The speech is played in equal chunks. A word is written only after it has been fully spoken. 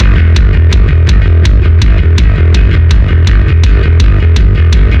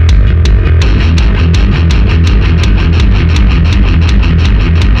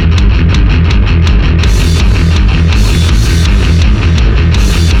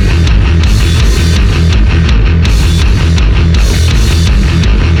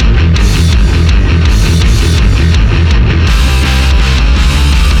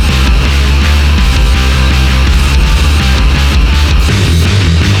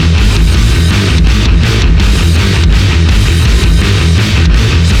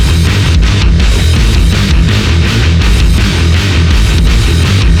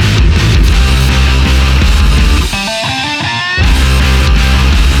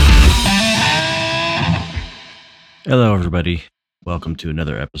Hello, everybody. Welcome to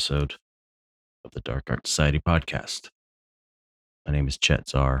another episode of the Dark Art Society podcast. My name is Chet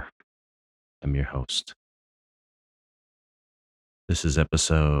Zar. I'm your host. This is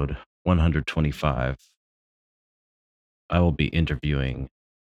episode 125. I will be interviewing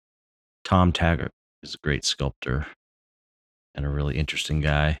Tom Taggart. He's a great sculptor and a really interesting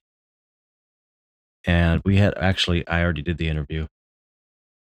guy. And I already did the interview,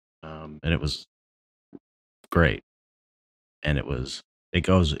 and it was great. And it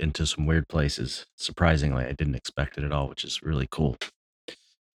goes into some weird places. Surprisingly, I didn't expect it at all, which is really cool.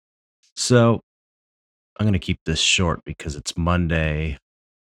 So I'm going to keep this short because it's Monday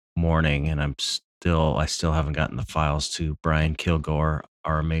morning and I still haven't gotten the files to Brian Kilgore,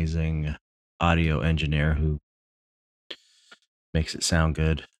 our amazing audio engineer who makes it sound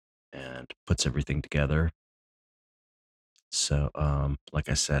good and puts everything together. So like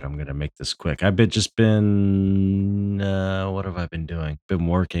I said, I'm gonna make this quick. What have I been doing? Been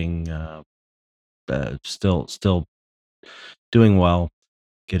working, still doing well,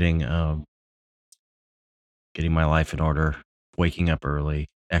 getting getting my life in order, waking up early,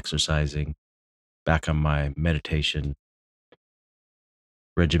 exercising, back on my meditation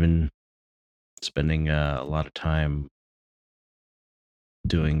regimen, spending a lot of time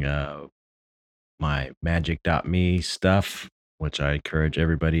doing my magic.me stuff, which I encourage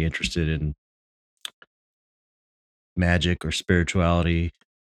everybody interested in magic or spirituality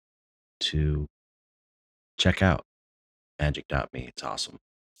to check out magic.me. It's awesome.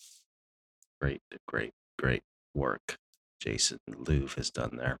 Great, great, great work Jason Louvre has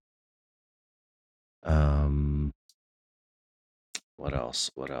done there. What else?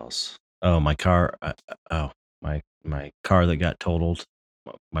 What else? Oh, my car. My car that got totaled.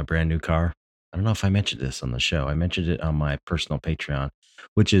 My brand new car. I don't know if I mentioned this on the show. I mentioned it on my personal Patreon,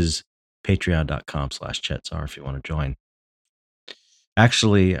 which is patreon.com/chetzar if you want to join.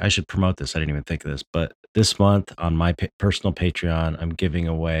 Actually, I should promote this. I didn't even think of this, but this month on my personal Patreon, I'm giving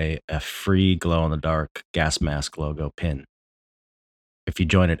away a free glow in the dark gas mask logo pin if you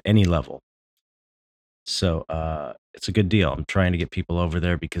join at any level. So it's a good deal. I'm trying to get people over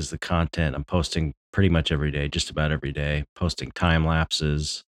there because the content I'm posting pretty much every day, just about every day, posting time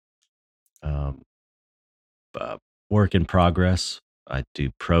lapses, um, uh, work in progress. I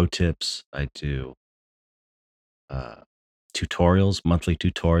do pro tips. I do uh, tutorials, monthly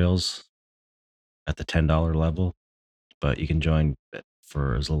tutorials at the $10 level, but you can join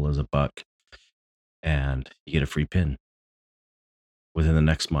for as little as $1 and you get a free pin within the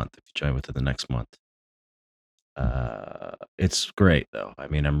next month if you join within the next month. It's great though. I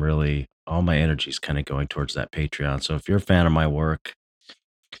mean, all my energy is kind of going towards that Patreon. So if you're a fan of my work,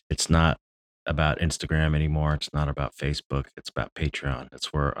 it's not about Instagram anymore. It's not about Facebook. It's about Patreon.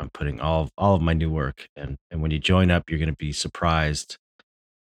 It's where I'm putting all of my new work. And when you join up, you're going to be surprised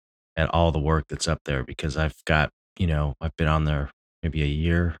at all the work that's up there because I've been on there maybe a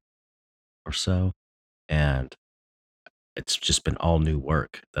year or so, and it's just been all new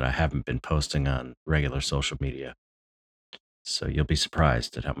work that I haven't been posting on regular social media. So you'll be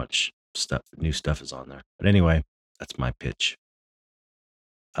surprised at how much new stuff is on there. But anyway, that's my pitch.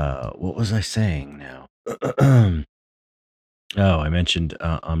 What was I saying now? Oh, I mentioned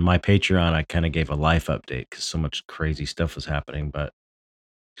on my Patreon, I kind of gave a life update because so much crazy stuff was happening. But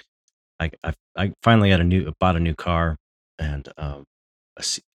I finally bought a new car and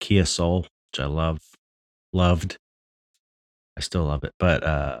Kia Soul, which loved. I still love it,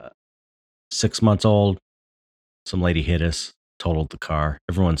 but 6 months old. Some lady hit us, totaled the car.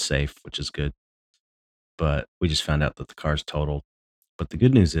 Everyone's safe, which is good. But we just found out that the car's totaled. But the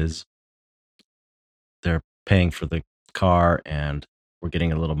good news is they're paying for the car and we're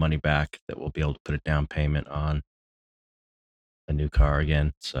getting a little money back that we'll be able to put a down payment on a new car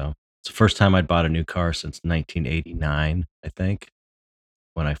again. So it's the first time I'd bought a new car since 1989, I think,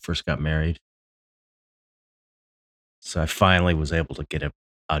 when I first got married. So I finally was able to get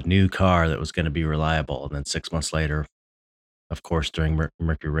a new car that was going to be reliable. And then 6 months later, of course, during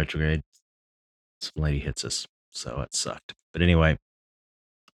Mercury retrograde, some lady hits us. So it sucked. But anyway,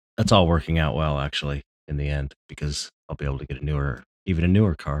 that's all working out well, actually, in the end, because I'll be able to get even a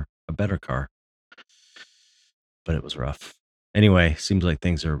newer car, a better car. But it was rough. Anyway, seems like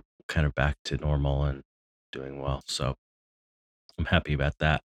things are kind of back to normal and doing well. So I'm happy about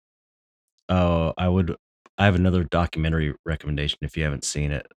that. Oh, I have another documentary recommendation if you haven't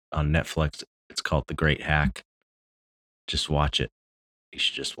seen it on Netflix. It's called The Great Hack. Just watch it. You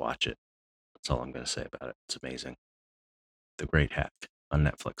should just watch it. That's all I'm going to say about it. It's amazing. The Great Hack on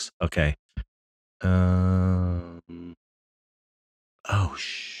Netflix. Okay. Um,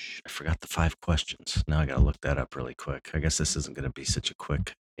 I forgot the 5 questions. Now I gotta look that up really quick. I guess this isn't gonna be such a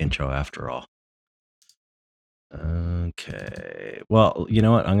quick intro after all. Okay. Well, you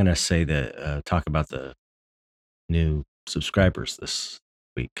know what? I'm gonna say that talk about the new subscribers this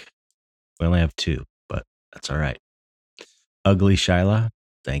week. We only have 2, but that's all right. Ugly Shyla.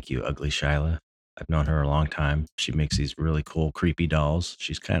 Thank you, Ugly Shyla. I've known her a long time. She makes these really cool, creepy dolls.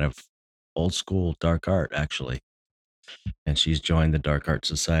 She's kind of old school dark art, actually. And she's joined the Dark Art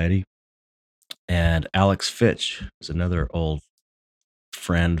Society. And Alex Fitch is another old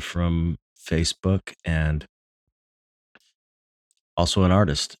friend from Facebook and also an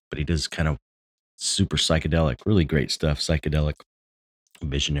artist, but he does kind of super psychedelic, really great stuff, psychedelic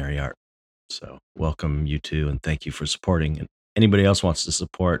visionary art. So welcome you two and thank you for supporting. And anybody else wants to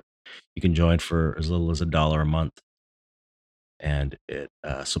support, you can join for as little as $1 a month. And it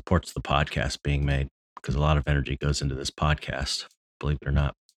supports the podcast being made because a lot of energy goes into this podcast, believe it or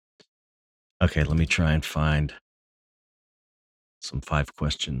not. Okay, let me try and find some 5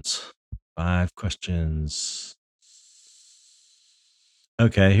 questions. 5 questions.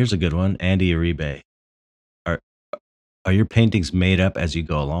 Okay, here's a good one. Andy Uribe. Are are your paintings made up as you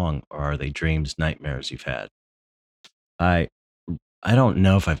go along, or are they dreams, nightmares you've had? I I don't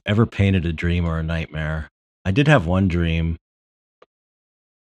know if I've ever painted a dream or a nightmare. I did have one dream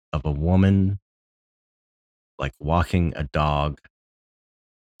of a woman like walking a dog,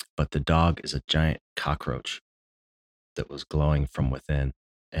 but the dog is a giant cockroach that was glowing from within,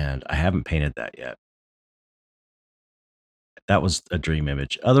 and I haven't painted that yet. That was a dream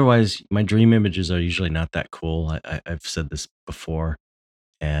image. Otherwise, my dream images are usually not that cool. I've said this before,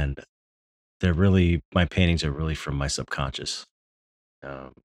 and they're really my paintings are really from my subconscious.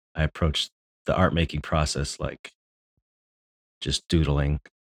 Um, I approach the art making process like just doodling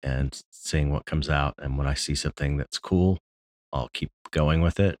and seeing what comes out. And when I see something that's cool, I'll keep going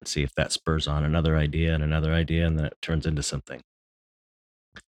with it and see if that spurs on another idea, and then it turns into something.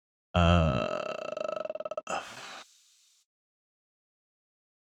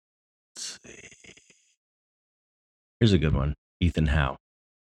 Let's see. Here's a good one. Ethan Howe.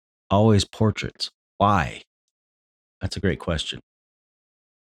 Always portraits. Why? That's a great question.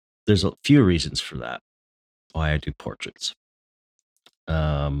 There's a few reasons for that, why I do portraits.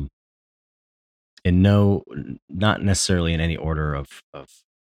 Um, in no, not necessarily in any order of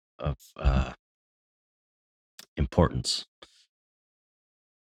importance.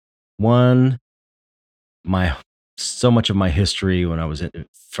 One, my so much of my history when I was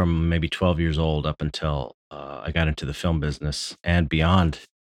from maybe 12 years old up until I got into the film business and beyond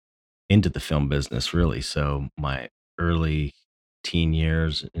into the film business, really. So my early teen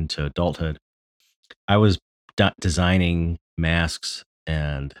years into adulthood, I was designing masks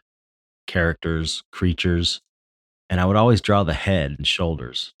and characters, creatures, and I would always draw the head and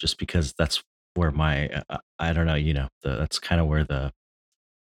shoulders just because that's where my I don't know, that's kind of where the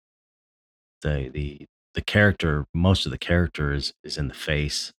the the character, most of the character is in the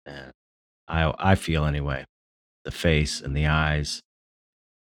face, and I feel anyway, the face and the eyes,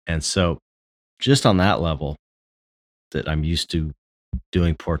 and so just on that level, that I'm used to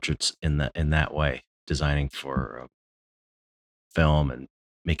doing portraits in that way, designing for film and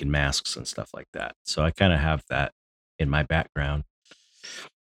making masks and stuff like that. So I kind of have that in my background.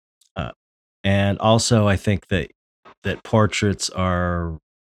 Uh, and also I think that portraits are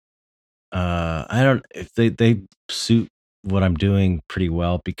I don't if they suit what I'm doing pretty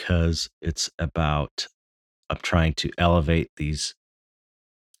well because it's about I'm trying to elevate these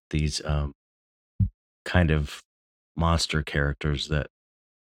kind of monster characters that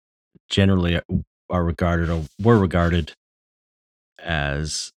generally are regarded or were regarded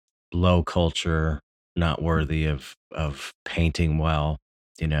as low culture, not worthy of painting well.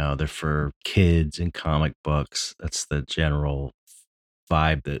 They're for kids and comic books. That's the general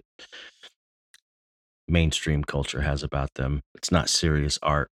vibe that mainstream culture has about them. It's not serious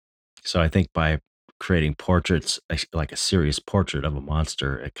art. So I think by creating portraits, like a serious portrait of a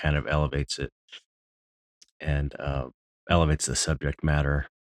monster, it kind of elevates it and elevates the subject matter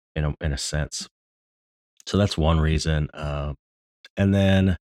in a sense. So that's one reason. And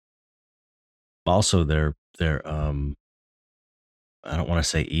then also they're I don't want to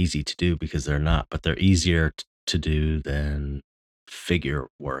say easy to do because they're not, but they're easier to do than figure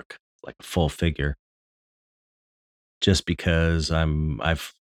work, like a full figure, just because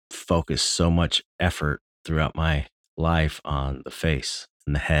I've focused so much effort throughout my life on the face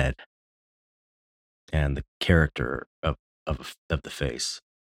and the head and the character of the face.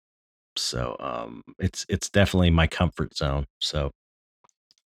 So it's definitely my comfort zone. So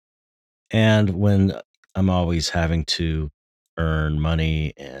and when I'm always having to earn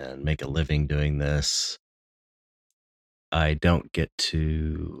money and make a living doing this. I don't get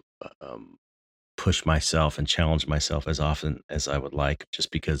to push myself and challenge myself as often as I would like,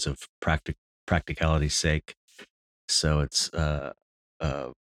 just because of practicality's sake. So it's uh,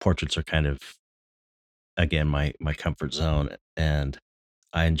 portraits are kind of, again, my comfort zone, and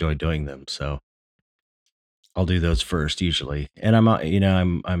I enjoy doing them. So I'll do those first usually, and I'm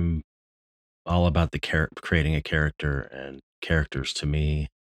all about the creating a character, and characters to me,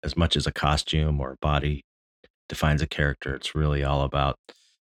 as much as a costume or a body defines a character, it's really all about,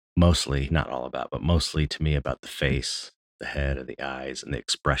 mostly, not all about, but mostly to me, about the face, the head, and the eyes, and the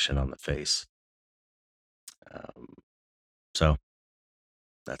expression on the face. Um, so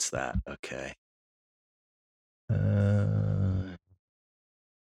that's that. Okay. Uh,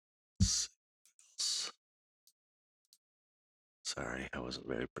 s- s- Sorry, I wasn't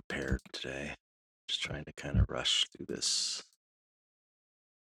very prepared today. Just trying to kind of rush through this.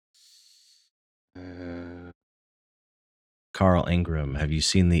 Uh, Carl Ingram, have you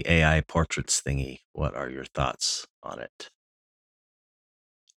seen the AI portraits thingy? What are your thoughts on it?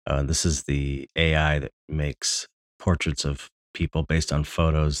 This is the AI that makes portraits of people based on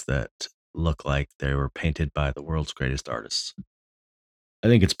photos that look like they were painted by the world's greatest artists. I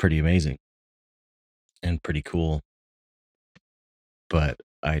think it's pretty amazing and pretty cool, but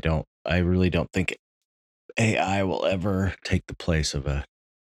I really don't think AI will ever take the place of a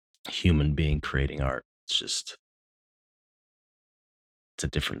human being creating art. It's a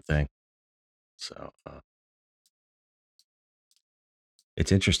different thing. So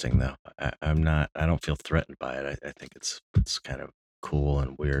it's interesting though. I don't feel threatened by it. I think it's kind of cool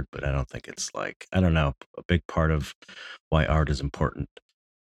and weird, but I don't think it's like, I don't know. A big part of why art is important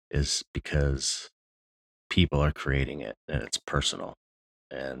is because people are creating it and it's personal.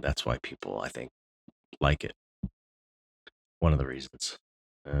 And that's why people, I think, like it. One of the reasons.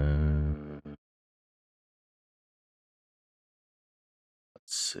 Let's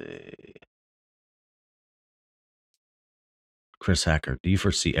see. Chris Hacker, do you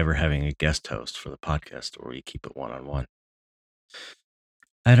foresee ever having a guest host for the podcast, or you keep it one on one?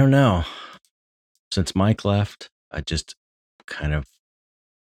 I don't know. Since Mike left, I just kind of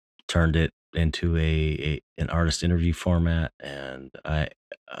turned it into an artist interview format, and uh,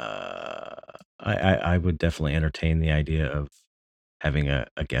 I would definitely entertain the idea of having a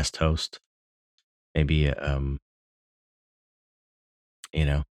guest host. Maybe you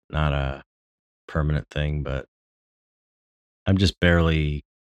know, not a permanent thing, but I'm just barely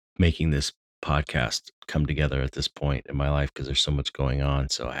making this podcast come together at this point in my life because there's so much going on.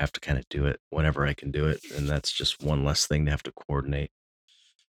 So I have to kind of do it whenever I can do it, and that's just one less thing to have to coordinate.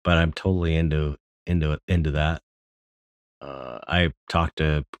 But I'm totally into that. I talked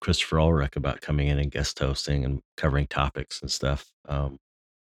to Christopher Ulrich about coming in and guest hosting and covering topics and stuff on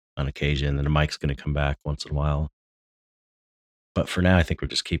occasion. And Mike's going to come back once in a while. But for now, I think we're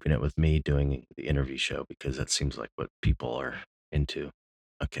just keeping it with me doing the interview show because that seems like what people are into.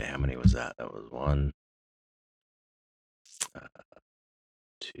 Okay, how many was that? That was one, uh,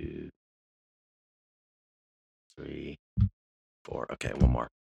 two, three, four. Okay, one more.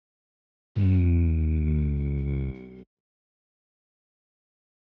 Mm,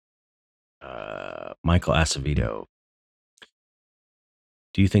 Michael Acevedo.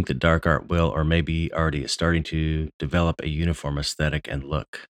 Do you think that dark art will, or maybe already is starting to develop a uniform aesthetic and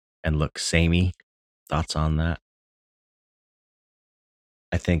look samey? Thoughts on that?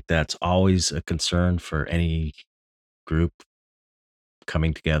 I think that's always a concern for any group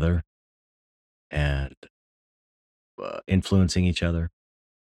coming together and influencing each other.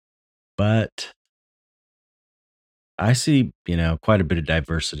 But I see, quite a bit of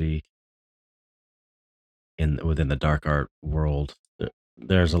diversity in within the dark art world.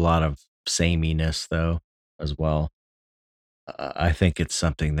 There's a lot of sameness though as well. I think it's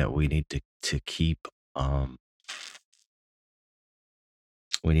something that um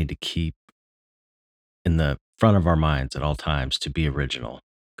we need to keep in the front of our minds at all times to be original,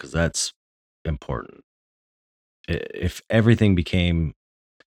 because that's important. If everything became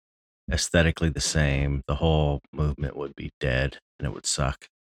aesthetically the same, the whole movement would be dead and it would suck.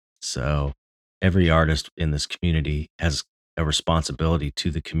 So every artist in this community has a responsibility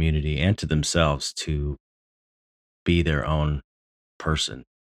to the community and to themselves to be their own person,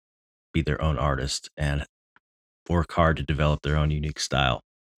 be their own artist, and work hard to develop their own unique style.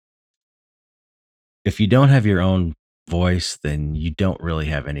 If you don't have your own voice, then you don't really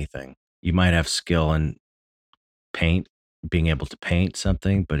have anything. You might have skill in paint, being able to paint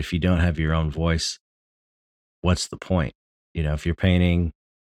something, but if you don't have your own voice, what's the point? If you're painting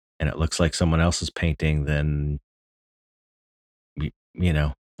and it looks like someone else's painting, then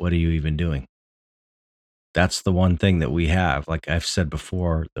what are you even doing? That's the one thing that we have. Like I've said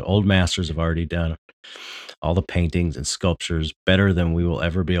before, the old masters have already done all the paintings and sculptures better than we will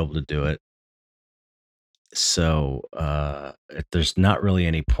ever be able to do it. So there's not really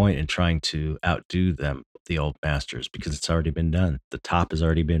any point in trying to outdo them, the old masters, because it's already been done. The top has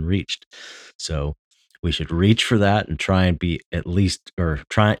already been reached. So we should reach for that and try and be at least, or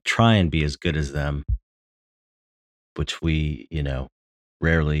try and be as good as them, which we,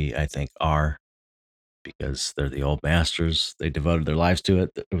 rarely, I think, are, because they're the old masters. They devoted their lives to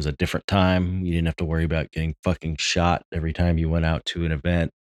it. It was a different time. You didn't have to worry about getting fucking shot every time you went out to an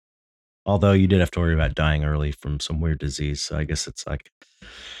event. Although you did have to worry about dying early from some weird disease. So I guess it's like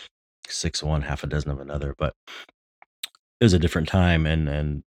 6 of one, half a dozen of another. But it was a different time,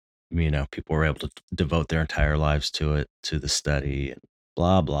 and people were able to devote their entire lives to it, to the study, and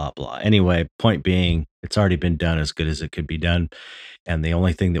blah blah blah. Anyway, point being, it's already been done as good as it could be done, and the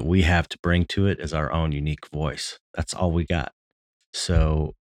only thing that we have to bring to it is our own unique voice. That's all we got.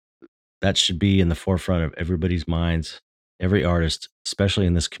 So that should be in the forefront of everybody's minds. Every artist, especially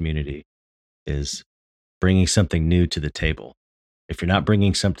in this community, is bringing something new to the table. If you're not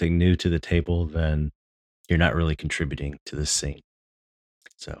bringing something new to the table, then you're not really contributing to this scene.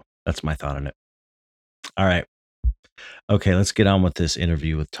 So that's my thought on it. All right. Okay, let's get on with this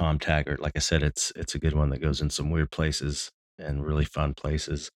interview with Tom Taggart. Like I said, it's a good one that goes in some weird places and really fun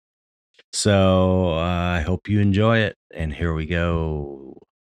places. So I hope you enjoy it. And here we go.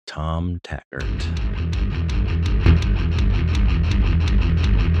 Tom Taggart.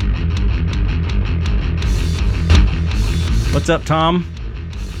 What's up, Tom?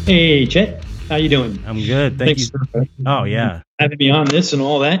 Hey, Chet. How you doing? I'm good. Thanks you. Oh yeah, having me on this and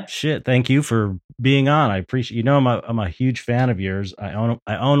all that. Shit, thank you for being on. I appreciate. I'm a huge fan of yours. I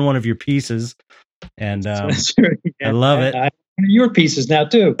own one of your pieces, and I love it. I own your pieces now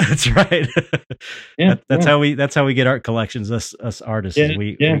too. That's right. That's how we get art collections. Us artists.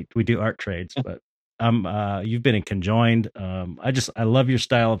 We do art trades. But you've been in Conjoined. I love your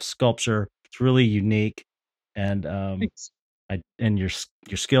style of sculpture. It's really unique, and and your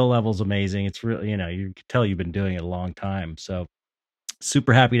skill level is amazing. It's really, you can tell you've been doing it a long time. So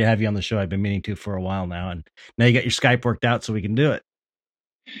super happy to have you on the show. I've been meaning to for a while now, and now you got your Skype worked out so we can do it.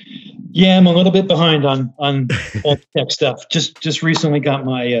 Yeah, I'm a little bit behind on all the tech stuff. Just recently got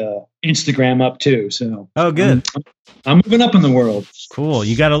my Instagram up too. So good. I'm moving up in the world. Cool.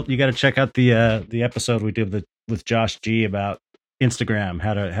 You gotta check out the episode we did with Josh G about Instagram,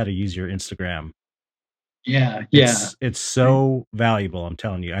 how to use your Instagram. Yeah. It's so valuable. I'm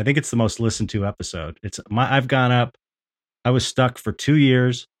telling you. I think it's the most listened to episode. I've gone up. I was stuck for 2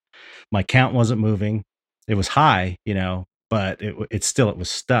 years. My count wasn't moving. It was high, but it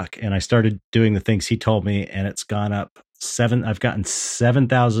was stuck. And I started doing the things he told me, and it's gone up 7. I've gotten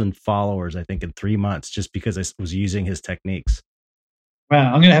 7,000 followers, I think, in 3 months, just because I was using his techniques.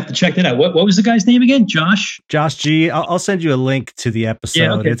 Wow, I'm gonna have to check that out. What was the guy's name again? Josh G. I'll send you a link to the episode.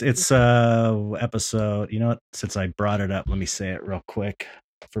 Yeah, okay. It's episode. You know what? Since I brought it up, let me say it real quick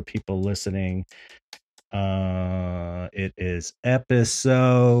for people listening. It is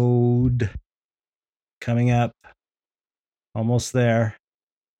episode coming up, almost there.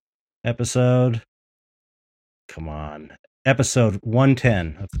 Episode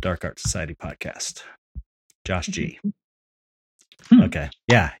 110 of the Dark Art Society podcast. Josh G. Okay,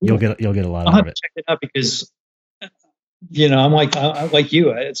 yeah, you'll get a lot I'll out have of it. To check it out because I'm like you.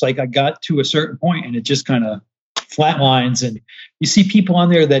 It's like I got to a certain point and it just kind of flatlines, and you see people on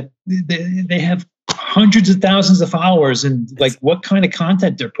there that they have hundreds of thousands of followers, and like what kind of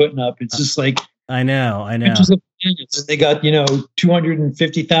content they're putting up. It's just like I know. Pictures of bananas. They got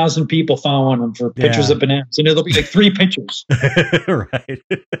 250,000 people following them for pictures of bananas, and it'll be like 3 pictures. Right.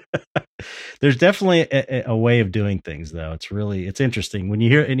 There's definitely a way of doing things, though. It's interesting when you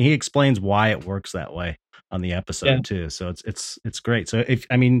hear, and he explains why it works that way on the episode too. So it's great. So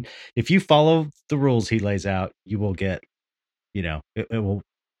if you follow the rules he lays out, you will get, you'll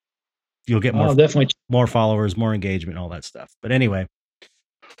get more, definitely more followers, more engagement, all that stuff. But anyway,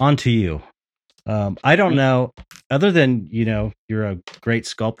 on to you. I don't know, other than, you're a great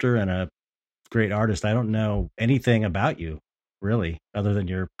sculptor and a great artist. I don't know anything about you, really, other than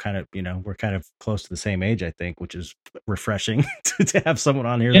you're kind of, we're kind of close to the same age, I think, which is refreshing to have someone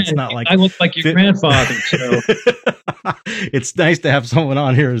on here that's not like, I look like your grandfather. So it's nice to have someone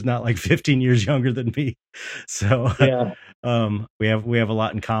on here who's not like 15 years younger than me. So we have a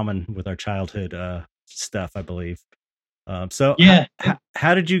lot in common with our childhood stuff, I believe. How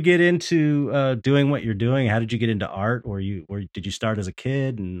did you get into doing what you're doing? How did you get into art? Or did you start as a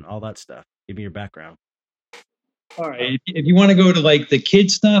kid and all that stuff? Give me your background. All right, if you want to go to like the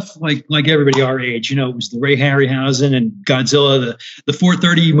kid stuff, like everybody our age, it was the Ray Harryhausen and Godzilla, the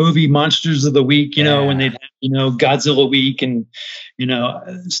 4:30 movie Monsters of the Week, when they'd have, Godzilla Week and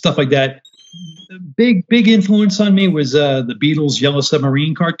stuff like that. Big influence on me was the Beatles' Yellow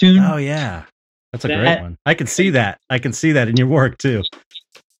Submarine cartoon. Oh yeah, that's a great one. I can see that. I can see that in your work too.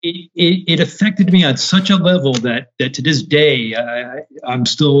 It affected me on such a level that to this day I'm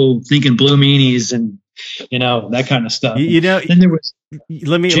still thinking Blue Meanies and that kind of stuff. Then there was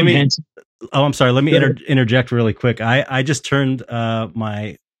Jim Henson. Oh, I'm sorry. Let me interject really quick. I just turned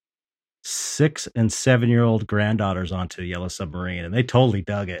my 6 and 7-year-old granddaughters onto Yellow Submarine, and they totally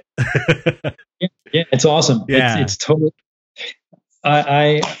dug it. Yeah, it's awesome. Yeah, it's totally.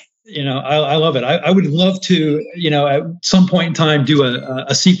 I love it. I would love to, at some point in time, do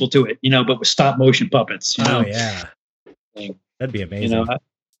a sequel to it, but with stop motion puppets. Oh yeah, that'd be amazing.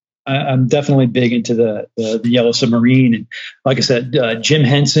 I'm definitely big into the Yellow Submarine, and like I said, Jim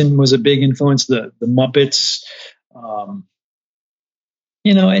Henson was a big influence. The Muppets,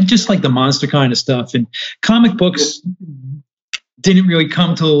 and just like the monster kind of stuff. And comic books didn't really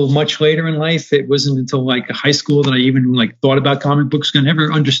come till much later in life. It wasn't until like high school that I even thought about comic books. I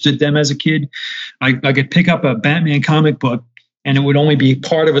never understood them as a kid. I could pick up a Batman comic book and it would only be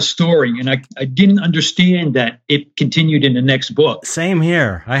part of a story. And I didn't understand that it continued in the next book. Same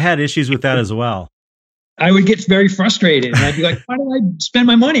here. I had issues with that as well. I would get very frustrated. And I'd be like, why do I spend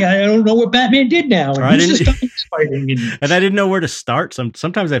my money? I don't know what Batman did now. And he's just fighting. And I didn't know where to start.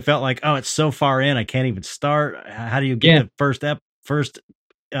 Sometimes I felt like, oh, it's so far in, I can't even start. How do you get the first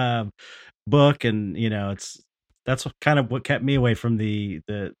book? And that's kind of what kept me away from the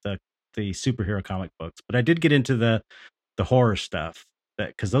superhero comic books. But I did get into the horror stuff,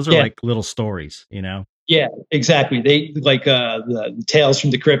 because those are like little stories, Yeah, exactly. They like the Tales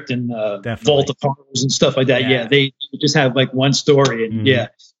from the Crypt and Vault of Horrors and stuff like that. Yeah, they just have like one story, and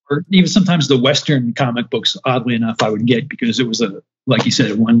or even sometimes the Western comic books. Oddly enough, I would get because it was like you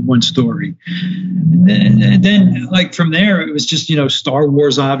said, one story. And then like from there, it was just Star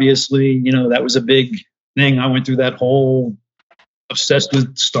Wars. Obviously, that was a big thing. I went through that whole obsessed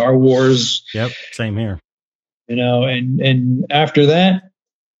with Star Wars. Yep, same here. And after that.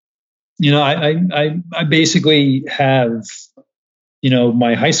 I basically have,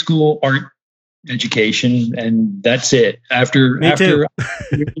 my high school art education, and that's it. Me too.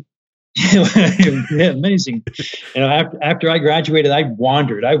 Yeah, amazing. After I graduated, I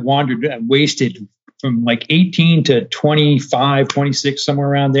wandered and wasted from like 18 to 25, 26, somewhere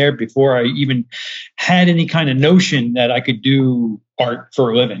around there before I even had any kind of notion that I could do art for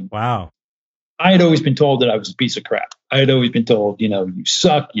a living. Wow. I had always been told that I was a piece of crap. I had always been told, you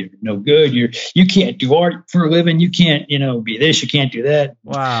suck, you're no good, you can't do art for a living, you can't, be this, you can't do that.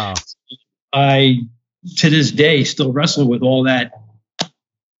 Wow. I, to this day, still wrestle with all that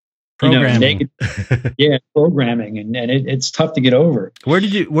programming. Programming, and it's tough to get over. Where'd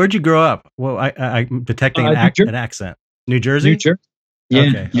you grow up? Well, I'm detecting an accent. New Jersey? New Jersey.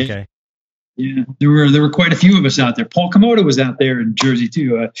 Yeah. Okay. Yeah, there were quite a few of us out there. Paul Komodo was out there in Jersey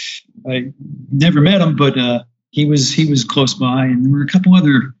too. I never met him, but he was close by, and there were a couple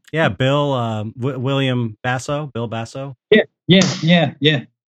other. Yeah, Bill William Basso. Bill Basso. Yeah.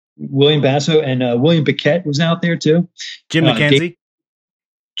 William Basso and William Paquette was out there too. Jim McKenzie.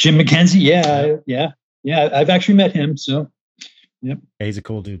 Jim McKenzie. Yeah. I've actually met him. So, yep. Yeah, he's a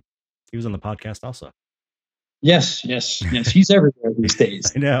cool dude. He was on the podcast also. Yes. He's everywhere these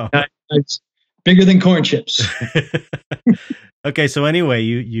days. I know. It's bigger than corn chips. Okay, so anyway,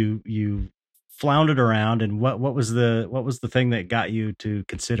 you floundered around, and what was the thing that got you to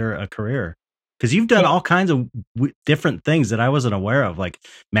consider a career? Because you've done all kinds of different things that I wasn't aware of, like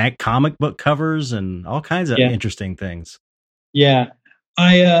comic book covers and all kinds of interesting things. Yeah,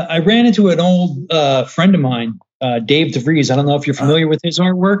 I ran into an old friend of mine, Dave DeVries. I don't know if you're familiar with his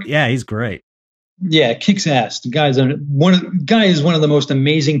artwork. Yeah, he's great. Yeah, kicks ass. The guy is one of the most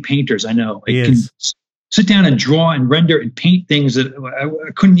amazing painters I know. He can sit down and draw and render and paint things that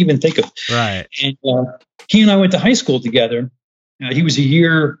I couldn't even think of. Right. And he and I went to high school together. He was a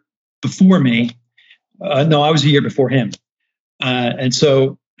year before me. No, I was a year before him. And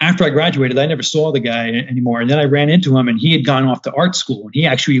so after I graduated, I never saw the guy anymore. And then I ran into him, and he had gone off to art school, and he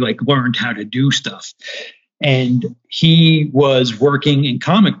actually learned how to do stuff. And he was working in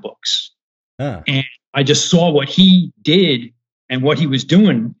comic books. And I just saw what he did and what he was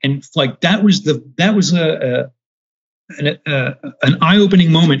doing, and that was an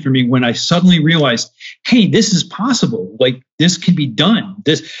eye-opening moment for me when I suddenly realized, hey, this is possible. Like, this can be done.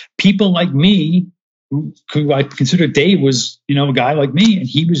 This people like me, who I consider Dave was, a guy like me, and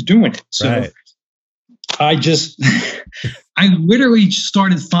he was doing it. So I just, I literally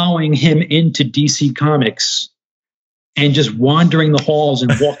started following him into DC Comics and just wandering the halls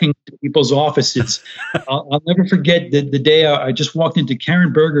and walking to people's offices. I'll never forget the day I just walked into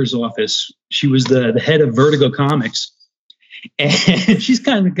Karen Berger's office. She was the head of Vertigo Comics. And she's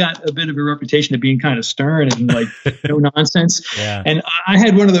kind of got a bit of a reputation of being kind of stern and like no nonsense. Yeah. And I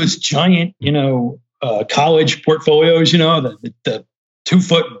had one of those giant, college portfolios, the 2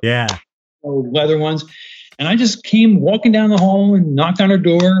 foot leather ones. And I just came walking down the hall and knocked on her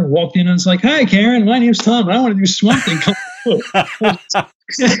door, walked in and was like, "Hi, Karen, my name's Tom. I want to do Swamp Thing."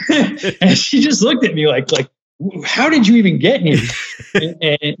 And she just looked at me like, how did you even get here?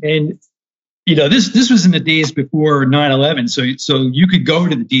 and this was in the days before 9/11. So you could go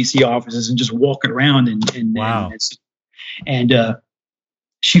to the DC offices and just walk around and wow. And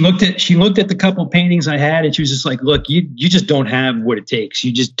she looked at the couple of paintings I had, and she was just like, "Look, you just don't have what it takes.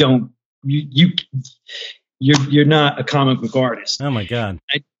 You just don't. You're not a comic book artist." Oh my God.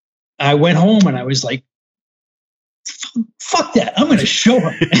 I went home and I was like, fuck that. I'm going to show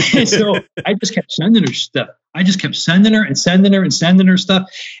her. And so I just kept sending her stuff. I just kept sending her and sending her and sending her stuff.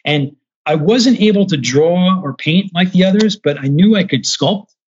 And I wasn't able to draw or paint like the others, but I knew I could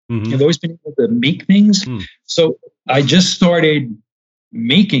sculpt. Mm-hmm. I've always been able to make things. Mm. So I just started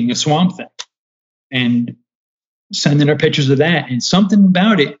making a Swamp Thing and sending her pictures of that, and something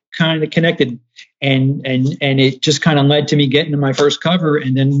about it kind of connected, and it just kind of led to me getting to my first cover.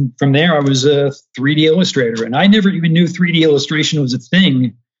 And then from there, I was a 3D illustrator, and I never even knew 3D illustration was a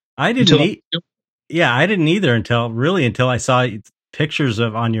thing. I didn't. I didn't either until I saw pictures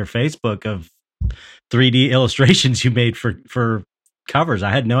on your Facebook of 3D illustrations you made for covers. I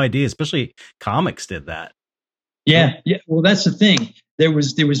had no idea, especially comics did that. Yeah. Well, that's the thing. There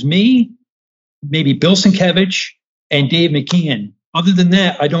was me, maybe Bill Sienkiewicz, and Dave McKeon. Other than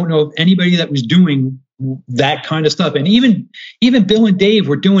that, I don't know of anybody that was doing that kind of stuff. And even Bill and Dave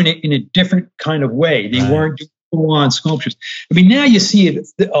were doing it in a different kind of way. They weren't doing full-on sculptures. I mean, now you see it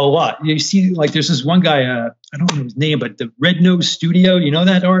a lot. You see, like, there's this one guy, I don't know his name, but the Red Nose Studio, you know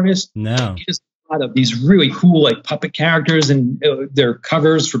that artist? No. He does a lot of these really cool, like, puppet characters, and their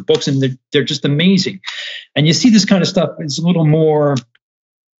covers for books, and they're just amazing. And you see this kind of stuff, it's a little more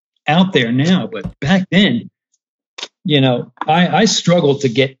out there now, but back then, I struggled to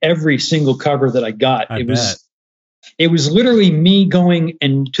get every single cover that I got. It was literally me going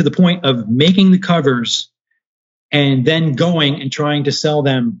and to the point of making the covers and then going and trying to sell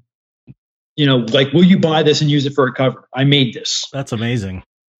them, like, will you buy this and use it for a cover? I made this. That's amazing.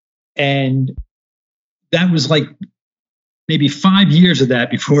 And that was like maybe 5 years of that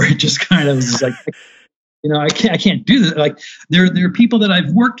before it just kind of was like, I can't do that. Like there are people that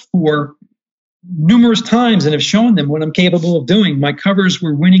I've worked for numerous times and have shown them what I'm capable of doing. My covers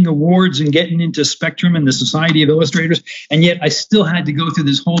were winning awards and getting into Spectrum and the Society of Illustrators, and yet I still had to go through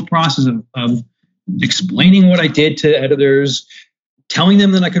this whole process of explaining what I did to editors, telling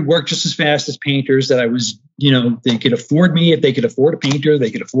them that I could work just as fast as painters, that I was, they could afford me. If they could afford a painter, they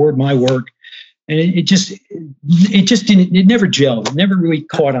could afford my work. And it just didn't, it never gelled. It never really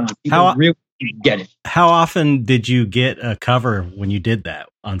caught on. People really didn't get it. How often did you get a cover when you did that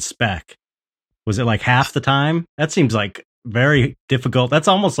on spec? Was it like half the time? That seems like very difficult. That's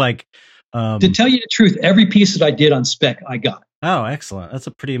almost like to tell you the truth, every piece that I did on spec, I got. Oh, excellent! That's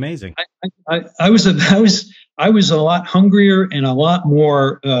pretty amazing. I was a lot hungrier and a lot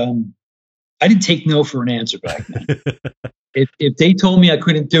more. I didn't take no for an answer back then. If they told me I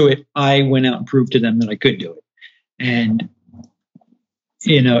couldn't do it, I went out and proved to them that I could do it. And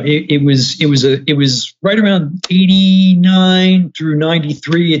it was right around 89 through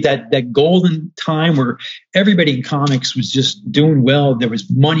 93 at that golden time where everybody in comics was just doing well. There was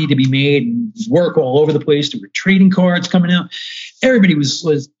money to be made and work all over the place. There were trading cards coming out. Everybody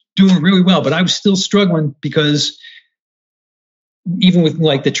was doing really well, but I was still struggling because even with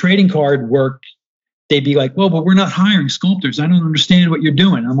like the trading card work, they'd be like, "Well, but we're not hiring sculptors. I don't understand what you're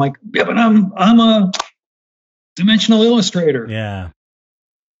doing." I'm like, "Yeah, but I'm a dimensional illustrator." Yeah.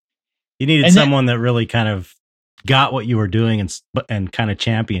 You needed someone that really kind of got what you were doing and kind of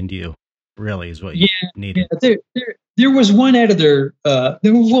championed you, really, is what you needed. Yeah, there was one editor.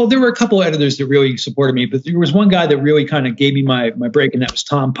 There were a couple of editors that really supported me, but there was one guy that really kind of gave me my break, and that was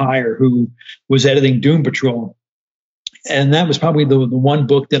Tom Pyre, who was editing Doom Patrol. And that was probably the one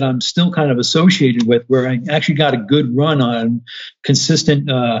book that I'm still kind of associated with, where I actually got a good run on consistent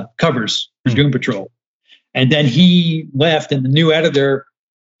covers for Doom Patrol. And then he left, and the new editor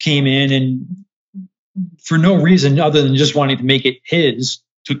came in, and for no reason other than just wanting to make it his,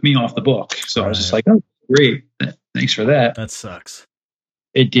 took me off the book. So I was just like, "Oh, great. Thanks for that." That sucks.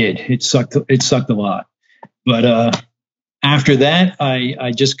 It did. It sucked a lot. But after that,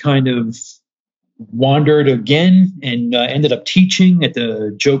 I just kind of wandered again and ended up teaching at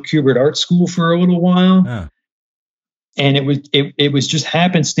the Joe Kubert Art School for a little while. Oh. And it was just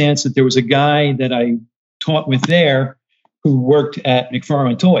happenstance that there was a guy that I taught with there who worked at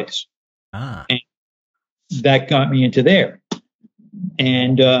McFarlane Toys. Ah. And that got me into there.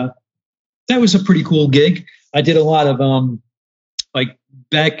 And that was a pretty cool gig. I did a lot of like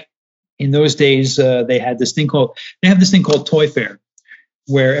back in those days, they have this thing called Toy Fair,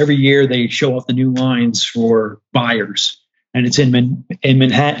 where every year they show off the new lines for buyers, and it's in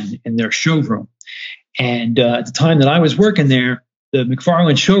Manhattan in their showroom. And at the time that I was working there, the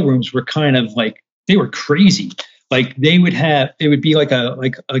McFarlane showrooms were kind of like, they were crazy. Like it would be like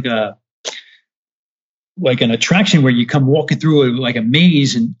an attraction where you come walking through like a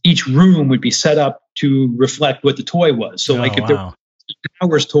maze, and each room would be set up to reflect what the toy was. So like if there were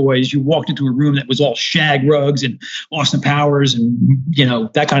Powers toys, you walked into a room that was all shag rugs and Austin Powers and, you know,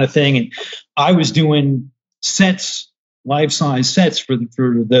 that kind of thing. And I was doing sets, life-size sets for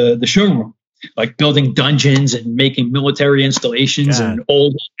the showroom, like building dungeons and making military installations and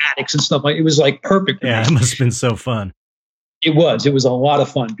old attics and stuff. Like it was like perfect. Yeah, it must have been so fun. It was a lot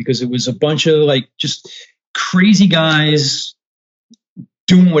of fun because it was a bunch of like just crazy guys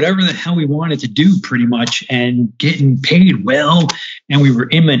doing whatever the hell we wanted to do pretty much and getting paid well. And we were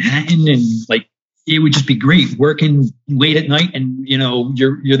in Manhattan, and like, it would just be great working late at night. And, you know,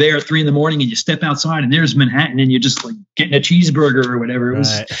 you're there at 3 a.m. and you step outside and there's Manhattan, and you're just like getting a cheeseburger or whatever. It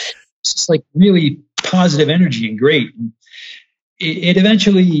was just like really positive energy and great. And it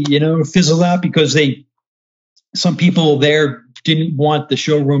eventually, you know, fizzled out because some people there didn't want the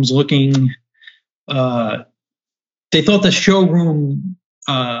showrooms looking, they thought the showroom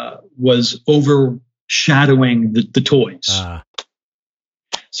was overshadowing the toys.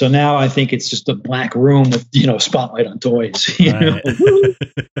 So now I think it's just a black room with, you know, spotlight on toys. You know?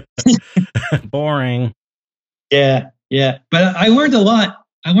 Boring. Yeah. But I learned a lot.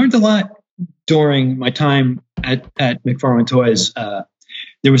 During my time at McFarlane Toys.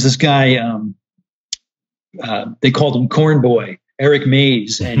 There was this guy, they called him Corn Boy, Eric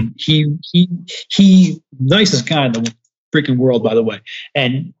Mays, and he nicest guy in the freaking world, by the way.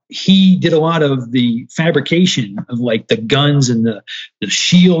 And he did a lot of the fabrication of like the guns and the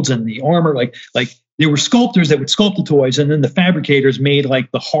shields and the armor. Like there were sculptors that would sculpt the toys, and then the fabricators made like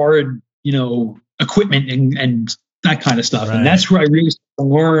the hard, you know, equipment and that kind of stuff. Right. And that's where I really started to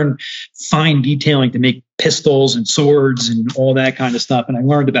learn fine detailing to make pistols and swords and all that kind of stuff. And I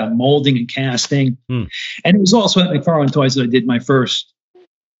learned about molding and casting. And it was also at McFarlane Toys that I did my first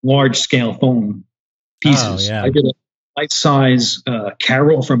large scale foam pieces. Oh, yeah. I did a life-size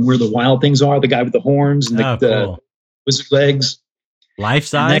Carol from Where the Wild Things Are, the guy with the horns and the wizard legs.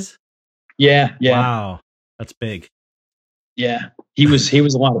 Life-size? Yeah. Wow, that's big. Yeah, he was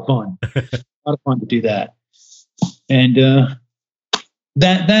a lot of fun. A lot of fun to do that. And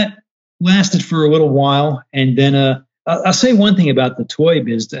that lasted for a little while. And then I'll say one thing about the toy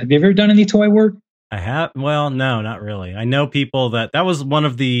biz. Have you ever done any toy work? I have. Well, no, not really. I know people that was one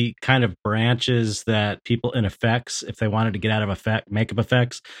of the kind of branches that people in effects, if they wanted to get out of makeup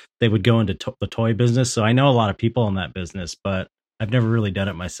effects, they would go into the toy business. So I know a lot of people in that business, but I've never really done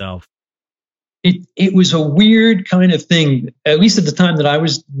it myself. It was a weird kind of thing, at least at the time that I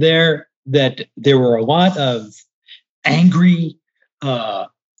was there, that there were a lot of angry,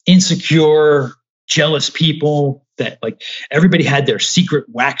 insecure, jealous people that like everybody had their secret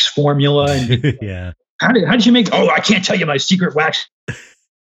wax formula. And yeah. How did you make? Oh, I can't tell you my secret wax.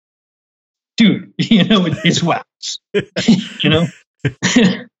 Dude, you know, it's wax, you know?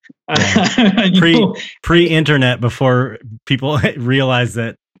 Pre-internet, before people realize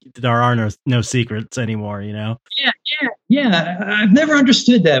that there are no secrets anymore, you know? Yeah. I've never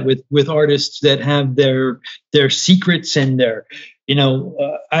understood that with artists that have their secrets and their, you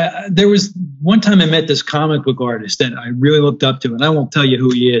know, there was one time I met this comic book artist that I really looked up to, and I won't tell you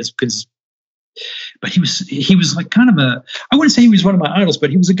who he is but he was like kind of I wouldn't say he was one of my idols, but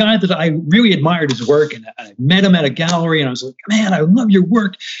he was a guy that I really admired his work. And I met him at a gallery, and I was like, man, I love your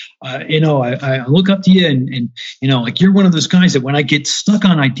work. You know, I look up to you, and you know, like you're one of those guys that when I get stuck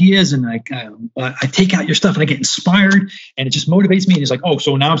on ideas and I take out your stuff and I get inspired, and it just motivates me. And he's like, oh,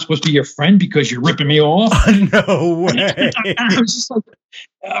 so now I'm supposed to be your friend because you're ripping me off? No way. I was just like,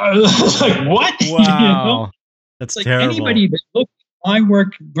 what? Wow. You know? That's like terrible. Anybody that looked at my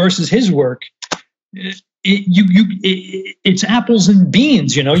work versus his work, it's apples and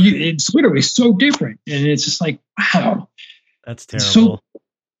beans, you know. It's literally so different, and it's just like, wow, that's terrible. So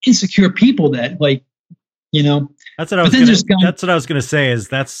insecure people that like you know. That's what I But was then gonna. there's guys, That's what I was gonna say. Is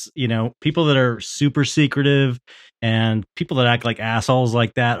that's people that are super secretive and people that act like assholes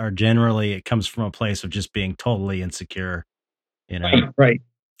like that are generally it comes from a place of just being totally insecure. You know, right, right.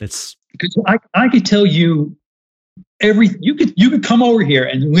 it's Because I could tell you you could come over here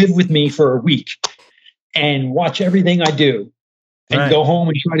and live with me for a week and watch everything I do and right. go home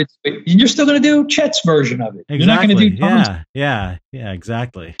and try to, and you're still going to do Chet's version of it. You're not going to Exactly. do Tom's. Yeah.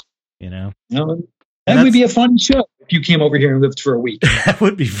 Exactly. You know, No, and that would be a fun show if you came over here and lived for a week. that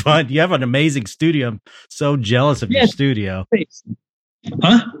would be fun. You have an amazing studio. I'm so jealous of your studio.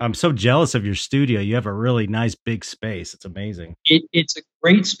 Huh? I'm so jealous of your studio. You have a really nice big space. It's amazing. It's a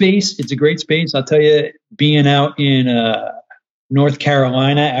great space. It's a great space. I'll tell you, being out in North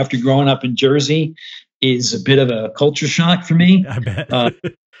Carolina after growing up in Jersey is a bit of a culture shock for me. I bet.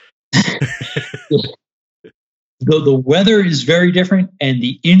 Though the weather is very different and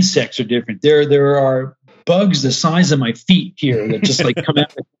the insects are different. There are bugs the size of my feet here that just like come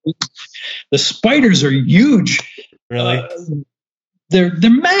out. The spiders are huge. Really? They're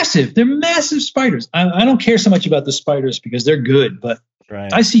massive. They're massive spiders. I don't care so much about the spiders because they're good, but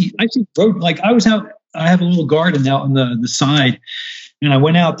right. I see like I was out. I have a little garden out on the side, and I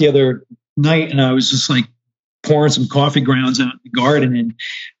went out the other night and I was just like pouring some coffee grounds out in the garden, and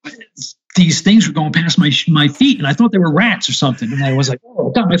these things were going past my feet, and I thought they were rats or something. And I was like, "Oh,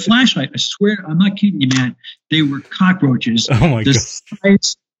 I got my flashlight." I swear, I'm not kidding you, man. They were cockroaches. Oh my god! The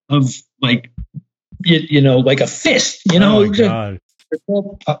size of like like a fist. Oh my god! They're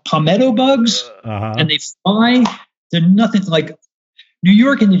called palmetto bugs, and they fly. They're nothing like New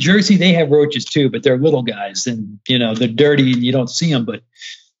York and New Jersey. They have roaches too, but they're little guys, and they're dirty and you don't see them. But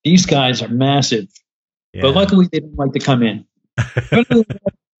these guys are massive. Yeah. But luckily, they don't like to come in.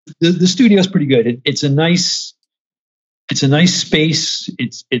 The studio is pretty good. It's a nice space.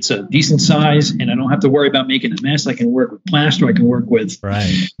 It's a decent size, and I don't have to worry about making a mess. I can work with plaster. I can work with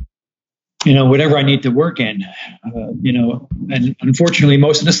whatever I need to work in. And unfortunately,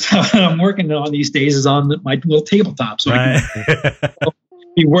 most of the stuff that I'm working on these days is on my little tabletop, so I can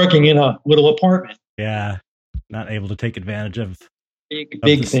be working in a little apartment. Yeah, not able to take advantage of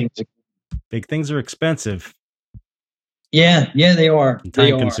big things. Big things are expensive. Yeah, they are.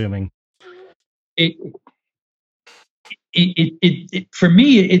 Time consuming. For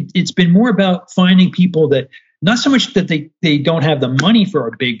me, it's been more about finding people that not so much that they don't have the money for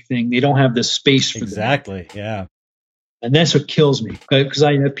a big thing, they don't have the space for exactly. Yeah, and that's what kills me because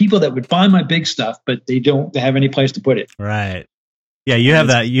I have people that would buy my big stuff, but they don't have any place to put it. Right. Yeah, you have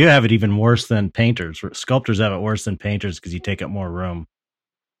that. You have it even worse than painters. Sculptors have it worse than painters because you take up more room.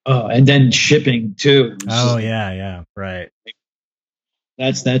 Oh, and then shipping too. Oh yeah, right.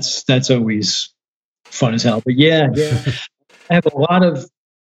 That's always fun as hell. But yeah, I have a lot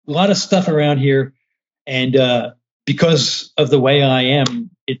of stuff around here, and because of the way I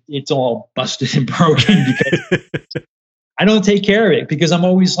am, it's all busted and broken because I don't take care of it because I'm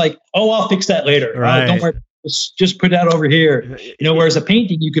always like, oh, I'll fix that later. Right. Don't worry. Just put that over here. Whereas a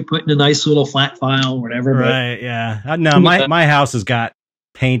painting you could put in a nice little flat file or whatever. Right. Yeah. No, my house has got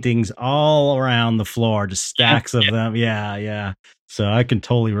paintings all around the floor, just stacks of them. Yeah. So I can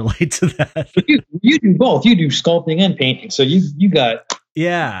totally relate to that. You do both. You do sculpting and painting. So you got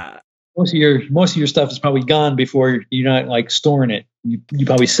most of your stuff is probably gone before you're not like storing it. You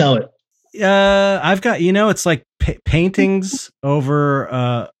probably sell it. I've got it's like paintings over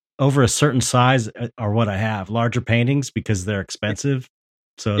a certain size are what I have. Larger paintings because they're expensive.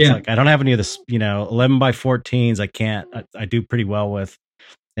 So it's like I don't have any of this 11 by 14s. I can't. I do pretty well with.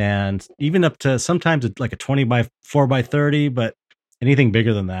 And even up to sometimes it's like a 20 by 4 by 30, but anything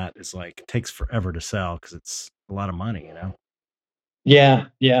bigger than that is like it takes forever to sell because it's a lot of money, Yeah,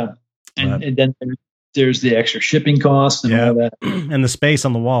 and then there's the extra shipping costs and all that, and the space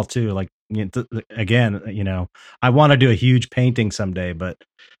on the wall too. Like again, I want to do a huge painting someday, but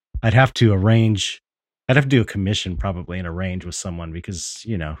I'd have to do a commission probably and arrange with someone because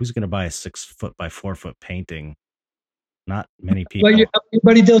who's going to buy a 6 foot by 4 foot painting? Not many people. Well, your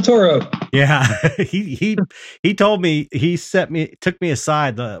buddy Del Toro. Yeah, he told me took me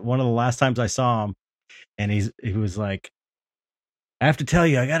aside one of the last times I saw him, and he was like, "I have to tell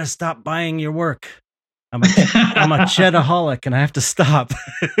you, I got to stop buying your work. I'm a Chetaholic, and I have to stop,"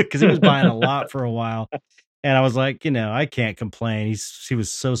 because he was buying a lot for a while. And I was like, I can't complain. He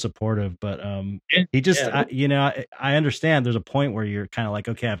was so supportive, but he just, I understand. There's a point where you're kind of like,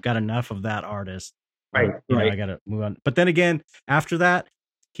 okay, I've got enough of that artist. Right. I got to move on. But then again, after that,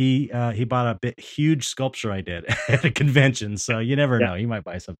 he bought a huge sculpture I did at a convention. So you never know. He might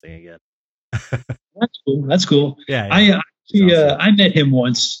buy something again. That's cool. Yeah. I met him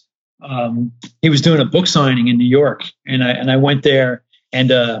once he was doing a book signing in New York, and I went there,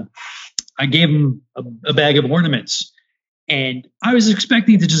 and I gave him a bag of ornaments, and I was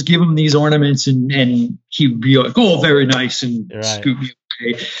expecting to just give him these ornaments, and he'd be like, "Oh, very nice," and Right. scoop me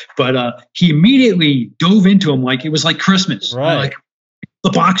away. But he immediately dove into him like it was like Christmas, Right. like the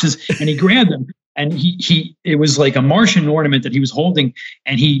boxes, and he grabbed them, and he it was like a Martian ornament that he was holding,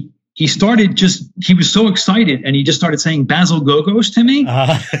 and he started he was so excited, and he just started saying Basil Gogos to me,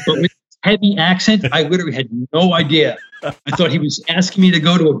 but with heavy accent. I literally had no idea. I thought he was asking me to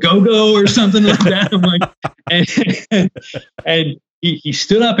go to a go-go or something like that. I'm like, and he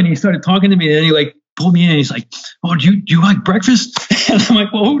stood up and he started talking to me, and then he like pulled me in, and he's like, "Oh, do you like breakfast?" And I'm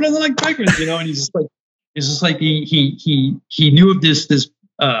like, "Well, who doesn't like breakfast?" You know, and he's just like he knew of this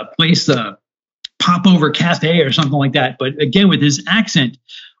place, Pop Over Cafe or something like that. But again, with his accent,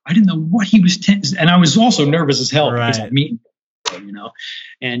 I didn't know what he was and I was also nervous as hell because I'm meeting, you know.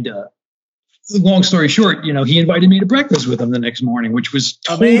 And long story short, you know, he invited me to breakfast with him the next morning, which was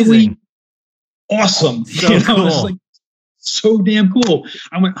totally amazing. Awesome. So you know, cool. it was like so damn cool.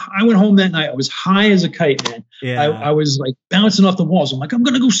 I went home that night. I was high as a kite, man. Yeah. I was like bouncing off the walls. I'm like, I'm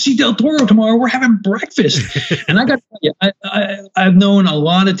gonna go see Del Toro tomorrow. We're having breakfast. And I got to tell you, I've known a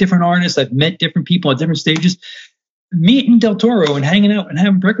lot of different artists. I've met different people at different stages. Meeting Del Toro and hanging out and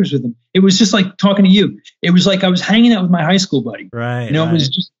having breakfast with him, it was just like talking to you. It was like I was hanging out with my high school buddy. Right. You know, it was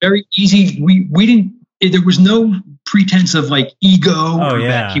just very easy. We didn't. There was no pretense of like ego. Oh,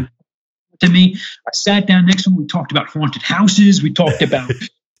 yeah. To me, I sat down next to him. We talked about haunted houses. We talked about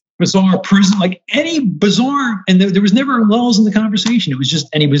bizarre prison, like any bizarre. And there was never lulls in the conversation. It was just,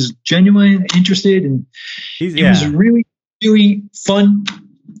 and he was genuinely interested, and it was really, really fun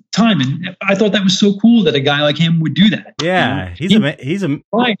time. And I thought that was so cool that a guy like him would do that. Yeah, you know? he's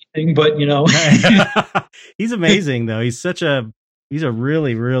anything, but you know, he's amazing though. He's a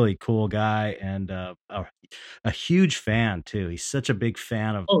really, really cool guy, and a huge fan too. He's such a big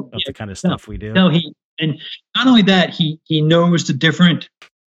fan of the kind of stuff we do. No, and not only that, he knows the different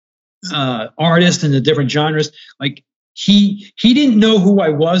artists and the different genres. Like he didn't know who I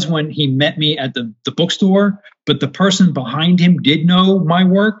was when he met me at the bookstore, but the person behind him did know my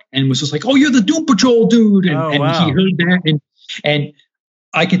work and was just like, "Oh, you're the Doom Patrol dude," and, wow. He heard that, and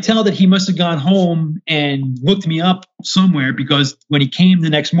I could tell that he must have gone home and looked me up somewhere, because when he came the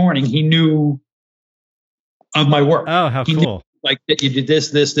next morning, he knew of my work. Oh, how cool! Knew, like, that you did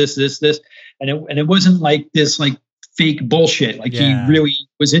this, and it wasn't like this like fake bullshit. Like he really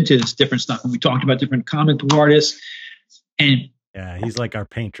was into this different stuff, and we talked about different comic book artists. And yeah, he's like our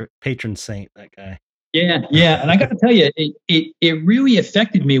patron saint, that guy. Yeah, and I got to tell you, it really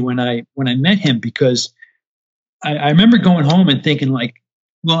affected me when I met him, because I remember going home and thinking like,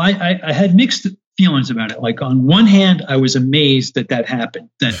 well, I had mixed feelings about it. Like on one hand, I was amazed that happened,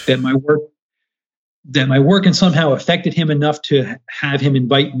 that my work and somehow affected him enough to have him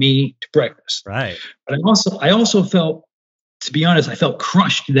invite me to breakfast. Right. But I also felt, to be honest, I felt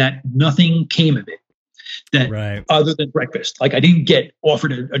crushed that nothing came of it. That other than breakfast, like I didn't get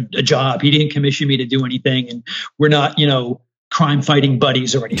offered a job. He didn't commission me to do anything, and we're not, you know, crime fighting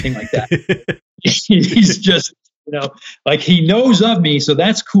buddies or anything like that. He's just, you know, like he knows of me, so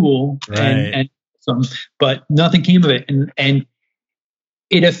that's cool. Right. But nothing came of it, and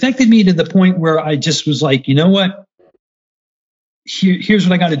it affected me to the point where I just was like, you know what? Here's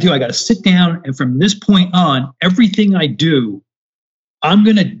what I got to do. I got to sit down, and from this point on, everything I do, I'm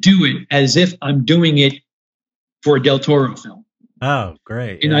going to do it as if I'm doing it for a Del Toro film. Oh,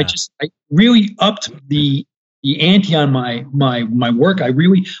 great. And I really upped the ante on my work. I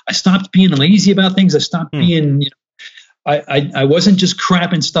stopped being lazy about things. I stopped being, you know, I wasn't just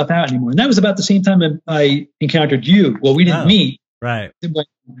crapping stuff out anymore. And that was about the same time I encountered you. Well, we didn't meet. Right.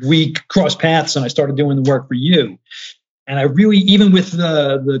 We crossed paths, and I started doing the work for you. And I really, even with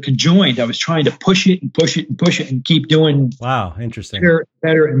the Conjoined, I was trying to push it and keep doing interesting,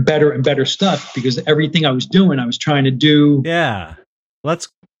 better stuff, because everything I was doing, I was trying to do. Yeah, well,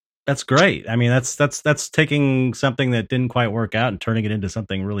 that's great. I mean, that's taking something that didn't quite work out and turning it into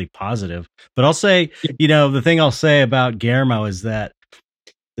something really positive. But I'll say, you know, the thing I'll say about Guillermo is that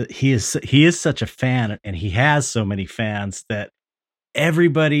he is such a fan, and he has so many fans that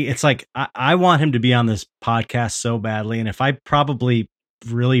everybody, it's like I want him to be on this podcast so badly, and if I probably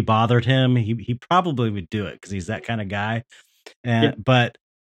really bothered him, he probably would do it, because he's that kind of guy. And but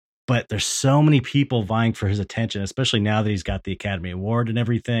there's so many people vying for his attention, especially now that he's got the Academy Award and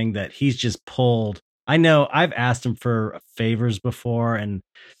everything, that he's just pulled. I know I've asked him for favors before, and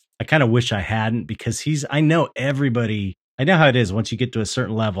I kind of wish I hadn't, because I know everybody. I know how it is. Once you get to a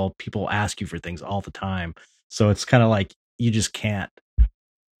certain level, people ask you for things all the time. So it's kind of like, you just can't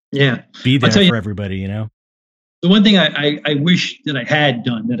Yeah. be I'll there tell you, for everybody, you know? the one thing I wish that I had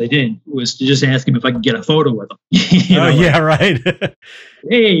done that I didn't was to just ask him if I could get a photo with him. Oh, yeah, right.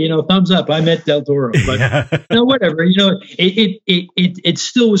 Hey, thumbs up. I met Del Toro, but Yeah. whatever. It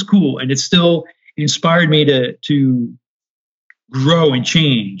still was cool, and it still inspired me to grow and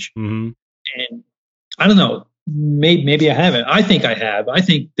change. Mhm. And I don't know, maybe I haven't. I think I have. I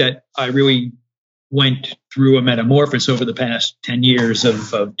think that I really went through a metamorphosis over the past 10 years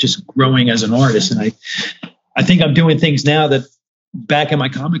of just growing as an artist, and I think I'm doing things now that back in my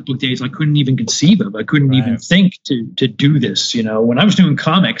comic book days I couldn't even conceive of. I couldn't even think to do this. When I was doing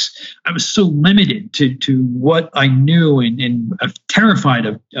comics, I was so limited to what I knew, and I'm terrified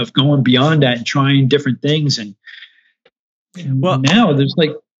of going beyond that and trying different things. And Well, now there's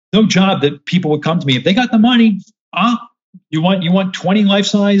like no job that people would come to me if they got the money. You want 20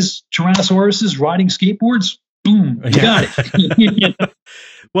 life-size Tyrannosauruses riding skateboards? Boom, you got it.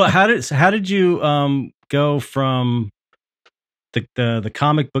 Well, how did you go from the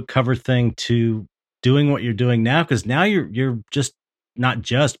comic book cover thing to doing what you're doing now? Because now you're just not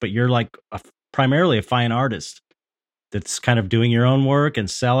just, but you're like primarily a fine artist that's kind of doing your own work and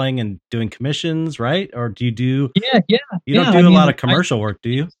selling and doing commissions, right? Or do you do? Yeah. You don't do a lot of commercial work, do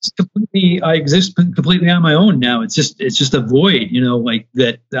you? I exist completely on my own now. It's just a void, like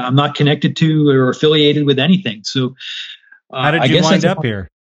that I'm not connected to or affiliated with anything. So how did you wind up here?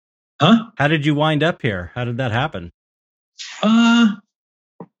 Huh? How did you wind up here? How did that happen? Well,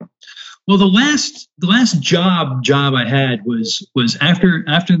 the last job I had was after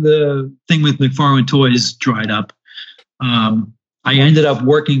the thing with McFarlane Toys dried up. I ended up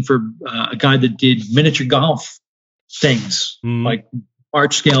working for a guy that did miniature golf things, like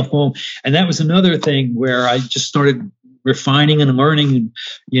large scale foam, and that was another thing where I just started refining and learning,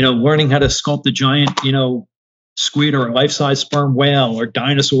 learning how to sculpt a giant, squid or a life-size sperm whale or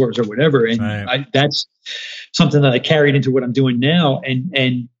dinosaurs or whatever, and that's something that I carried into what I'm doing now,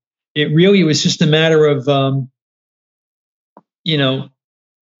 and it really was just a matter of,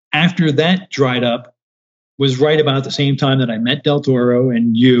 after that dried up was right about the same time that I met Del Toro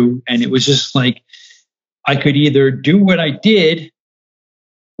and you, and it was just like I could either do what I did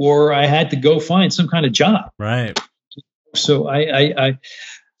or I had to go find some kind of job. Right. So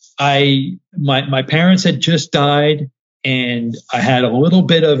my parents had just died, and I had a little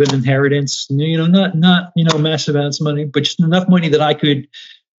bit of an inheritance, not massive amounts of money, but just enough money that I could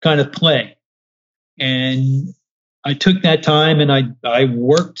kind of play. And I took that time and I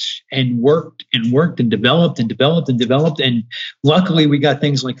worked and worked and worked and developed and developed and developed. And luckily we got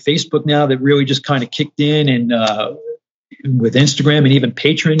things like Facebook now that really just kind of kicked in, and with Instagram and even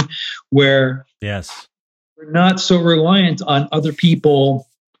Patreon, where we're not so reliant on other people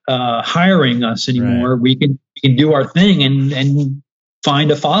hiring us anymore. Right. We can do our thing and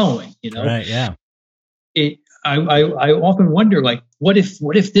find a following, Right. Yeah. I often wonder, like, what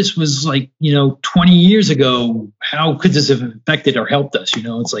if this was like, 20 years ago, how could this have affected or helped us?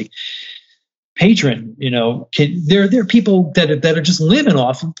 It's like Patreon, there are people that are just living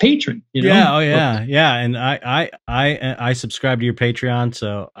off of Patreon, Yeah. Oh yeah. Yeah. And I subscribe to your Patreon.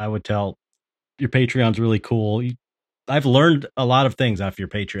 So I would tell your Patreon's really cool. I've learned a lot of things off your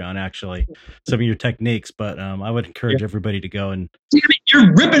Patreon, actually, some of your techniques, but I would encourage everybody to go and.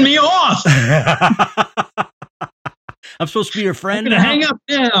 You're ripping me off. I'm supposed to be your friend. I'm gonna hang up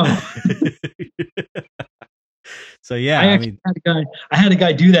now. So yeah, I had a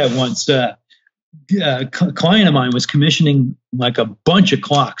guy do that once. A client of mine was commissioning like a bunch of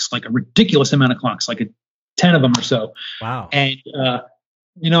clocks, like a ridiculous amount of clocks, like 10 of them or so. Wow. And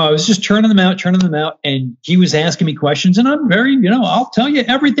I was just churning them out, and he was asking me questions, and I'm very, I'll tell you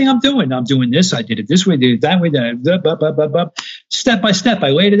everything I'm doing. I'm doing this. I did it this way, did it that way, step by step. I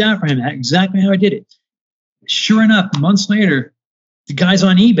laid it out for him exactly how I did it. Sure enough, months later, the guy's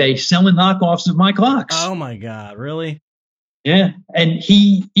on eBay selling knockoffs of my clocks. Oh my God, really? Yeah. And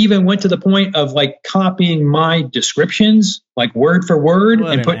he even went to the point of like copying my descriptions, like word for word.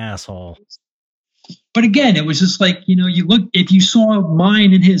 What an asshole. But again, it was just like, you look, if you saw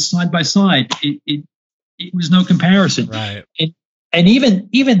mine and his side by side, it was no comparison. Right. And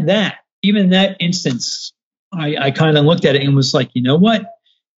even that instance, I kind of looked at it and was like, you know what?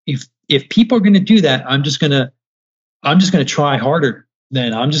 If people are going to do that, I'm just going to try harder.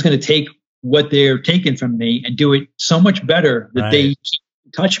 Then I'm just going to take what they're taking from me and do it so much better that they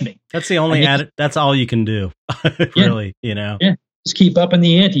can't touch me. That's the only that's all you can do. Really, Yeah. Just keep up in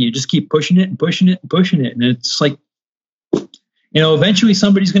the ante. You just keep pushing it and pushing it and pushing it. And it's like, eventually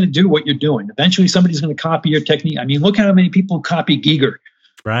somebody's going to do what you're doing. Eventually somebody's going to copy your technique. I mean, look how many people copy Giger.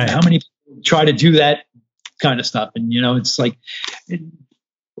 Right. How many people try to do that kind of stuff. And, it's like,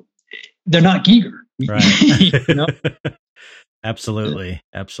 they're not Giger. Right. You know? Absolutely.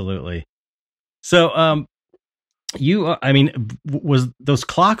 Absolutely. So, I mean, was those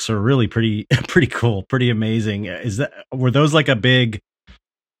clocks are really pretty cool, pretty amazing. Were those like a big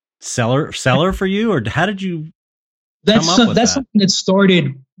seller for you, or how did you come up with That's that? something that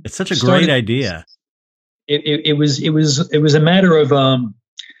started. It's such a great started- idea. It was a matter of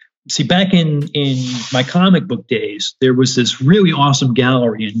see, back in my comic book days, there was this really awesome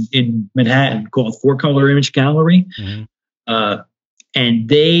gallery in Manhattan called Four Color Image Gallery. Mhm. And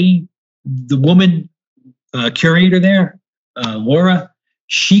the woman curator there, Laura,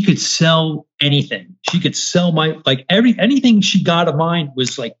 she could sell anything. She could sell anything she got of mine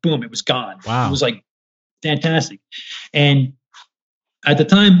was like, boom, it was gone. Wow. It was like fantastic. And at the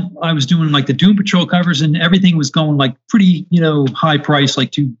time I was doing like the Doom Patrol covers, and everything was going like pretty, high price, like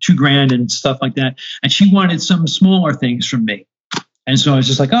 $2,000 and stuff like that. And she wanted some smaller things from me. And so I was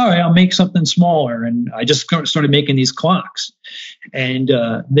just like, all right, I'll make something smaller. And I just started making these clocks. And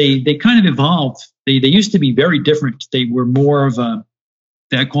they kind of evolved. They used to be very different. They were more of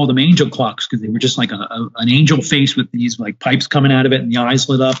I called them angel clocks, because they were just like an angel face with these like pipes coming out of it and the eyes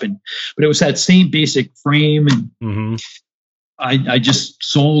lit up. But it was that same basic frame. And Mm-hmm. I just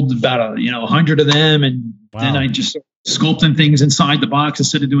sold about 100 of them. And then I just sculpting things inside the box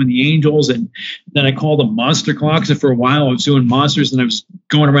instead of doing the angels. And then I called them monster clocks. And for a while I was doing monsters, and I was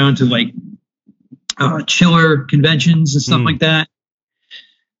going around to like chiller conventions and stuff like that.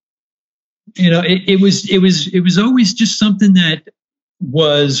 It was always just something that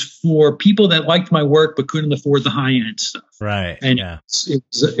was for people that liked my work but couldn't afford the high end stuff. Right. And yeah.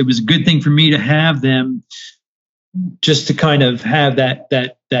 it was a good thing for me to have them, just to kind of have that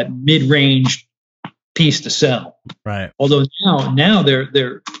mid-range piece to sell. Right. Although now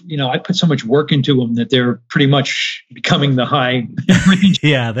they're I put so much work into them that they're pretty much becoming the high range.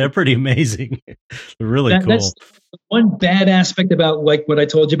 Yeah, they're pretty amazing. They're really cool. That's one bad aspect about like what I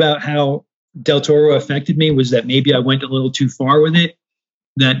told you about how Del Toro affected me, was that maybe I went a little too far with it.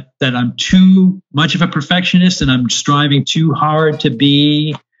 That I'm too much of a perfectionist, and I'm striving too hard to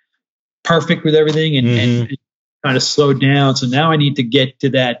be perfect with everything, and kind of slowed down. So now I need to get to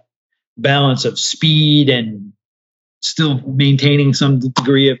that balance of speed and still maintaining some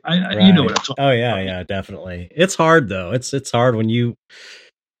degree of what I'm talking about. Oh yeah, definitely. It's hard though. It's hard when you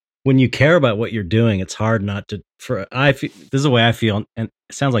care about what you're doing. It's hard not to. This is the way I feel, and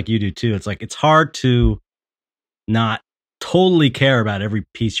it sounds like you do too. It's like it's hard to not totally care about every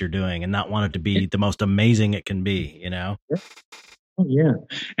piece you're doing and not want it to be the most amazing it can be. Oh yeah,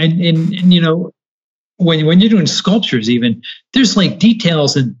 and when you're doing sculptures, even there's like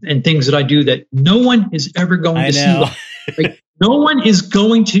details and things that I do that no one is ever going to see. Like, no one is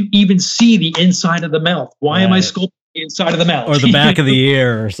going to even see the inside of the mouth. Why am I sculpting the inside of the mouth? Or the back of the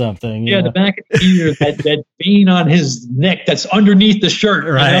ear or something. Yeah, the back of the ear, that vein on his neck that's underneath the shirt.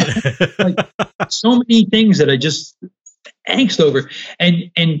 Right. Like, so many things that I just angst over.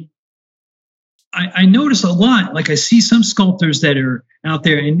 And I notice a lot, like I see some sculptors that are out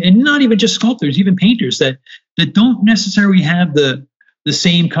there, and not even just sculptors, even painters that don't necessarily have the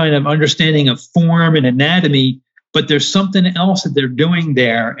same kind of understanding of form and anatomy, but there's something else that they're doing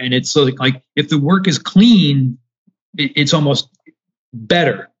there. And it's like if the work is clean, it's almost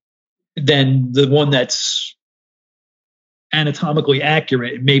better than the one that's anatomically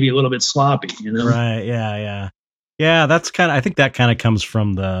accurate, maybe a little bit sloppy, Right. Yeah. That's I think that kind of comes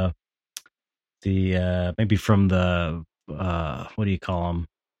from maybe from the what do you call them?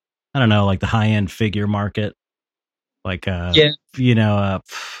 I don't know, like the high end figure market, like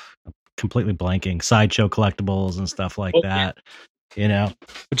completely blanking, Sideshow collectibles and stuff like that.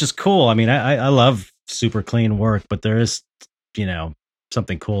 Which is cool. I mean, I love super clean work, but there is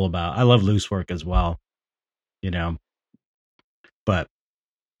something cool about. I love loose work as well. But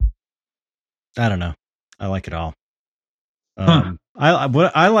I don't know. I like it all.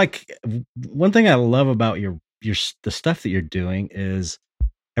 I like one thing I love about the stuff that you're doing is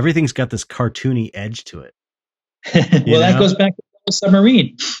everything's got this cartoony edge to it. That goes back to the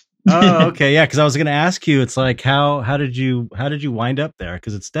submarine. Oh, okay, yeah. Because I was going to ask you, it's like how did you wind up there?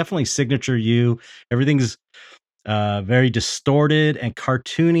 Because it's definitely signature you. Everything's very distorted and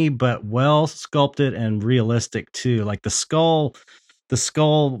cartoony, but well sculpted and realistic too. Like the skull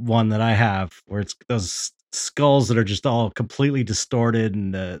one that I have, where it's those skulls that are just all completely distorted,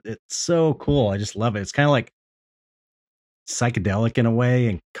 and it's so cool. I just love it. It's kind of like psychedelic in a way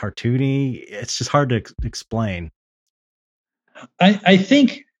and cartoony. It's just hard to explain. I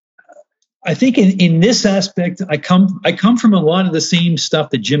think in this aspect, I come from a lot of the same stuff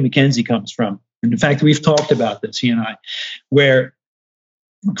that Jim McKenzie comes from. And in fact, we've talked about this, he and I, where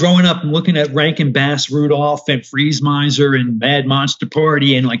growing up and looking at Rankin Bass, Rudolph, and Freeze Miser and Mad Monster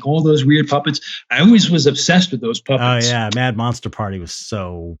Party and like all those weird puppets, I always was obsessed with those Oh puppets. yeah, Mad Monster Party was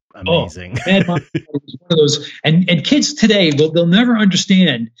so Oh, amazing. Mad Monster Party was one of those. And kids today, they'll never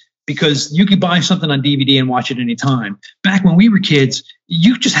understand because you could buy something on DVD and watch it anytime. Back when we were kids,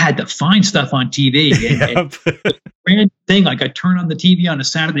 you just had to find stuff on TV. And Yep. brand thing, like I'd turn on the TV on a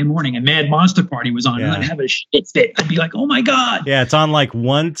Saturday morning and Mad Monster Party was on, and Yeah. I'd have a shit fit. I'd be like, oh my God. Yeah, it's on like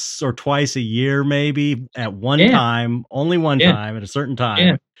once or twice a year, maybe at one Yeah. time, only one Yeah. time at a certain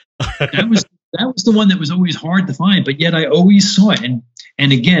time. That was the one that was always hard to find, but yet I always saw it.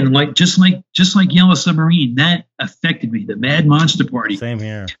 And again, like just like Yellow Submarine, that affected me. The Mad Monster Party. Same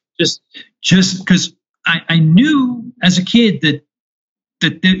here. Just because I knew as a kid that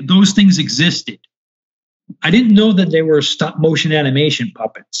those things existed. I didn't know that they were stop motion animation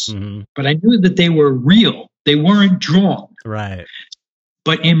puppets, Mhm. but I knew that they were real. They weren't drawn. Right.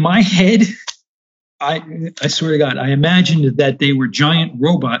 But in my head, I swear to God, I imagined that they were giant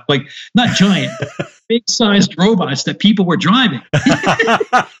robot, like not giant, but big-sized robots that people were driving.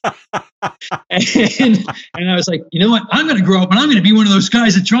 And I was like, you know what? I'm going to grow up and I'm going to be one of those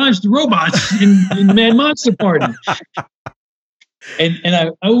guys that drives the robots in Mad Monster Party. And I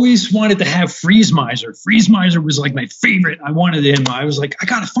always wanted to have Freeze Miser. Freeze Miser was like my favorite. I wanted him. I was like, I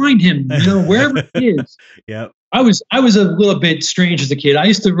got to find him, wherever he is. Yep. I was a little bit strange as a kid. I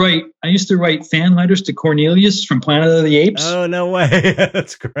used to write fan letters to Cornelius from Planet of the Apes. Oh no way.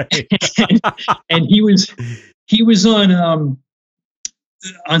 That's great. And he was on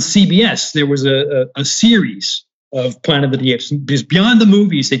CBS. There was a series of Planet of the Apes. Because beyond the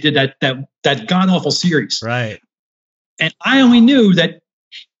movies, they did that god awful series. Right. And I only knew that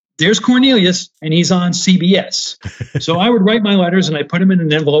there's Cornelius and he's on CBS. So I would write my letters and I put them in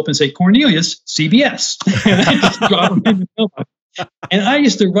an envelope and say, Cornelius, CBS. And I just drop them in the mailbox. And I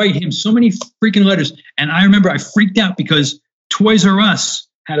used to write him so many freaking letters. And I remember I freaked out because Toys R Us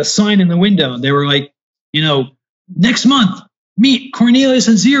had a sign in the window. And they were like, next month, meet Cornelius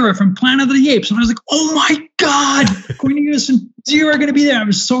and Zira from Planet of the Apes. And I was like, oh my God, Cornelius and Zira are going to be there. I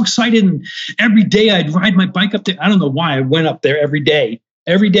was so excited. And every day I'd ride my bike up there. I don't know why I went up there every day.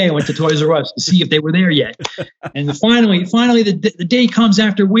 Every day I went to Toys R Us to see if they were there yet. And finally the day comes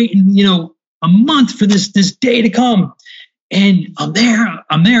after waiting, a month for this day to come. And I'm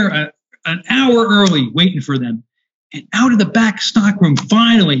there an hour early waiting for them. And out of the back stockroom,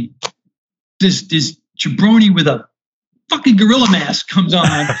 finally, this jabroni with a fucking gorilla mask comes on.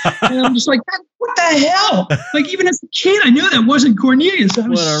 And I'm just like, what the hell? Like, even as a kid, I knew that wasn't Cornelius. I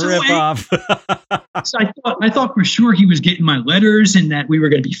was What a so ripoff. So I thought for sure he was getting my letters and that we were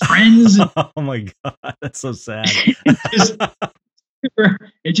going to be friends. Oh my God. That's so sad.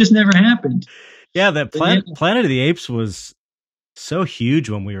 It just never happened. Yeah, that Planet of the Apes was so huge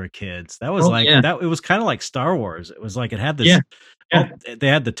when we were kids. That was that. It was kind of like Star Wars. It was like it had this. Yeah. They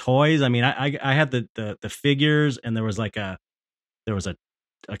had the toys. I mean, I had the figures, and there was a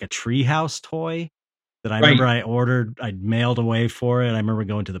treehouse toy that I remember I ordered. I mailed away for it. I remember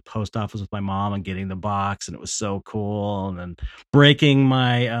going to the post office with my mom and getting the box, and it was so cool. And then breaking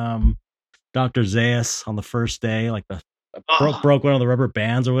my Dr. Zaius on the first day, like broke one of the rubber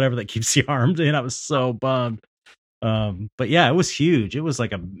bands or whatever that keeps you armed in. I was so bummed. But yeah, it was huge. It was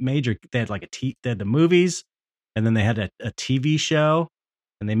like a major. They had they had the movies, and then they had a TV show,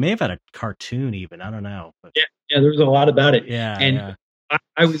 and they may have had a cartoon even. I don't know. But yeah, there was a lot about it. Yeah, and yeah.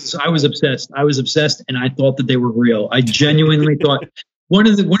 I was obsessed. I was obsessed, and I thought that they were real. I genuinely thought one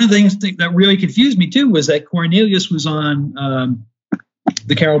of the things that really confused me too was that Cornelius was on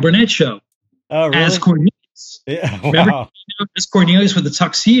the Carol Burnett show. Oh, really? As Cornelius. Yeah, Remember, wow. as Cornelius with the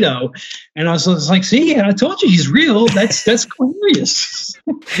tuxedo, and I was like, "See, I told you he's real. That's Cornelius."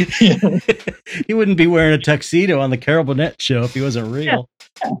 He wouldn't be wearing a tuxedo on the Carol Burnett show if he wasn't real.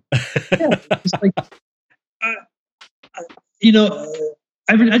 Yeah. It's like,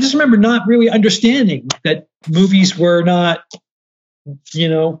 I just remember not really understanding that movies were not,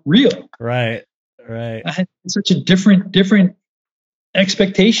 real. Right. I had such a different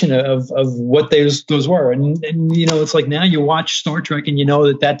expectation of what those were, and it's like now you watch Star Trek and you know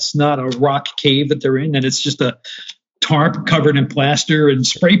that that's not a rock cave that they're in, and it's just a tarp covered in plaster and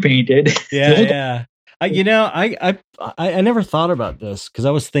spray painted. Yeah. I never thought about this because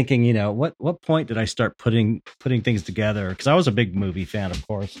I was thinking, what point did I start putting things together? Because I was a big movie fan, of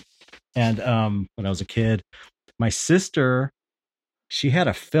course, and when I was a kid, my sister, she had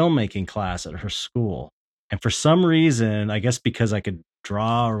a filmmaking class at her school. And for some reason, I guess because I could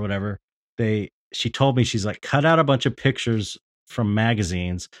draw or whatever, she told me, she's like, cut out a bunch of pictures from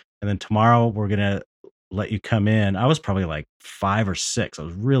magazines, and then tomorrow we're gonna let you come in. I was probably like 5 or 6. I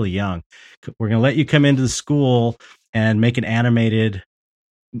was really young. We're going to let you come into the school and make an animated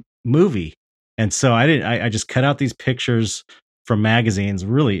movie. And so I just cut out these pictures from magazines.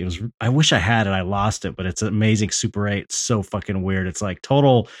 Really, I wish I had it. I lost it, but it's amazing. Super 8. It's so fucking weird. It's like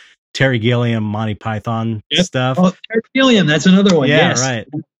total Terry Gilliam, Monty Python stuff. Oh, Terry Gilliam, that's another one. Yeah, yes. Right.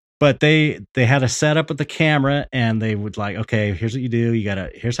 But they had a setup with the camera, and they would like, okay, here's what you do.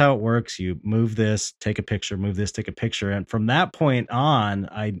 Here's how it works. You move this, take a picture, move this, take a picture. And from that point on,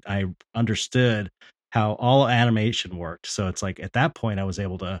 I understood how all animation worked. So it's like at that point I was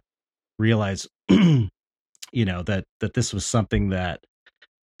able to realize, that this was something that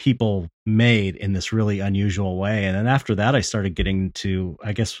people made in this really unusual way. And then after that, I started getting to,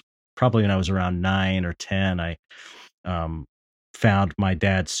 I guess, probably when I was around 9 or 10, I found my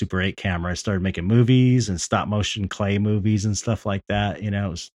dad's Super 8 camera. I started making movies and stop motion clay movies and stuff like that. I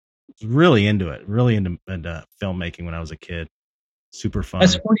was really into it, really into filmmaking when I was a kid. Super fun.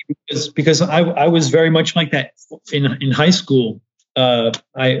 That's funny because I was very much like that in high school.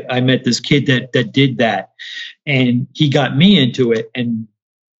 I met this kid that did that, and he got me into it. And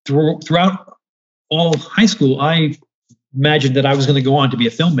throughout all high school, I imagined that I was going to go on to be a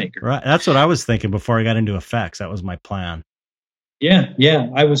filmmaker. Right. That's what I was thinking before I got into effects. That was my plan. Yeah.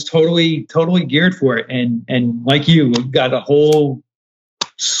 I was totally geared for it. And like you, got a whole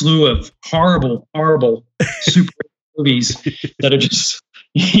slew of horrible super movies that are just,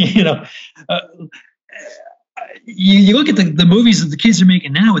 you look at the movies that the kids are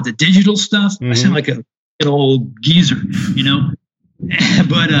making now with the digital stuff. I sound like an old geezer,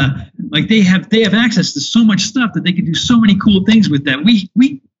 but like they have access to so much stuff that they can do so many cool things with that.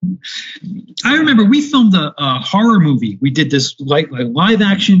 I remember we filmed a horror movie. We did this like live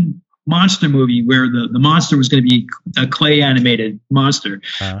action monster movie where the monster was going to be a clay animated monster,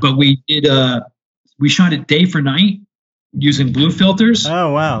 but we shot it day for night using blue filters.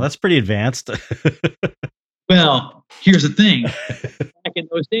 Oh wow, that's pretty advanced. Well, here's the thing. Back in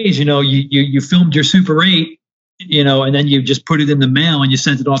those days, you filmed your Super 8, and then you just put it in the mail and you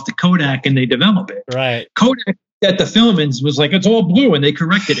sent it off to Kodak and they develop it. Right. Kodak at the filmings was like, it's all blue, and they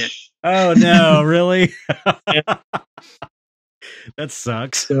corrected it. Oh no, really? That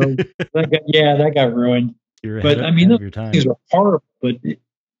sucks. So that got ruined. But I mean, these were horrible. But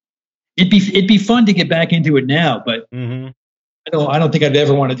it'd be fun to get back into it now. But I don't think I'd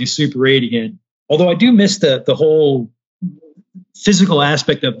ever want to do Super 8 again. Although I do miss the whole physical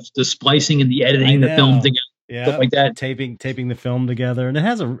aspect of the splicing and the editing, the film together, stuff like that. Taping the film together, and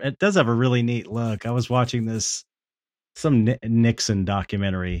it does have a really neat look. I was watching some Nixon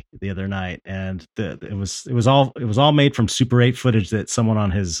documentary the other night, and it was all made from Super 8 footage that someone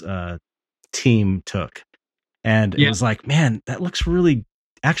on his team took, and it was like, man, that looks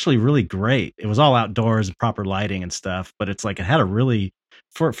actually really great. It was all outdoors and proper lighting and stuff, but it's like it had a really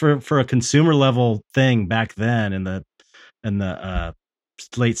for a consumer level thing back then in the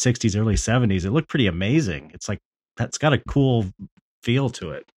late 60s, early 70s, it looked pretty amazing. It's like that's got a cool feel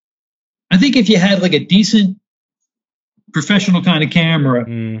to it. I think if you had like a decent professional kind of camera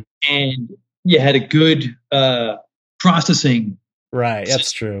and you had a good processing, right?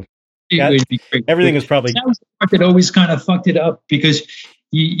 That's true. It would be great. Everything was probably that was the part that always kind of fucked it up, because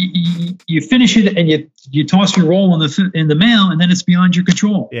you finish it and you toss your roll in the mail, and then it's beyond your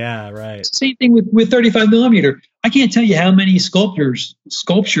control. Yeah, right. Same thing with 35 millimeter. I can't tell you how many sculptures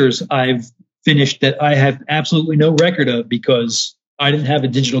I've finished that I have absolutely no record of because I didn't have a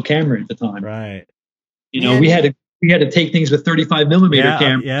digital camera at the time. Right. We had to take things with 35 millimeter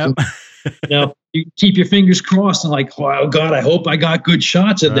cameras. Yeah. You keep your fingers crossed and like, oh God, I hope I got good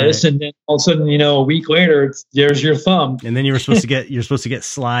shots of this. And then all of a sudden, a week later, there's your thumb. And then you're supposed to get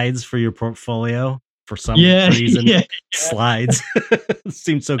slides for your portfolio for some reason. Yeah. Slides. It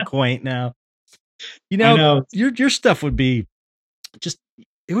seems so quaint now. I know. Your stuff would be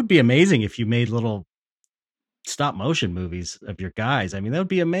it would be amazing if you made little stop motion movies of your guys. I mean, that would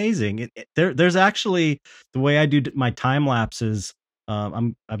be amazing. There's actually, the way I do my time lapses,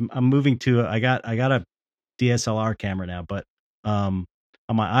 I'm moving to I got a DSLR camera now, but on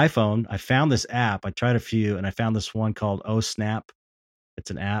my iPhone I found this app. I tried a few, and I found this one called OSnap.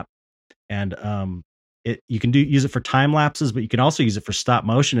 It's an app, and you can use it for time lapses, but you can also use it for stop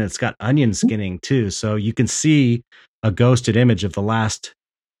motion, and it's got onion skinning too, so you can see a ghosted image of the last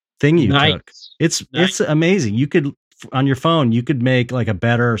thing you took. It's amazing. You could, on your phone, you could make like a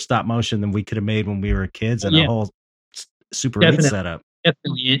better stop motion than we could have made when we were kids, and a whole Super 8 setup.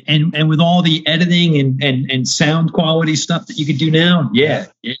 Definitely. And with all the editing and sound quality stuff that you could do now. Yeah.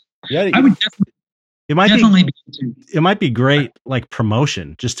 I would definitely. It might be great, like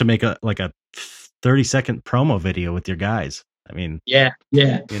promotion, just to make a 30-second promo video with your guys. I mean, yeah. you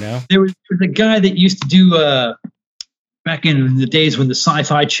know, There was a guy that used to do back in the days when the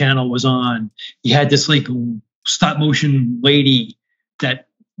Sci-Fi Channel was on. He had this like stop motion lady that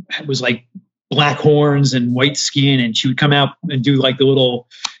was like black horns and white skin, and she would come out and do like the little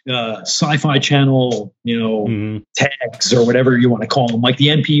Sci-Fi Channel, tags or whatever you want to call them, like the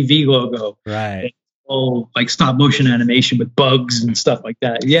NPV logo, right? All like stop motion animation with bugs and stuff like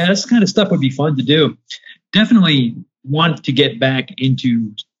that. Yeah, this kind of stuff would be fun to do. Definitely want to get back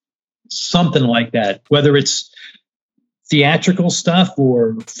into something like that, whether it's theatrical stuff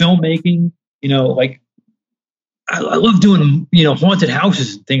or filmmaking. Like I love doing haunted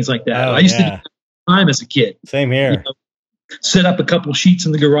houses and things like that. I used to do that time as a kid. Same here. Set up a couple sheets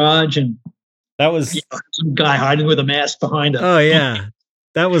in the garage, and that was some guy hiding with a mask behind him. Oh yeah,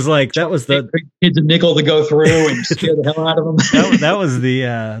 that was the kids a nickel to go through and scare the hell out of them.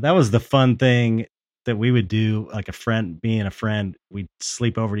 that was the fun thing that we would do. Like being a friend, we'd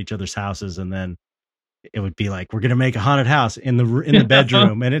sleep over at each other's houses, and then it would be like, we're going to make a haunted house in the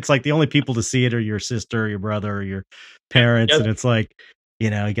bedroom. And it's like the only people to see it are your sister or your brother or your parents. Yep. And it's like, you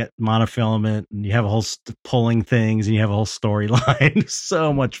get monofilament and you have a whole pulling things and you have a whole storyline.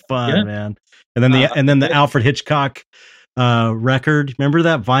 So much fun, man. And then the Alfred Hitchcock record. Remember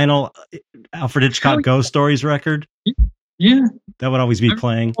that vinyl Alfred Hitchcock Ghost Stories record? Yeah. That would always be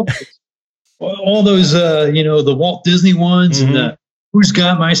playing. All those, the Walt Disney ones, and the Who's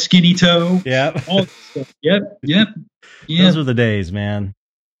Got My Skinny Toe? Yeah. Yep. Those are the days, man.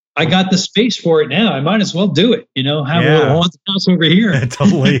 I got the space for it now. I might as well do it. Have a little haunted house over here.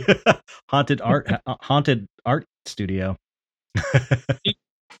 Totally. haunted art studio.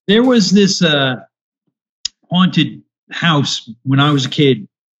 There was this haunted house when I was a kid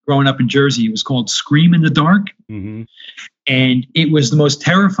growing up in Jersey. It was called Scream in the Dark. Mm-hmm. And it was the most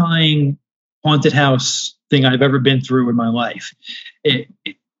terrifying haunted house thing I've ever been through in my life.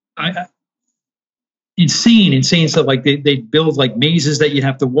 Insane stuff. Like they build like mazes that you'd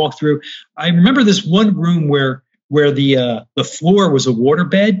have to walk through. I remember this one room where the floor was a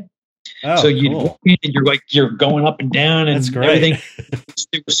waterbed. Oh, so you'd walk in and you're going up and down and everything.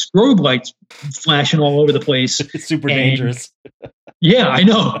 There were strobe lights flashing all over the place. It's super dangerous. Yeah, I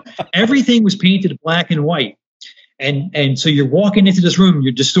know. Everything was painted black and white. And so you're walking into this room,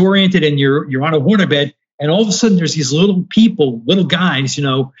 you're disoriented, and you're on a waterbed, and all of a sudden there's these little guys,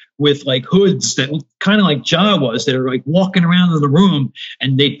 with like hoods that look kind of like Jawas that are like walking around in the room,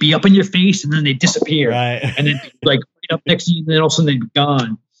 and they'd be up in your face and then they disappear. Right. And then like right up next to you, and then all of a sudden they'd be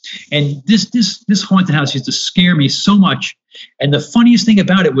gone. And this haunted house used to scare me so much. And the funniest thing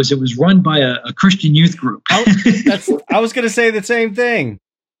about it was run by a Christian youth group. I was going to say the same thing.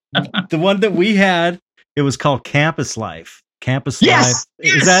 The one that we had, it was called Campus Life. Campus Life.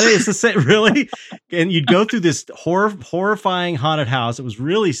 Is that it? It's the same, really? And you'd go through this horrifying haunted house. It was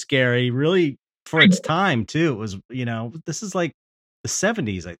really scary, really for its time too. It was, this is like the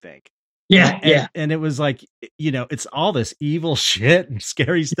 70s, I think. Yeah. And it was like, it's all this evil shit and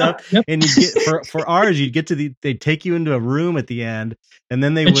scary stuff. Yep. And you get for ours, you'd get to they'd take you into a room at the end, and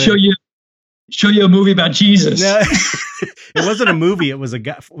then they would show you a movie about Jesus. No, it wasn't a movie. It was a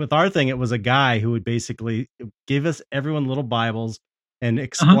guy with our thing. It was a guy who would basically give us everyone little Bibles and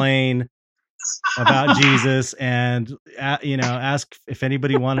explain about Jesus, and ask if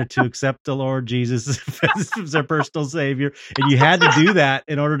anybody wanted to accept the Lord Jesus as their personal savior, and you had to do that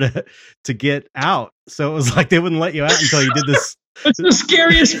in order to get out. So it was like they wouldn't let you out until you did this. What's the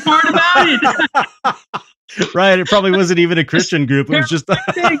scariest part about it? Right, it probably wasn't even a Christian group. It was just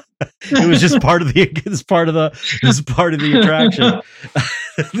it was just part of the attraction.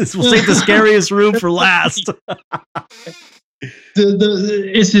 This will save the scariest room for last.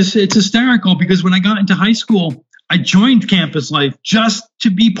 It's hysterical because when I got into high school, I joined Campus Life just to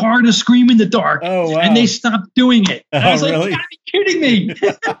be part of Scream in the Dark. Oh, wow. And they stopped doing it. And I was like, really? You gotta be kidding me.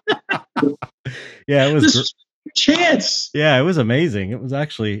 Yeah, it was chance. Yeah, it was amazing. It was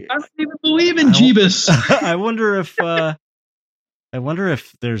actually, I don't even believe in Jeebus. I wonder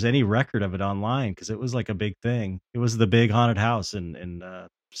if there's any record of it online, because it was like a big thing. It was the big haunted house in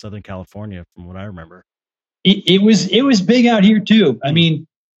Southern California, from what I remember. It was big out here too. I mean,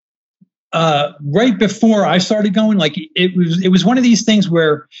 right before I started going, like it was one of these things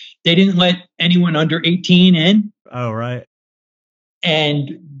where they didn't let anyone under 18 in. Oh, right.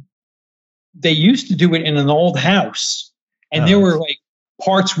 And they used to do it in an old house, and there were like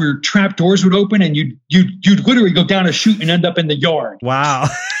parts where trap doors would open, and you'd literally go down a chute and end up in the yard. Wow.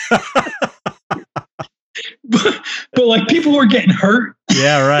 but like people were getting hurt.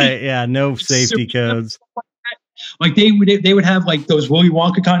 Yeah, right. Yeah, no safety codes. like they would have like those Willy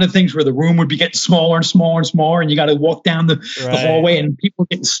Wonka kind of things where the room would be getting smaller and smaller and smaller, and you got to walk down the hallway, and people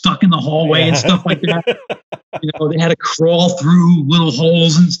getting stuck in the hallway and stuff like that. They had to crawl through little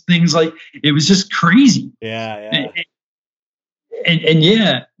holes and things like. It was just crazy. Yeah. And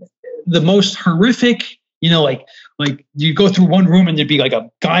yeah, the most horrific. Like you go through one room and there'd be like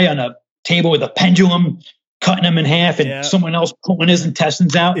a guy on a table with a pendulum cutting him in half, and someone else pulling his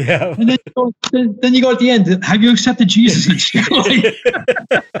intestines out. Yeah. And then you go at the end. Have you accepted Jesus?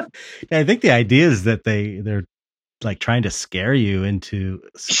 I think the idea is that they're like trying to scare you into,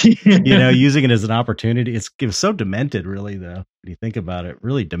 using it as an opportunity. It was so demented, really, though. When you think about it,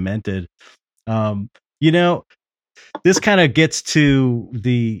 really demented. This kind of gets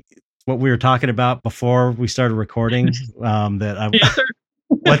to what we were talking about before we started recording. What's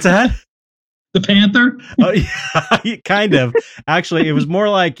that? The Panther? Oh, yeah, kind of. Actually, it was more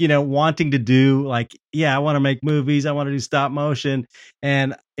like, wanting to do like, I want to make movies. I want to do stop motion.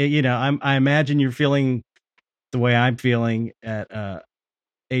 And, I imagine you're feeling the way I'm feeling at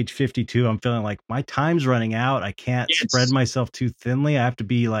age 52. I'm feeling like my time's running out. I can't spread myself too thinly. I have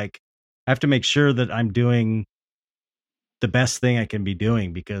to make sure that I'm doing the best thing I can be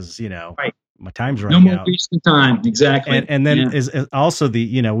doing because, my time's running out. No more wasting time. Exactly. And then is also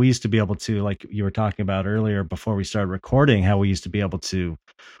we used to be able to, like you were talking about earlier before we started recording, how we used to be able to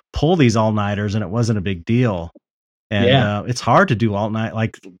pull these all-nighters and it wasn't a big deal. And it's hard to do all-night.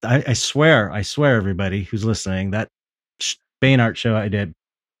 Like I swear everybody who's listening, that Bain Art show I did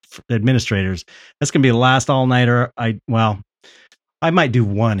for administrators, that's going to be the last all-nighter. I might do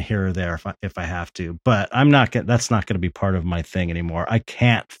one here or there if I have to, but that's not going to be part of my thing anymore. I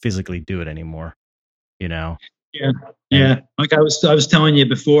can't physically do it anymore, Yeah. Like I was telling you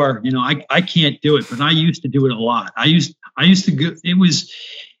before, I can't do it, but I used to do it a lot. I used to go, it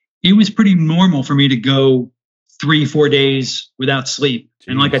was pretty normal for me to go 3-4 days without sleep. Jeez.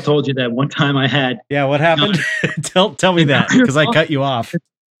 And like I told you that one time I had. Yeah. What happened? Tell me that, because I cut you off.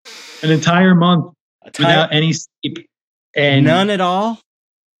 An entire month without any sleep. And none at all?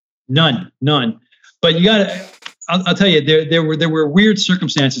 None. But you gotta, I'll tell you, there were weird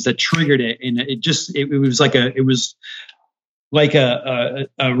circumstances that triggered it. And it was like a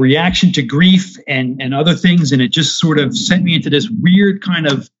reaction to grief and other things. And it just sort of sent me into this weird kind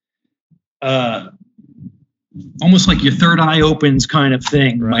of, almost like your third eye opens kind of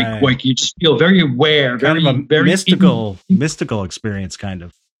thing. Right. Like you just feel very aware, very mystical experience kind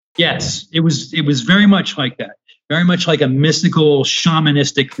of. Yes, it was very much like that. Very much like a mystical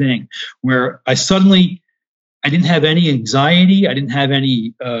shamanistic thing where I didn't have any anxiety. I didn't have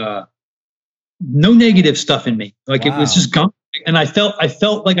any, no negative stuff in me. Like It was just gone. And I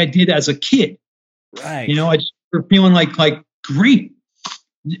felt like I did as a kid. Right. I just were feeling like great.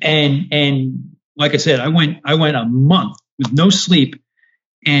 And like I said, I went a month with no sleep.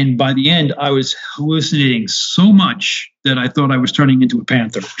 And by the end, I was hallucinating so much that I thought I was turning into a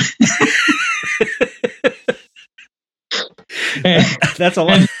panther. That's a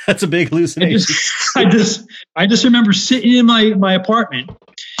lot. That's a big hallucination. I just remember sitting in my apartment.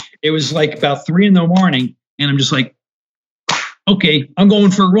 It was like about 3 a.m, and I'm just like, okay, I'm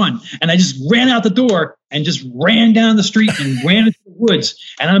going for a run. And I just ran out the door and just ran down the street and ran into the woods.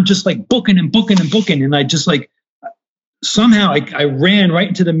 And I'm just like booking. And I just like somehow I ran right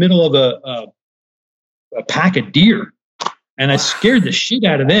into the middle of a pack of deer. And I scared the shit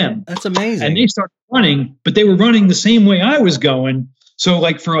out of them. That's amazing. And they started running, but they were running the same way I was going. So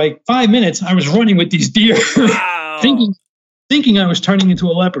for 5 minutes, I was running with these deer, thinking I was turning into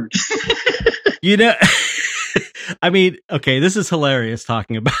a leopard. I mean, okay, this is hilarious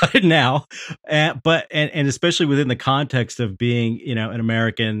talking about it now, but especially within the context of being, an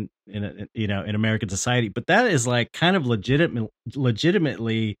American in American society. But that is like kind of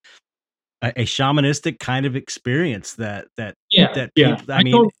legitimately a shamanistic kind of experience that people, I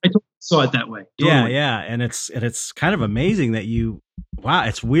mean, I totally saw it that way. Totally. Yeah. And it's kind of amazing that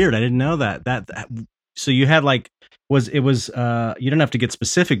it's weird. I didn't know that so you had like, you don't have to get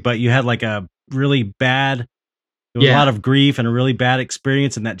specific, but you had like a really bad, a lot of grief and a really bad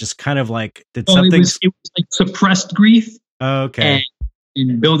experience. And that just kind of like, something. It was like suppressed grief. Okay.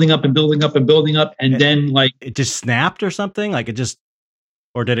 And building up. And then like, it just snapped or something. Like it just,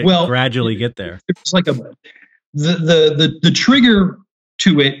 or did it gradually get there? It was like the trigger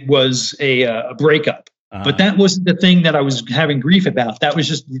to it was a breakup, but that wasn't the thing that I was having grief about. That was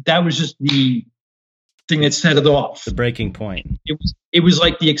just the thing that set it off. The breaking point. It was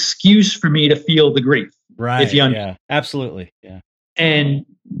like the excuse for me to feel the grief. Right. If you understand. Yeah. Absolutely. Yeah. And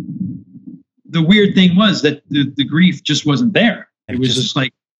the weird thing was that the grief just wasn't there. It was just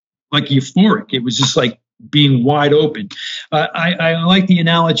like euphoric. It was just like being wide open. I like the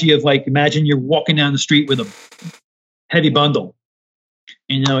analogy of like, imagine you're walking down the street with a heavy bundle,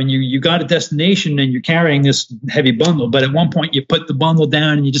 and you got a destination and you're carrying this heavy bundle, but at one point you put the bundle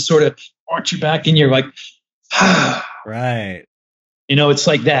down and you just sort of arch your back and you're like, right. It's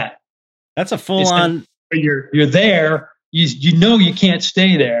like that. That's a full on. You're there. You can't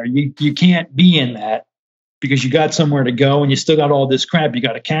stay there. You can't be in that because you got somewhere to go and you still got all this crap you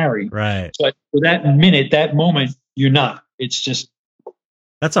got to carry. Right. But for that minute, that moment, you're not. It's just.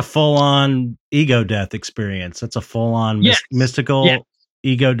 That's a full on ego death experience. That's a full on mystical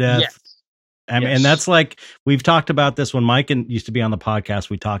ego death. Yes. And that's like, we've talked about this when Mike used to be on the podcast.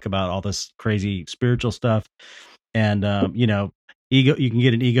 We talk about all this crazy spiritual stuff. And, you can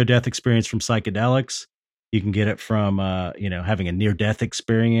get an ego death experience from psychedelics. You can get it from, having a near death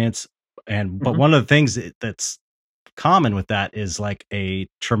experience. But one of the things that's common with that is like a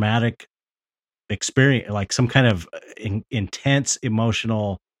traumatic experience, like some kind of intense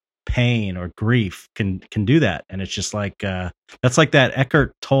emotional pain or grief can do that. And it's just like, that's like that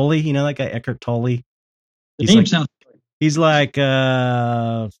Eckhart Tolle, that guy Eckhart Tolle. He's like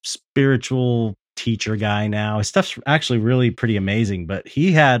a spiritual teacher guy now. His stuff's actually really pretty amazing, but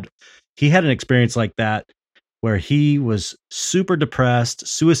he had an experience like that where he was super depressed,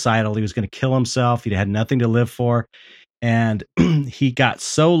 suicidal. He was going to kill himself. He had nothing to live for. And he got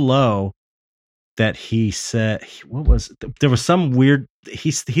so low that he said, there was some weird,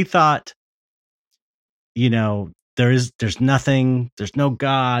 he thought, there's nothing, there's no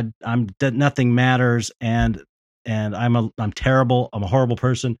God, nothing matters. And I'm terrible. I'm a horrible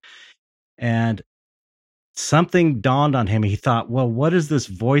person. And something dawned on him. He thought, well, what is this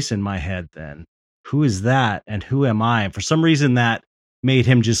voice in my head then? Who is that? And who am I? And for some reason that made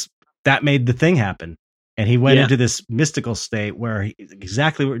the thing happen. And he went into this mystical state where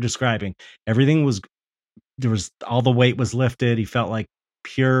exactly what you're describing. All the weight was lifted. He felt like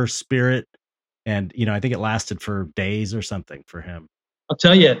pure spirit. And, I think it lasted for days or something for him. I'll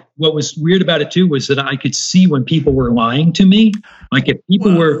tell you, what was weird about it too was that I could see when people were lying to me. Like if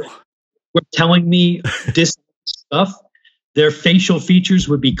people were telling me this stuff, their facial features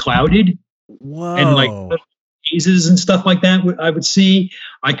would be clouded. Whoa. And like gazes and stuff like that I would see.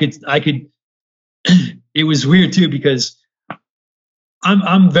 I could it was weird too because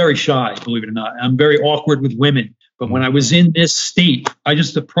I'm very shy, believe it or not. I'm very awkward with women. But when I was in this state, I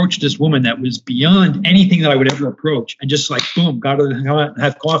just approached this woman that was beyond anything that I would ever approach, and just like boom, got her to come out and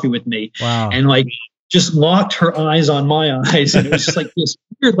have coffee with me. Wow. And like just locked her eyes on my eyes, and it was just like this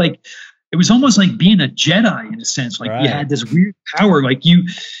weird, like it was almost like being a Jedi in a sense. Like you had this weird power. Like you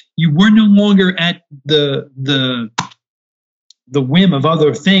were no longer at the whim of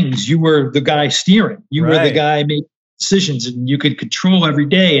other things. You were the guy steering. You were the guy making decisions, and you could control every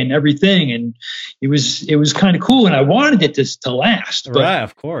day and everything. And it was kind of cool. And I wanted it to last. But,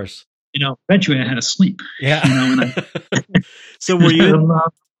 of course. Eventually I had to sleep. Yeah. And so were you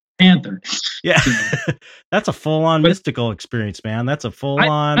Panther? Yeah. That's a full-on mystical experience, man. That's a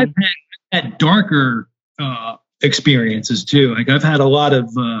full-on. I've had darker experiences too. Like I've had a lot of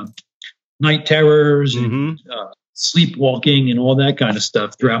night terrors and sleepwalking and all that kind of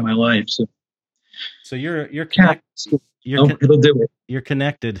stuff throughout my life. So you're connected. It'll do it. You're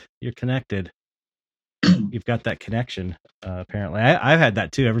connected. You're connected. You've got that connection. Apparently, I've had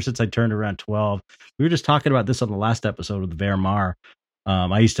that too. Ever since I turned around 12. We were just talking about this on the last episode with Ver Mar.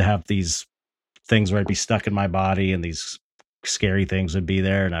 I used to have these things where I'd be stuck in my body, and these scary things would be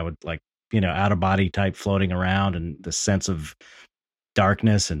there, and I would out of body type floating around, and the sense of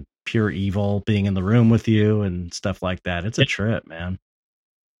darkness and pure evil being in the room with you and stuff like that. It's a trip, man.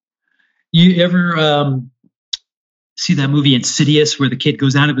 You ever see that movie Insidious where the kid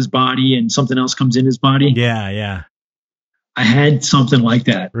goes out of his body and something else comes in his body? Yeah. I had something like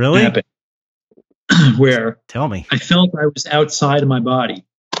that. Really? Happen. Where tell me, I felt I was outside of my body,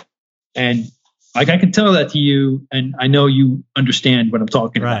 and like I can tell that to you, and I know you understand what I'm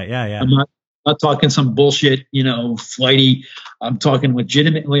talking about. Right? Yeah. I'm not talking some bullshit, flighty. I'm talking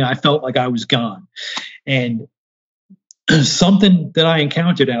legitimately. I felt like I was gone, and something that I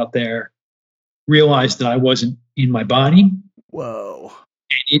encountered out there realized that I wasn't in my body. Whoa!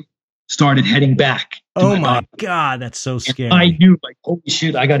 And it started heading back. Oh my God, that's so scary. And I knew, like, holy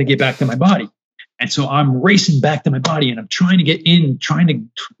shit, I got to get back to my body. And so I'm racing back to my body, and I'm trying to get in, trying to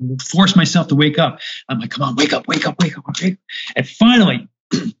force myself to wake up. I'm like, come on, wake up. And finally,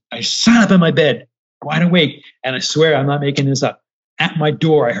 I sat up in my bed, wide awake, and I swear I'm not making this up. At my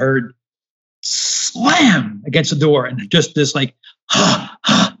door, I heard slam against the door, and just this like, oh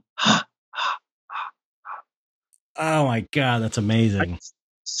my God, that's amazing. I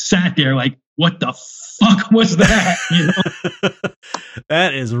sat there like what the fuck was that? You know?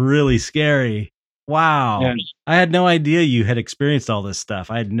 That is really scary. Wow. Yeah. I had no idea you had experienced all this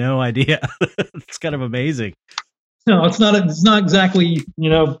stuff. I had no idea. It's kind of amazing. No, it's not. It's not exactly, you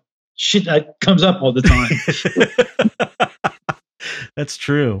know, shit that comes up all the time. That's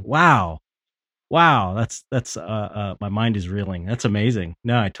true. Wow. That's my mind is reeling. That's amazing.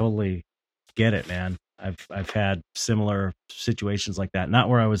 No, I totally get it, man. I've had similar situations like that. Not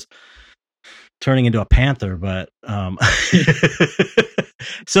where I was turning into a panther, but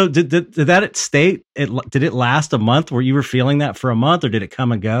so did that state did it last a month where you were feeling that for a month, or did it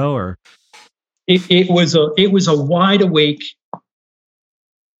come and go? Or it was a wide awake,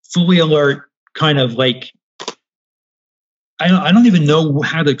 fully alert kind of like, I don't even know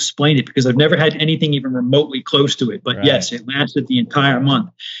how to explain it because I've never had anything even remotely close to it. But Right. yes, it lasted the entire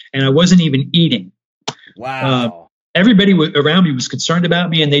month, and I wasn't even eating. wow. Everybody around me was concerned about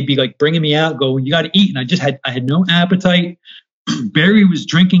me, and they'd be like bringing me out, go, you got to eat. And I had no appetite, barely was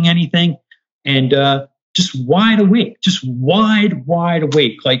drinking anything, and just wide awake, just wide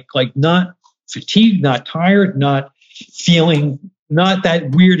awake, like not fatigued, not tired, not feeling, not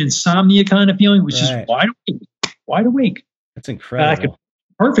that weird insomnia kind of feeling. It was Right. just wide awake. That's incredible.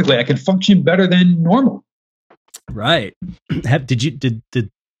 I can function better than normal. Right.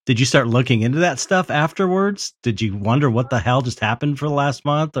 Did you start looking into that stuff afterwards? Did you wonder what the hell just happened for the last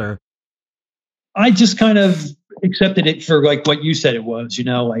month? Or I just kind of accepted it for like what you said it was, you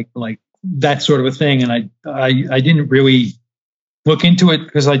know, like that sort of a thing. And I didn't really look into it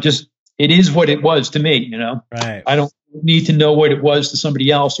because it is what it was to me, you know. right. I don't need to know what it was to somebody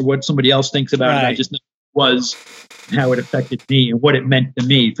else or what somebody else thinks about it. I Right. just know what it was and how it affected me and what it meant to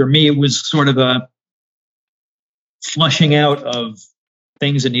me. For me, it was sort of a flushing out of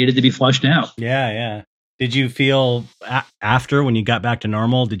things that needed to be flushed out. Yeah. Did you feel after when you got back to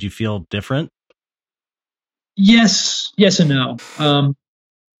normal? Did you feel different? Yes and no.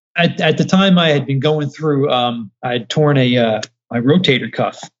 At the time, I had been going through. I had torn my rotator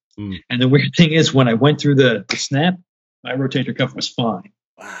cuff, and the weird thing is, when I went through the snap, my rotator cuff was fine.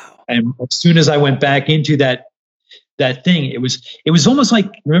 Wow. And as soon as I went back into that thing, it was almost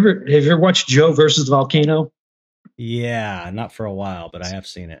like, remember? Have you ever watched Joe versus the Volcano? Yeah, not for a while, but I have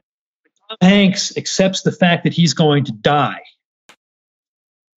seen it. Tom Hanks accepts the fact that he's going to die.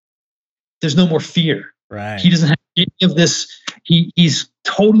 There's no more fear. Right. He doesn't have any of this. He's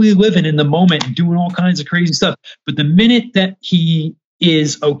totally living in the moment and doing all kinds of crazy stuff. But the minute that he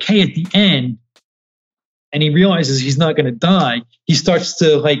is okay at the end and he realizes he's not going to die, he starts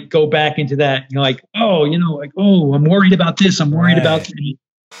to like go back into that, you know, like, oh, you know, like, oh, I'm worried about this. I'm worried about that. He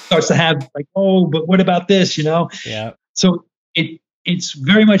starts to have like, oh, but what about this, you know? Yeah. So it's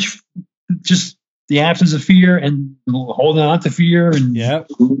very much just the absence of fear and holding on to fear and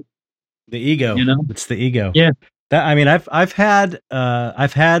the ego. You know? It's the ego. Yeah. That, I mean, I've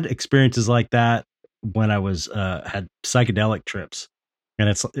had experiences like that when I was had psychedelic trips, and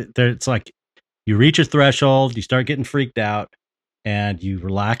it's like you reach a threshold, you start getting freaked out, and you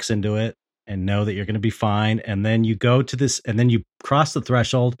relax into it and know that you're going to be fine, and then you go to this, and then you cross the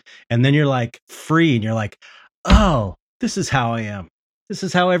threshold, and then you're like free, and you're like, oh, this is how I am. This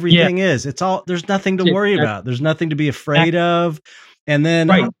is how everything is. It's all, there's nothing to worry about. There's nothing to be afraid of. And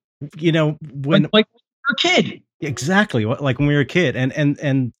then, you know, when like you're a kid. Exactly. Like when we were a kid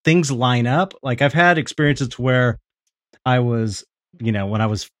and things line up. Like I've had experiences where I was, you know, when I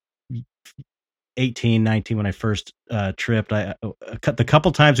was 18, 19, when I first tripped, the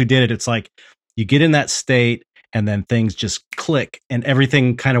couple times we did it, it's like you get in that state and then things just click and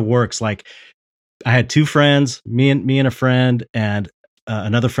everything kind of works. Like I had two friends, me and a friend, and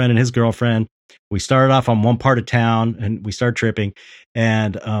another friend and his girlfriend. We started off on one part of town and we started tripping,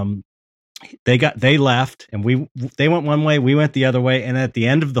 and they left, and they went one way, we went the other way, and at the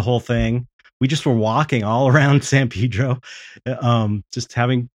end of the whole thing, we just were walking all around San Pedro, just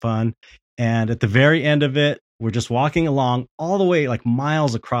having fun. And at the very end of it, we're just walking along all the way, like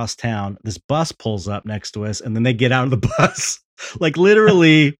miles across town. This bus pulls up next to us, and then they get out of the bus, like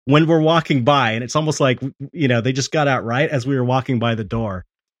literally when we're walking by, and it's almost like, you know, they just got out right as we were walking by the door.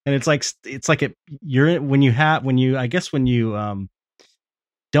 And it's like when you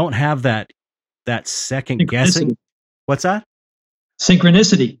don't have that second guessing. What's that?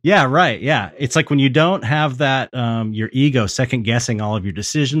 Synchronicity. Yeah, right. Yeah. It's like when you don't have that, your ego second guessing all of your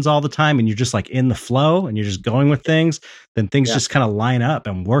decisions all the time, and you're just like in the flow and you're just going with things, then things just kind of line up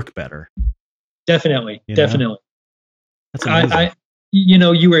and work better. Definitely. You know? Definitely. That's amazing. You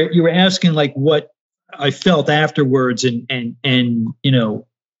know, you were asking like what I felt afterwards, and you know,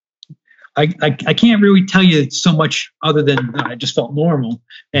 I can't really tell you so much other than I just felt normal,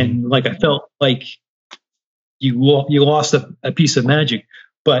 and like I felt like you lost a piece of magic.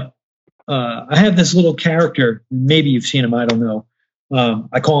 But I have this little character. Maybe you've seen him. I don't know.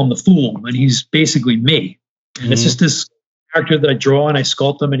 I call him the Fool, and he's basically me. And it's just this character that I draw and I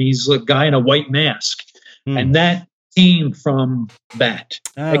sculpt him, and he's a guy in a white mask, and that came from that.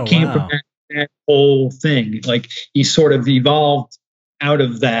 Oh, it came from that whole thing. Like he sort of evolved out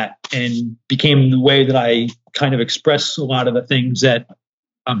of that and became the way that I kind of express a lot of the things that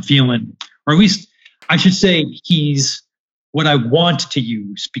I'm feeling, or at least I should say he's what I want to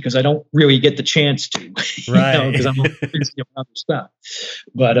use, because I don't really get the chance to, right? Because I'm busy with other stuff.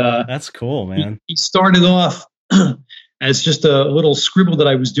 But that's cool, man. He started off as just a little scribble that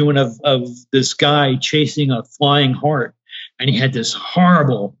I was doing of this guy chasing a flying heart, and he had this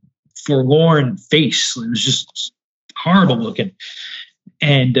horrible, forlorn face. It was just horrible looking,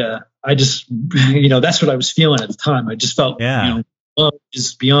 and I just, that's what I was feeling at the time. I just felt, love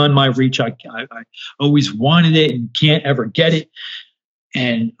just beyond my reach. I always wanted it and can't ever get it.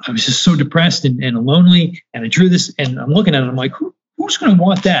 And I was just so depressed and lonely. And I drew this, and I'm looking at it. I'm like, who's going to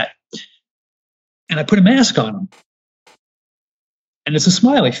want that? And I put a mask on him. And it's a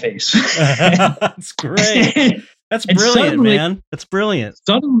smiley face. That's great. That's brilliant, suddenly, man. That's brilliant.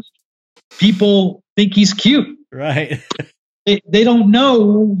 Suddenly, people think he's cute. Right. They don't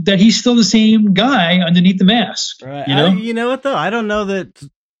know that he's still the same guy underneath the mask. Right. You know what though? I don't know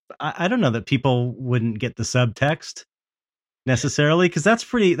that people wouldn't get the subtext necessarily, because that's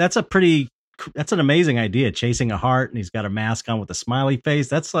an amazing idea. Chasing a heart, and he's got a mask on with a smiley face.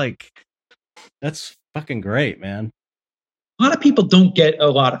 That's fucking great, man. A lot of people don't get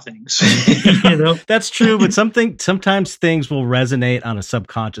a lot of things. That's true, but sometimes things will resonate on a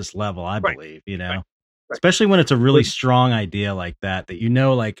subconscious level, I believe, Right. Especially when it's a really strong idea like that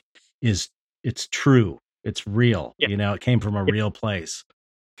like it's true, it's real. Yeah. It came from a real place.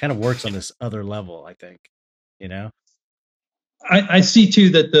 Kind of works on this other level, I think. I see too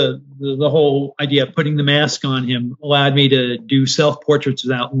that the whole idea of putting the mask on him allowed me to do self-portraits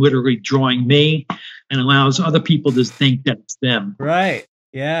without literally drawing me, and allows other people to think that it's them. Right.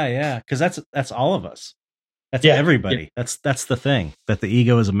 Yeah. Because that's all of us. That's everybody. Yeah. That's the thing, that the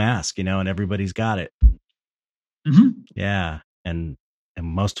ego is a mask, and everybody's got it. Mm-hmm. Yeah. And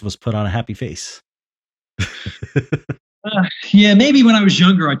most of us put on a happy face. Yeah, maybe when I was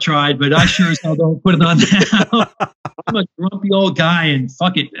younger I tried, but I sure as hell don't put it on now. I'm a grumpy old guy, and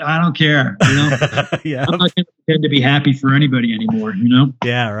fuck it, I don't care. Yeah. I'm not going to pretend to be happy for anybody anymore.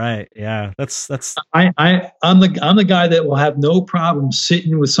 Yeah, right. Yeah, that's. I'm the guy that will have no problem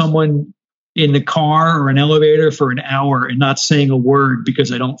sitting with someone in the car or an elevator for an hour and not saying a word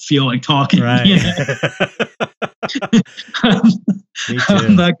because I don't feel like talking. Right.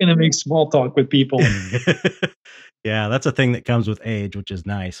 I'm not going to make small talk with people. Yeah, that's a thing that comes with age, which is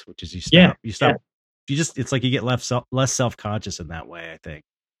nice. Which is you stop. Yeah. It's like you get less self-conscious in that way, I think.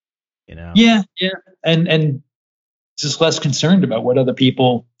 Yeah, and just less concerned about what other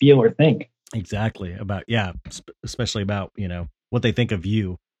people feel or think. Exactly. Especially about what they think of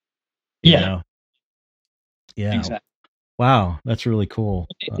you. Yeah. Yeah. Exactly. Wow, that's really cool.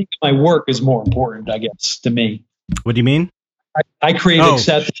 I think my work is more important, I guess, to me. What do you mean? I create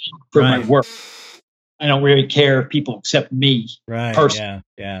acceptance for my work. I don't really care if people accept me. Right. Personally.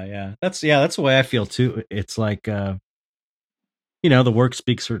 Yeah. That's the way I feel too. It's like, the work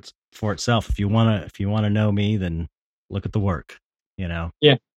speaks for itself. If you want to know me, then look at the work, Yeah.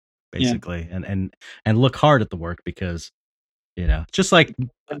 Basically. Yeah. And look hard at the work, because, just like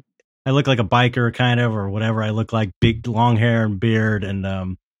I look like a biker kind of, or whatever. I look like big long hair and beard, and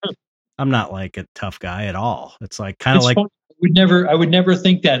I'm not like a tough guy at all. It's like kind of like funny. I would never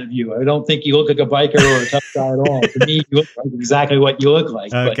think that of you. I don't think you look like a biker or a tough guy at all. To me, you look like exactly what you look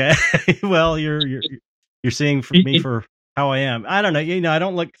like. Okay. Well, you're seeing me for how I am. I don't know. I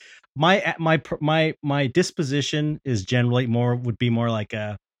don't look, my disposition is generally would be more like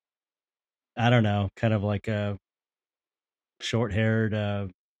a, I don't know, kind of like a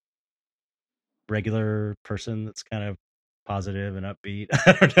short-haired, regular person that's kind of positive and upbeat.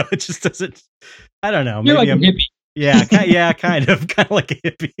 I don't know. It just doesn't. I don't know. You're maybe like a hippie. Yeah, kind of like a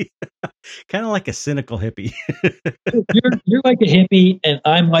hippie, kind of like a cynical hippie. You're like a hippie, and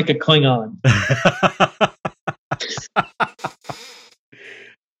I'm like a Klingon.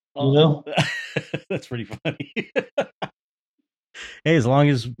 That's pretty funny. Hey, as long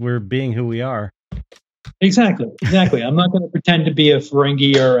as we're being who we are. Exactly. I'm not going to pretend to be a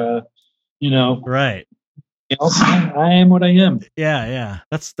Ferengi or a, Right. I am what I am. Yeah.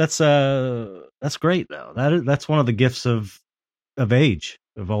 That's great though. That's one of the gifts of age.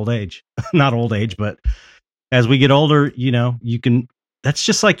 of old age. Not old age, but as we get older, you can. That's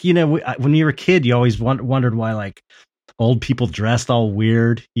just like when you were a kid, you always wondered why like old people dressed all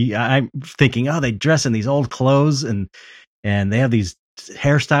weird. I'm thinking, oh, they dress in these old clothes and they have these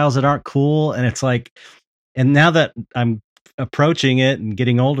hairstyles that aren't cool, and it's like, and now that I'm approaching it and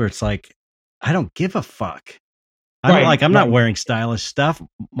getting older, it's like I don't give a fuck. I'm not wearing stylish stuff.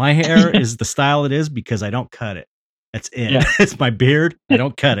 My hair is the style it is because I don't cut it. That's it. Yeah. It's my beard. I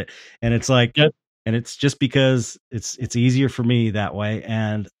don't cut it. And it's like, and it's just because it's easier for me that way.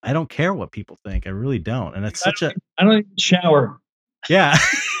 And I don't care what people think. I really don't. And it's I don't even shower. Yeah.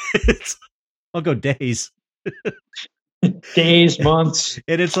 I'll go days. Days, months.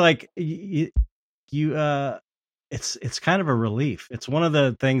 And it's like, it's kind of a relief. It's one of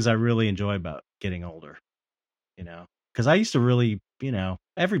the things I really enjoy about getting older. Because I used to really,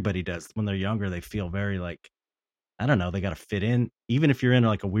 everybody does when they're younger, they feel very like, I don't know, they got to fit in. Even if you're in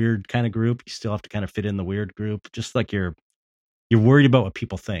like a weird kind of group, you still have to kind of fit in the weird group. Just like you're worried about what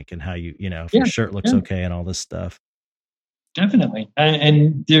people think and how if your shirt looks okay and all this stuff. Definitely.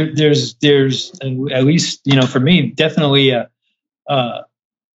 And there's at least, for me, definitely a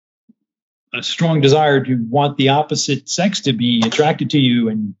strong desire to want the opposite sex to be attracted to you.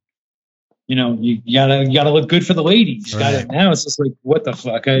 And, you gotta look good for the ladies. Right. Now it's just like, what the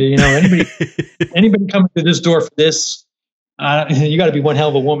fuck? Anybody coming to this door for this, you got to be one hell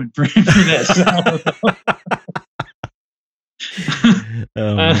of a woman for this.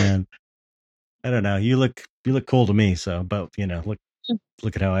 Oh man, I don't know. You look cool to me. So, but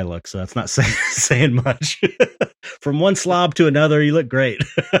look at how I look. So that's not saying much. From one slob to another, you look great.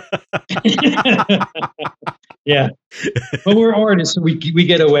 Yeah, but we're artists, so we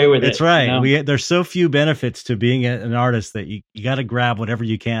get away with it. That's right. There's so few benefits to being an artist that you got to grab whatever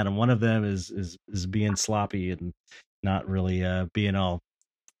you can, and one of them is being sloppy and not really being all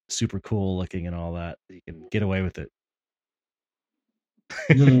super cool looking and all that. You can get away with it.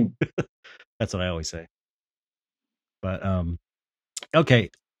 Mm-hmm. That's what I always say. But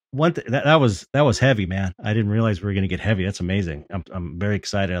okay, that was heavy, man. I didn't realize we were going to get heavy. That's amazing. I'm very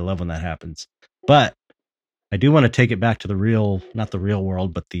excited. I love when that happens. But I do want to take it back to not the real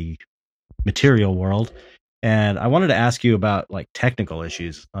world, but the material world. And I wanted to ask you about like technical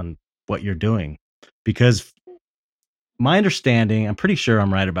issues on what you're doing, because my understanding, I'm pretty sure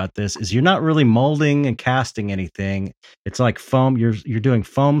I'm right about this, is you're not really molding and casting anything. It's like foam. You're doing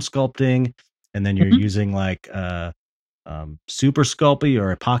foam sculpting, and then you're using like super sculpey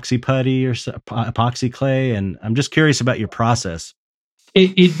or epoxy putty or epoxy clay. And I'm just curious about your process.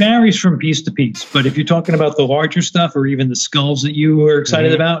 It varies from piece to piece, but if you're talking about the larger stuff or even the skulls that you were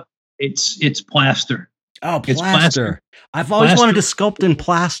excited about, it's plaster. Oh, plaster. I've always wanted to sculpt in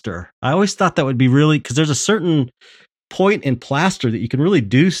plaster. I always thought that would be really, because there's a certain point in plaster that you can really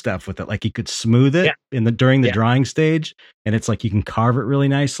do stuff with it. Like you could smooth it during the drying stage, and it's like you can carve it really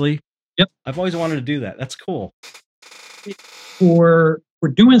nicely. Yep. I've always wanted to do that. That's cool. For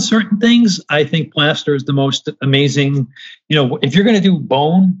doing certain things, I think plaster is the most amazing. If you're going to do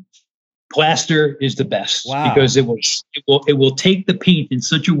bone, plaster is the best. Wow. Because it will take the paint in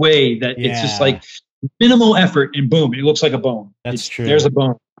such a way that it's just like minimal effort and boom, it looks like a bone. That's true. There's a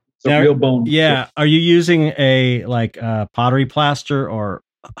bone. It's a real bone. Yeah. Are you using a pottery plaster or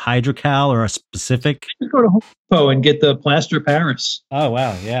hydrocal or a specific? Just go to Home Depot and get the plaster Paris. Oh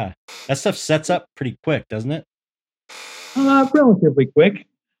wow, yeah. That stuff sets up pretty quick, doesn't it? Relatively quick,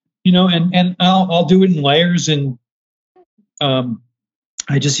 and I'll do it in layers, and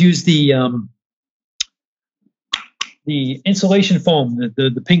I just use the insulation foam,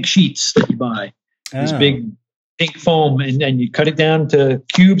 the pink sheets that you buy. This big pink foam, and you cut it down to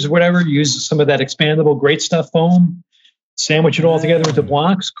cubes or whatever. You use some of that expandable Great Stuff foam, sandwich it all together into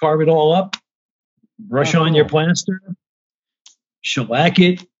blocks, carve it all up, brush on your plaster, shellac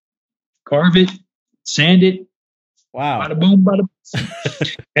it, carve it, sand it. Wow. Bada boom, bada boom.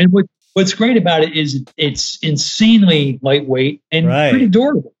 And what's great about it is it's insanely lightweight and pretty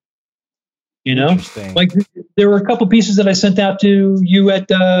durable. Like there were a couple pieces that I sent out to you at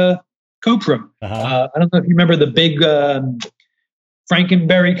Copra. I don't know if you remember the big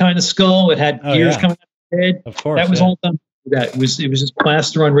Frankenberry kind of skull. It had ears coming out of the head. Of course. That was all done with that. It was just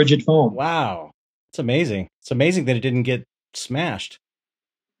plaster on rigid foam. Wow. It's amazing. It's amazing that it didn't get smashed.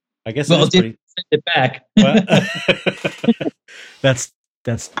 I guess it did send it back. That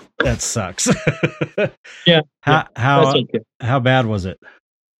sucks. Yeah. How bad was it?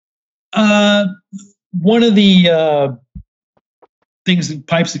 One of the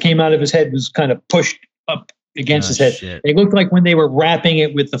pipes that came out of his head was kind of pushed up against his head. Shit. It looked like when they were wrapping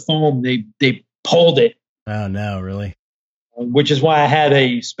it with the foam, they pulled it. Oh no, really? which is why I had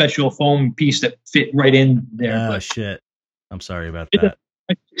a special foam piece that fit right in there. Oh But shit! I'm sorry about that.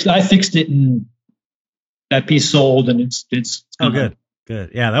 I fixed it, and that piece sold, and it's Oh, good.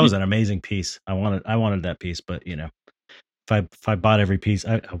 Yeah, that was an amazing piece. I wanted that piece, but if I bought every piece,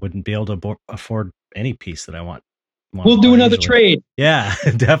 I wouldn't be able to afford any piece that I want. We'll do another trade. Yeah,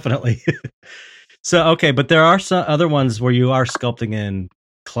 definitely. So, okay, but there are some other ones where you are sculpting in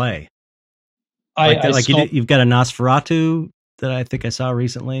clay. You've got a Nosferatu that I think I saw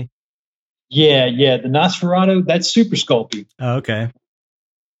recently. Yeah, the Nosferatu, that's Super Sculpey. Oh, okay.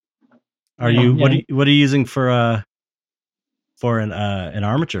 What are you using for an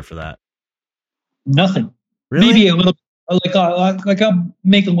armature for that? Nothing. Really? Maybe a little like I'll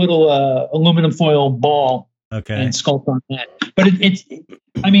make a little aluminum foil ball. Okay. And sculpt on that. But it's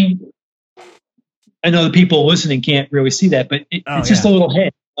I mean, I know the people listening can't really see that, but it's just a little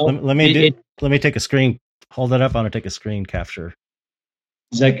head. Let me take a screen. Hold it up. I want to take a screen capture.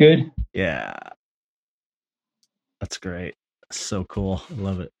 Is that good? Yeah. That's great. So cool. I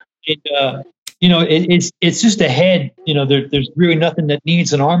love it. It's just a head. There's really nothing that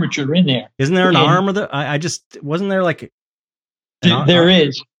needs an armature in there. Isn't there an arm or I just wasn't there like there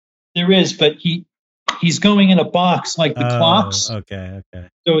is, but he's going in a box like the clocks. Okay.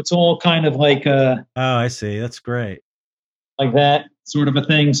 So it's all kind of like I see. That's great. Like that sort of a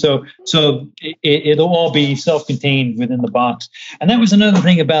thing. So it'll all be self-contained within the box. And that was another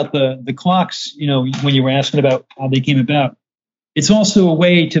thing about the clocks, when you were asking about how they came about. It's also a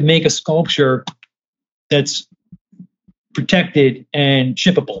way to make a sculpture that's protected and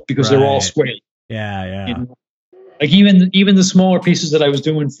shippable because they're all square. Yeah. Like even the smaller pieces that I was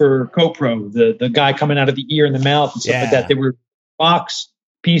doing for CoPro, the guy coming out of the ear and the mouth and stuff like that, they were box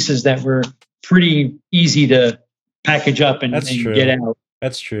pieces that were pretty easy to package up and get out.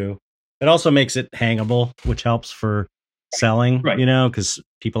 That's true. It also makes it hangable, which helps for selling, right. Because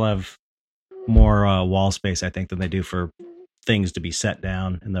people have more wall space, I think, than they do for things to be set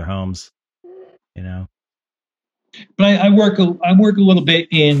down in their homes, But I work a little bit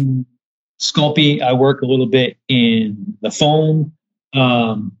in Sculpey. I work a little bit in the foam.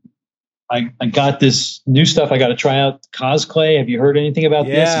 I got this new stuff I got to try out, Cosclay. Have you heard anything about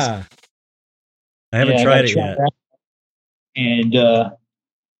this? Yeah. I haven't tried it yet. And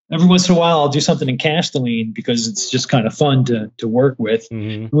every once in a while, I'll do something in Castelline because it's just kind of fun to work with,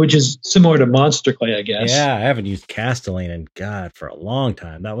 which is similar to Monster Clay, I guess. Yeah, I haven't used Castelline in for a long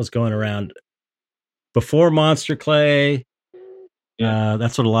time. That was going around before Monster Clay. Yeah.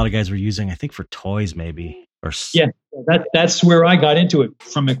 That's what a lot of guys were using, I think, for toys, maybe. That's where I got into it,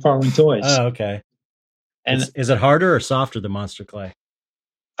 from McFarlane Toys. Oh, okay. And is it harder or softer than Monster Clay?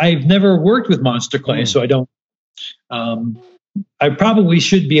 I've never worked with Monster Clay, so I don't. I probably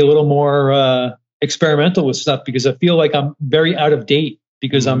should be a little more experimental with stuff because I feel like I'm very out of date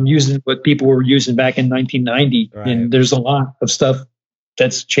because I'm using what people were using back in 1990, and there's a lot of stuff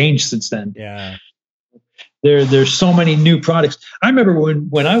that's changed since then. Yeah. There's so many new products. I remember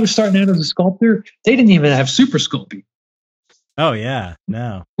when I was starting out as a sculptor, they didn't even have Super Sculpey. Oh yeah,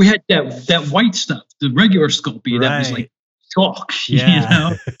 no. We had that white stuff, the regular Sculpey that was like chalk.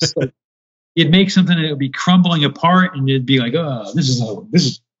 Yeah. So you'd make something that would be crumbling apart, and you'd be like, "Oh, this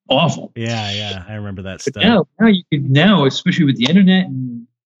is awful." Yeah, I remember that stuff. Now you could especially with the internet, and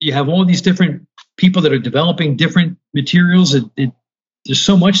you have all these different people that are developing different materials. There's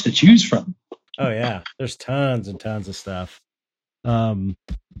so much to choose from. Oh yeah, there's tons and tons of stuff. What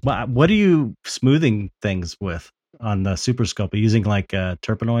are you smoothing things with on the Super Sculpey? Using like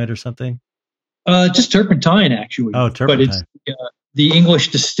Turpenoid or something? Just turpentine, actually. Oh, turpentine. But it's the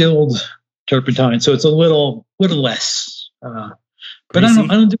English distilled turpentine, so it's a little less. But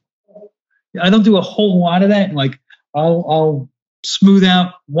I don't do a whole lot of that. Like I'll smooth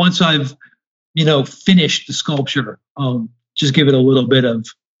out once I've finished the sculpture. I'll just give it a little bit of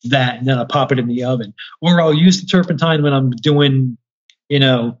that, and then I'll pop it in the oven. Or I'll use the turpentine when I'm doing,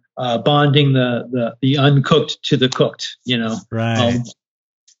 bonding the uncooked to the cooked. Right.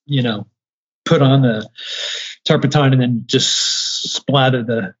 I'll, put on the turpentine and then just splatter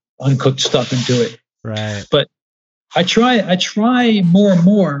the uncooked stuff into it. Right. But I try more and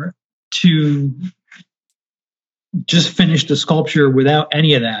more to just finish the sculpture without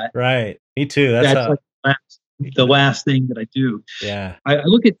any of that. Right. Me too. That's like the last thing that I do. Yeah. I've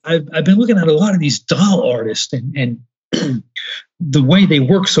been looking at a lot of these doll artists and the way they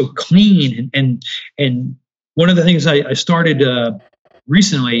work so clean and one of the things I started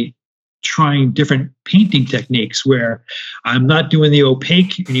recently trying different painting techniques where I'm not doing the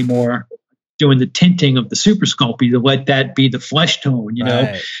opaque anymore, doing the tinting of the Super Sculpey to let that be the flesh tone.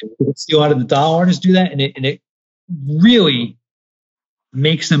 Right. You see a lot of the doll artists do that, and it really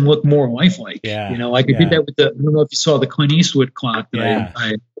makes them look more lifelike. Yeah. Like I did that with I don't know if you saw the Clint Eastwood clock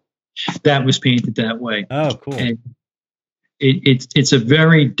that that was painted that way. Oh, cool. And it's a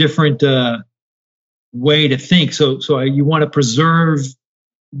very different way to think. So you want to preserve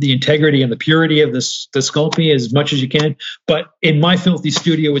the integrity and the purity of the Sculpey as much as you can. But in my filthy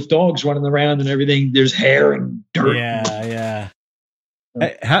studio with dogs running around and everything, there's hair and dirt. Yeah.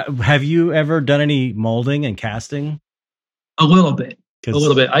 Have you ever done any molding and casting? A little bit.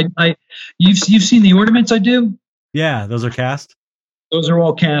 You've seen the ornaments I do? Yeah, those are cast. Those are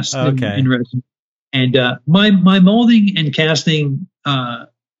all cast in resin. And my molding and casting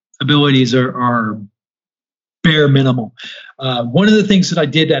abilities are bare minimal. One of the things that I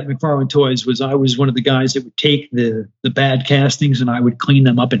did at McFarlane Toys was I was one of the guys that would take the bad castings and I would clean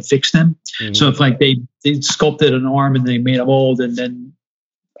them up and fix them. Mm-hmm. So if like they sculpted an arm and they made a mold and then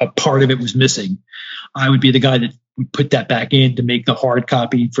a part of it was missing, I would be the guy that would put that back in to make the hard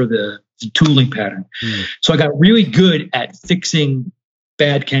copy for the tooling pattern. Mm. So I got really good at fixing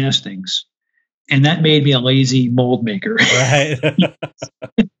bad castings, and that made me a lazy mold maker. Right.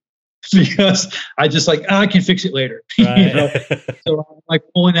 Because I just I can fix it later. Right. So I'm like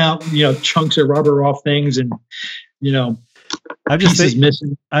pulling out, chunks of rubber off things and, pieces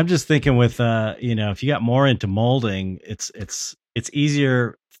missing. I'm just thinking with, if you got more into molding, it's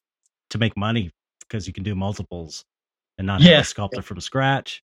easier to make money because you can do multiples and not have to sculpt it from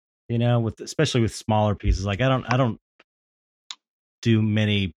scratch, especially with smaller pieces. Like I don't do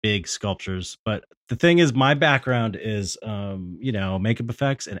many big sculptures, but the thing is my background is makeup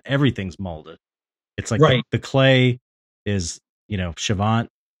effects and everything's molded. It's like the clay is Chavant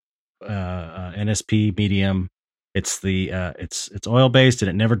NSP medium. It's it's oil based and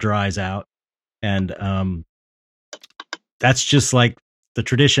it never dries out, and that's just like the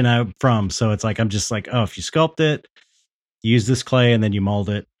tradition I'm from. So it's like I'm just like, oh, if you sculpt it, you use this clay and then you mold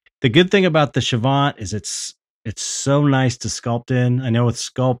it. The good thing about the Chavant is it's so nice to sculpt in. I know with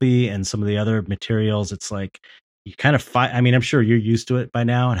Sculpey and some of the other materials, it's like you kind of fight. I mean, I'm sure you're used to it by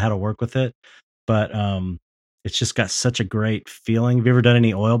now and how to work with it, but it's just got such a great feeling. Have you ever done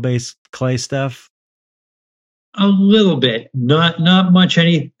any oil-based clay stuff? A little bit, not much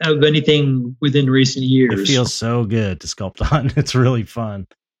of anything within recent years. It feels so good to sculpt on. It's really fun,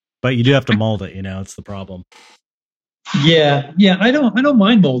 but you do have to mold it. It's the problem. Yeah. I don't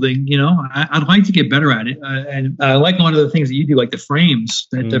mind molding. I'd like to get better at it, and I like one of the things that you do, like the frames.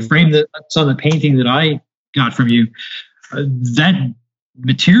 The frame that's on the painting that I got from you, that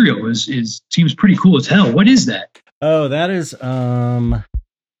material seems pretty cool as hell. What is that? Oh, that is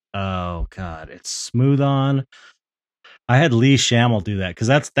oh god, it's Smooth On. I had Lee Shamel do that because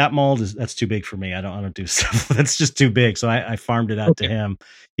that mold that's too big for me. I don't do stuff that's just too big. So I farmed it out to him.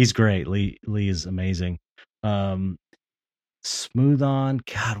 He's great. Lee is amazing. Smooth On.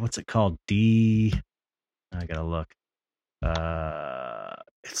 God, what's it called? I gotta look.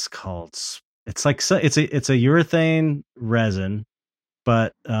 It's called. It's like it's a urethane resin,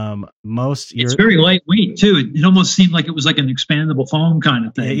 but it's very lightweight too. It almost seemed like it was like an expandable foam kind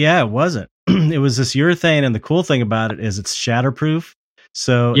of thing. Yeah, it wasn't. It was this urethane, and the cool thing about it is it's shatterproof.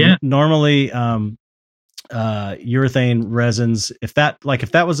 So normally, urethane resins, if that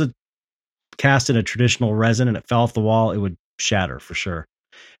was cast in a traditional resin and it fell off the wall, it would shatter for sure,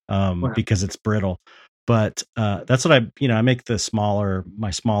 because it's brittle. But that's what I make my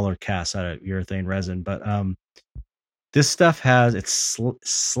smaller casts out of urethane resin. But this stuff it's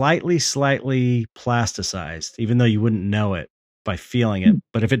slightly plasticized, even though you wouldn't know it by feeling it.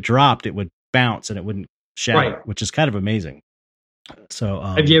 But if it dropped, it would bounce and it wouldn't shatter, which is kind of amazing. So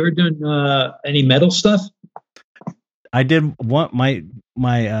have you ever done any metal stuff? I did my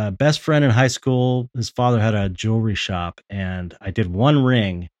best friend in high school, his father had a jewelry shop, and I did one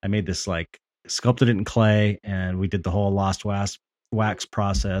ring. I made this sculpted it in clay, and we did the whole lost wax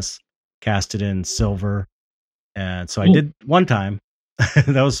process, cast it in silver. And so I did one time.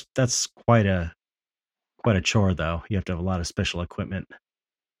 That's quite a chore though. You have to have a lot of special equipment.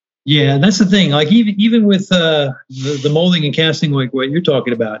 Yeah, that's the thing. Like even with the molding and casting, like what you're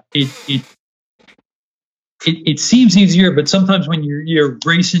talking about, it seems easier, but sometimes when you're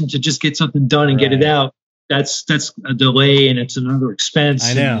racing to just get something done and get it out, that's a delay and it's another expense.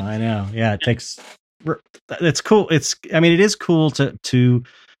 I know. Yeah, it takes. It's cool. It is cool to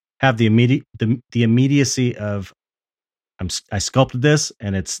have the immediacy of I sculpted this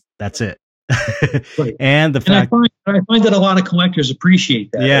and that's it. Right. And I find that a lot of collectors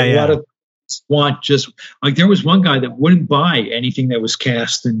appreciate that. Yeah, a lot of want just like there was one guy that wouldn't buy anything that was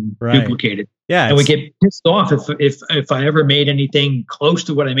cast and duplicated. Yeah, and would get pissed off if I ever made anything close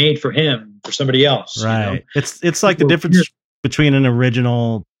to what I made for him for somebody else. right. You know? It's like the difference between an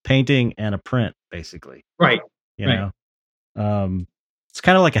original painting and a print, basically. Right. You know, it's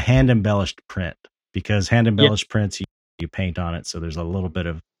kind of like a hand embellished print, because hand embellished prints you paint on it, so there's a little bit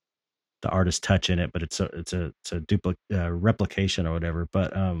of the artist touch in it, but it's a replication or whatever.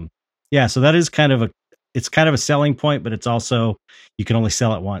 But yeah, so that is kind of a selling point, but it's also, you can only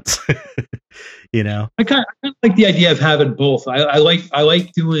sell it once. You know, I kind of like the idea of having both. I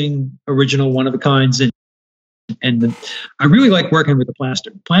like doing original one of a kinds, and I really like working with the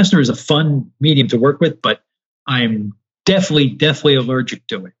plaster. Plaster is a fun medium to work with, but I'm definitely allergic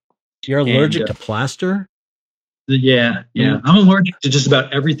to it. You're allergic to plaster? Yeah. I'm allergic to just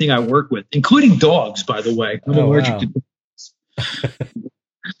about everything I work with, including dogs, by the way. I'm allergic to dogs.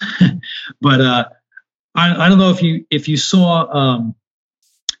 But I don't know if you saw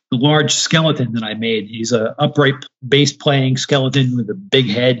the large skeleton that I made. He's a upright bass playing skeleton with a big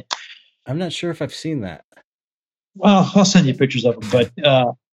head. I'm not sure if I've seen that. Well, I'll send you pictures of him. But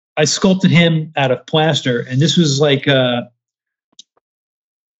I sculpted him out of plaster, and this was like a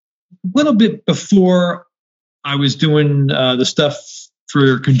little bit before I was doing the stuff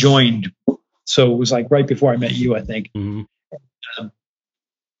for Conjoined. So it was like right before I met you, I think. Mm-hmm.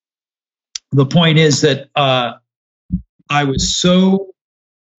 The point is that I was so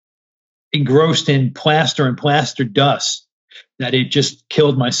engrossed in plaster and plaster dust that it just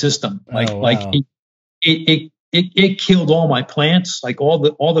killed my system. It killed all my plants. Like all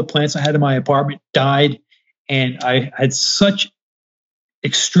the plants I had in my apartment died, and I had such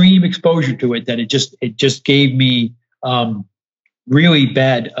extreme exposure to it that it just gave me really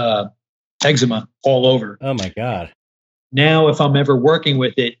bad eczema all over. Oh my God. Now, if I'm ever working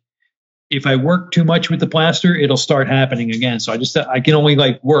with it, if I work too much with the plaster, it'll start happening again. So I can only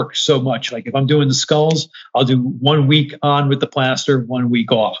like work so much. Like if I'm doing the skulls, I'll do 1 week on with the plaster, 1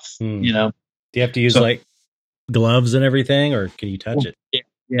 week off, you know? Do you have to use like gloves and everything, or can you touch it?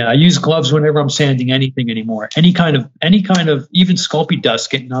 Yeah. I use gloves whenever I'm sanding anything anymore. Any kind of even Sculpey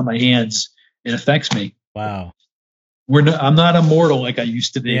dust getting on my hands, it affects me. Wow. I'm not immortal like I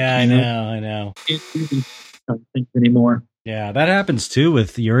used to be. Yeah, I know. Can't do these things anymore. Yeah, that happens too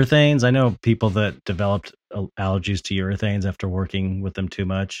with urethanes. I know people that developed allergies to urethanes after working with them too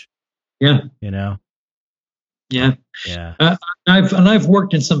much. Yeah. You know? Yeah. Yeah. I've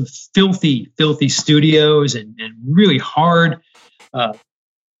worked in some filthy studios and really hard,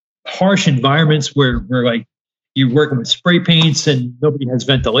 harsh environments where like you're working with spray paints and nobody has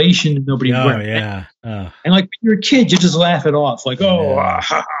ventilation and nobody. And like when you're a kid, you just laugh it off, like, ha,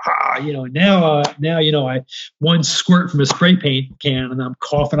 ha, ha. You know, now I one squirt from a spray paint can and I'm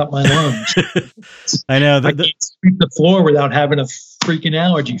coughing up my lungs. I know. I can't sweep the floor without having a freaking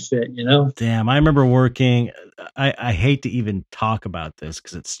allergy fit, you know? Damn, I remember working. I hate to even talk about this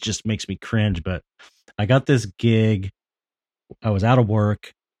because it just makes me cringe, but I got this gig. I was out of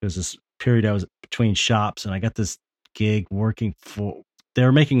work. It was this period I was between shops, and I got this gig working they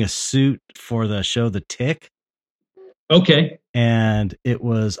were making a suit for the show The Tick. Okay. And it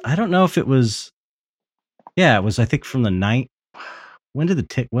was, I don't know if it was, it was, I think from the night. When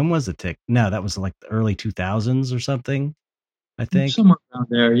was The Tick? No, that was like the early 2000s or something, I think. Somewhere around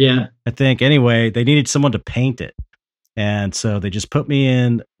there, yeah. I think. Anyway, they needed someone to paint it. And so they just put me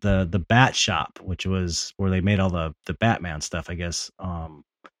in the Bat Shop, which was where they made all the Batman stuff, I guess.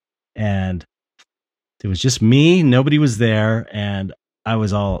 And it was just me. Nobody was there. And I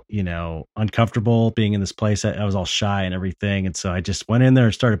was all, uncomfortable being in this place. I was all shy and everything. And so I just went in there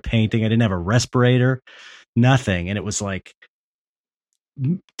and started painting. I didn't have a respirator, nothing. And it was like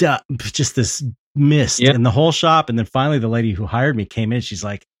just this mist in the whole shop. And then finally the lady who hired me came in. She's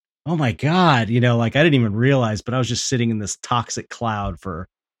like, oh my God, like I didn't even realize, but I was just sitting in this toxic cloud for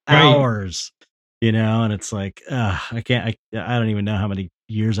hours, and it's like, I don't even know how many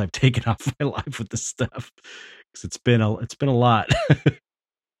years I've taken off my life with this stuff. Cause it's been a lot.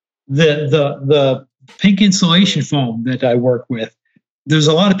 The pink insulation foam that I work with, there's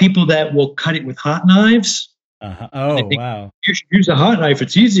a lot of people that will cut it with hot knives. Oh, wow. You should use a hot knife.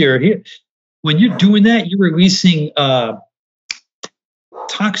 It's easier. When you're doing that, you're releasing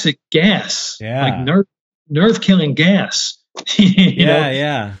toxic gas, like nerve killing gas.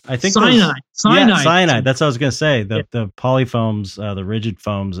 Yeah. I think cyanide. Cyanide. That's what I was gonna say. The polyfoams, the rigid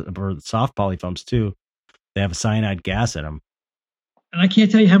foams, or the soft polyfoams too. They have a cyanide gas in them. And I can't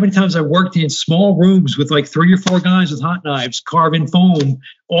tell you how many times I worked in small rooms with like 3 or 4 guys with hot knives, carving foam,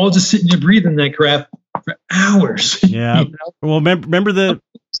 all just sitting there breathing that crap for hours. Yeah. Well, remember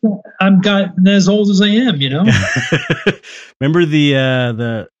I'm got as old as I am, Remember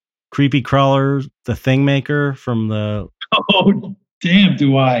the Creepy Crawler, the Thing Maker from the. Oh, damn,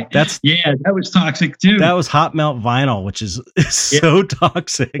 do I? That was toxic too. That was hot melt vinyl, which is so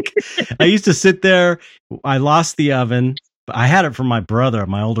toxic. I used to sit there. I lost the oven. I had it from my brother.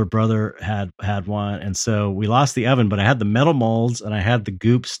 My older brother had one, and so we lost the oven. But I had the metal molds and I had the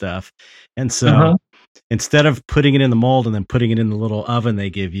goop stuff, and so instead of putting it in the mold and then putting it in the little oven they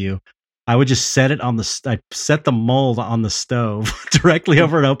give you, I would just set it on I set the mold on the stove directly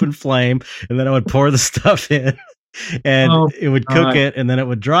over an open flame, and then I would pour the stuff in. And it would cook it, and then it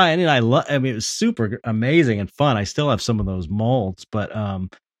would dry. And I mean, it was super amazing and fun. I still have some of those molds, but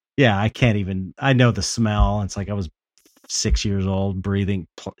yeah, I can't even. I know the smell. It's like I was 6 years old, breathing.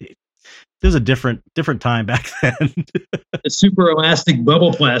 There's a different time back then. The super elastic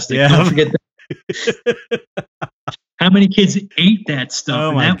bubble plastic. Yeah. Don't forget that. How many kids ate that stuff?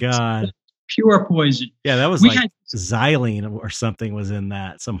 Oh my God. Pure poison. Yeah, that was xylene or something was in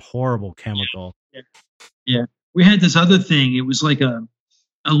that. Some horrible chemical. Yeah. We had this other thing. It was like a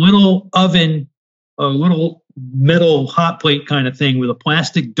little oven, a little metal hot plate kind of thing with a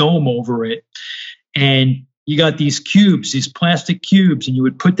plastic dome over it. And you got these cubes, these plastic cubes, and you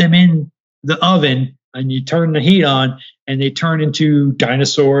would put them in the oven and you turn the heat on and they turn into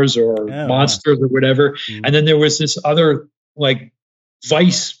dinosaurs or monsters or whatever. Mm-hmm. And then there was this other like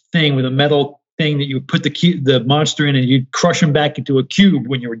vice thing with a metal thing that you would put the monster in and you'd crush them back into a cube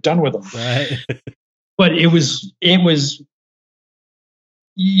when you were done with them. Right. But it was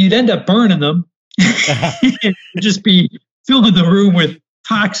you'd end up burning them. It'd just be filling the room with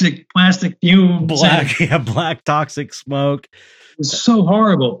toxic plastic fumes. Black toxic smoke. It was so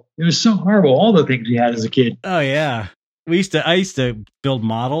horrible. All the things we had as a kid. Oh yeah. I used to build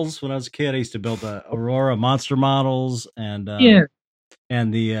models when I was a kid. I used to build the Aurora monster models and I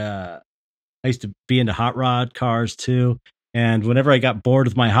used to be into hot rod cars too. And whenever I got bored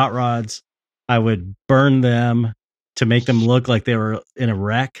with my hot rods, I would burn them to make them look like they were in a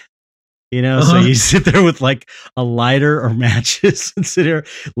wreck, So you sit there with like a lighter or matches and sit there,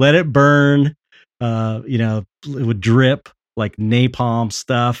 let it burn. It would drip like napalm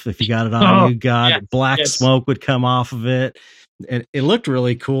stuff. If you got it on, black smoke would come off of it. And it looked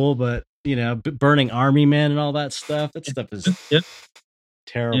really cool, but burning army men and all that stuff is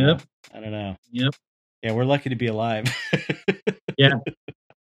terrible. Yep. I don't know. Yep. Yeah, we're lucky to be alive. Yeah.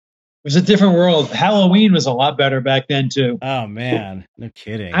 It was a different world. Halloween was a lot better back then too. Oh man, no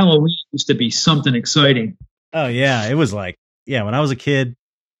kidding. Halloween used to be something exciting. Oh yeah, it was like when I was a kid,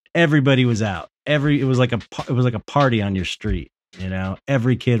 everybody was out. It was like a party on your street.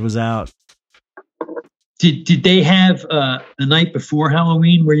 Every kid was out. Did they have the night before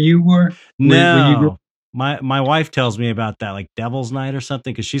Halloween where you were? No. My wife tells me about that, like Devil's Night or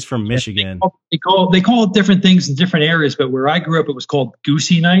something, because she's from Michigan. They call it different things in different areas, but where I grew up, it was called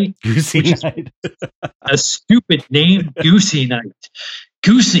Goosey Night. Goosey Night. A stupid name, Goosey Night.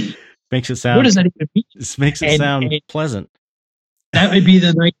 Goosey makes it sound. What does that even mean? This makes it sound pleasant. That would be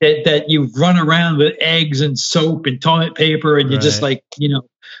the night that you run around with eggs and soap and toilet paper, and you're just like,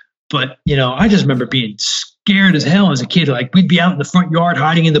 But I just remember being scared as hell as a kid. Like we'd be out in the front yard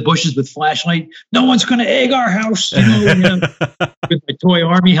hiding in the bushes with flashlight. No one's going to egg our house, with my toy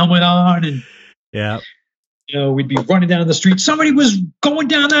army helmet on, and we'd be running down the street. Somebody was going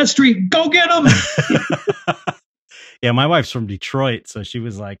down that street. Go get them. Yeah, my wife's from Detroit, so she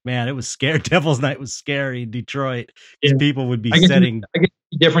was like, "Man, it was scary. Devil's Night was scary in Detroit. Yeah. People would be setting. I guess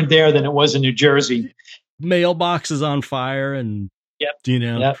it's different there than it was in New Jersey. Mailboxes on fire and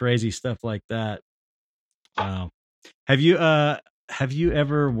crazy stuff like that. Wow. Have you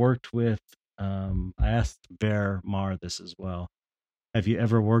ever worked with? I asked Bear Mar this as well. Have you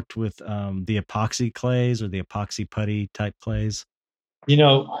ever worked with the epoxy clays or the epoxy putty type clays?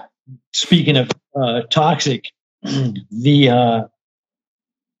 Speaking of toxic, the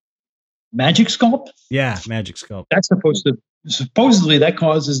Magic Sculpt. Yeah, Magic Sculpt. That's supposedly that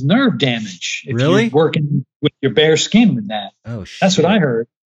causes nerve damage. If really? You're working with your bare skin with that. Oh shit. That's what I heard.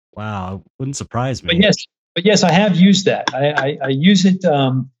 Wow, wouldn't surprise me. But yes, I have used that. I use it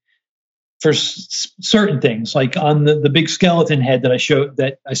for certain things, like on the big skeleton head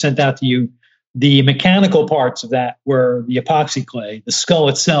that I sent out to you. The mechanical parts of that were the epoxy clay. The skull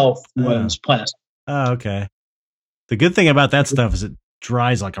itself was plastic. Oh, okay. The good thing about that stuff is it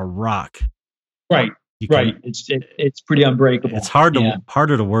dries like a rock. Right. Right. It's pretty unbreakable. It's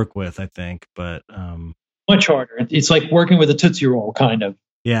harder to work with, I think, but much harder. It's like working with a Tootsie Roll, kind of.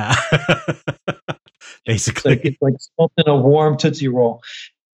 Yeah. Basically, it's like sculpting a warm Tootsie Roll.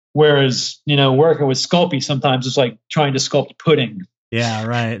 Whereas, working with Sculpey, sometimes it's like trying to sculpt pudding. Yeah,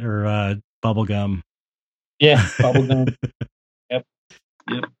 right. Or bubble gum. Yeah, bubble gum. Yep.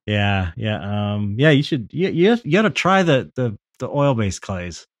 Yep. Yeah. You should. You got to try the oil based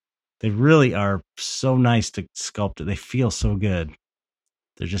clays. They really are so nice to sculpt. They feel so good.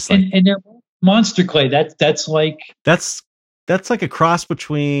 They're just like And they're monster clay. That's like that's that's like a cross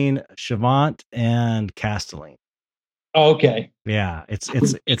between Chavant and Castelline. oh, okay. Yeah, it's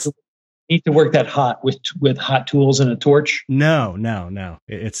Need to work that hot with hot tools and a torch. no.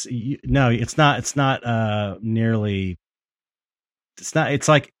 It's not nearly. It's not. It's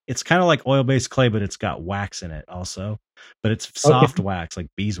like it's kind of like oil based clay, but it's got wax in it also. But it's Okay. soft wax, like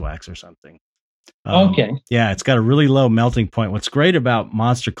beeswax or something. Okay. Yeah, it's got a really low melting point. What's great about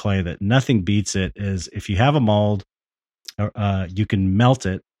Monster Clay that nothing beats it is if you have a mold, you can melt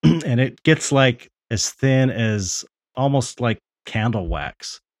it, and it gets like as thin as almost like candle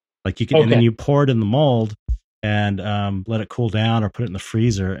wax. Like you can, and then Okay. you pour it in the mold and let it cool down or put it in the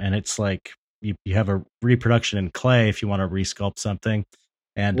freezer, and it's like you have a reproduction in clay if you want to resculpt something,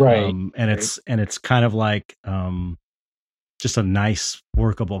 Right. and it's kind of like just a nice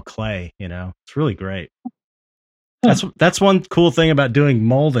workable clay. It's really great. Huh. That's one cool thing about doing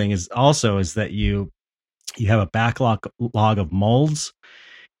molding is that you have a backlog of molds,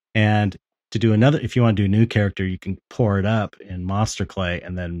 and to do another, if you want to do a new character, you can pour it up in monster clay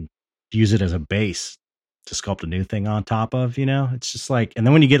and then use it as a base to sculpt a new thing on top of. It's just like, and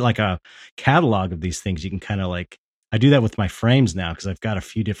then when you get like a catalog of these things, you can kind of like, I do that with my frames now because I've got a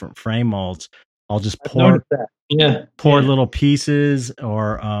few different frame molds. I'll just I've noticed that. Yeah. pour Yeah. little pieces,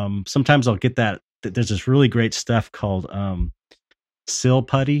 or sometimes I'll get that. There's this really great stuff called Sil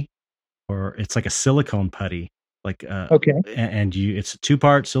Putty, or it's like a silicone putty, like Okay. and it's a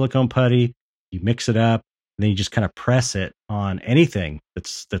 2-part silicone putty. You mix it up, and then you just kind of press it on anything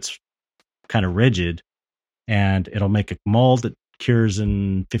that's kind of rigid, and it'll make a mold that cures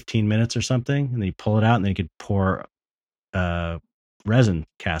in 15 minutes or something. And then you pull it out, and then you could pour resin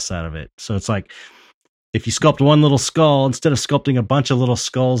casts out of it. So it's like if you sculpt one little skull, instead of sculpting a bunch of little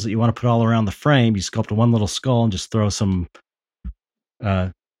skulls that you want to put all around the frame, you sculpt one little skull and just throw some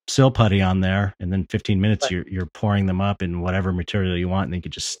Sil Putty on there, and then 15 minutes Right. you're pouring them up in whatever material you want, and then you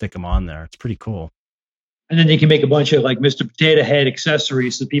can just stick them on there. It's pretty cool. And then they can make a bunch of like Mr. Potato Head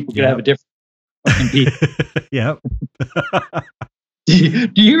accessories so people can Yep. have a different fucking piece. Yep.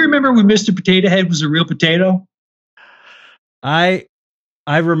 Do you remember when Mr. Potato Head was a real potato? I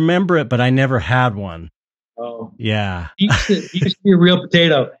remember it, but I never had one. Oh, Yeah. he used to be a real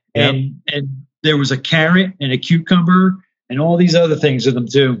potato, Yep. and there was a carrot and a cucumber and all these other things in them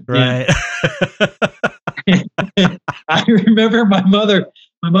too. Right. Yeah. I remember my mother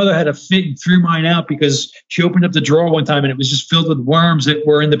had a fit and threw mine out because she opened up the drawer one time and it was just filled with worms that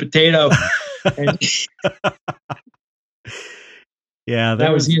were in the potato. And Yeah,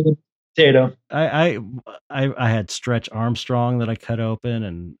 that was the potato. I had Stretch Armstrong that I cut open,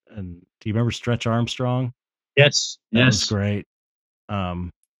 and do you remember Stretch Armstrong? Yes. That was Yes. great.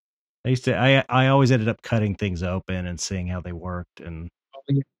 I always ended up cutting things open and seeing how they worked, and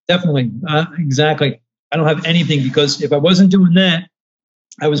Definitely. Exactly. I don't have anything because if I wasn't doing that,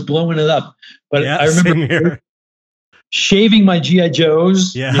 I was blowing it up. But yeah, I remember same here. shaving my GI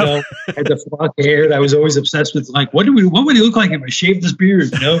Joes. Yeah. You know, I had the flock hair. I was always obsessed with like, what would he look like if I shaved his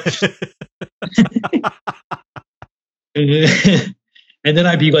beard? You know. And then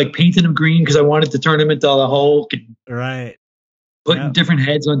I'd be like painting him green because I wanted to turn him into the Hulk and Right. putting Yep. different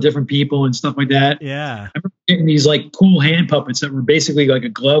heads on different people and stuff like that. Yeah. I remember getting these like cool hand puppets that were basically like a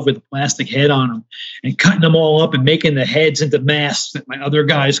glove with a plastic head on them and cutting them all up and making the heads into masks that my other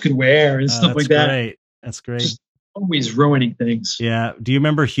guys could wear and stuff That's like that. great. That's great. Just always ruining things. Yeah. Do you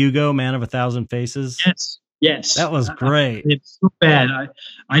remember Hugo, Man of 1,000 Faces? Yes. Yes. That was great. It's so bad.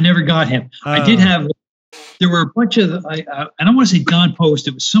 I never got him. I did have. There were a bunch of. I don't want to say Don Post.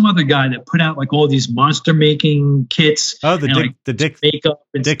 It was some other guy that put out like all these monster making kits. Oh, the and, Dick, like, the Dick, makeup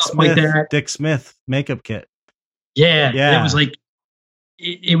and Dick stuff Smith, like that. Dick Smith makeup kit. Yeah. Yeah. It was like.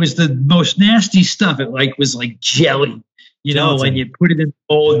 It was the most nasty stuff. It like was like jelly. You know, Gelatin. when you put it in the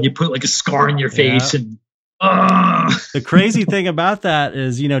bowl and you put like a scar in your face and. The crazy thing about that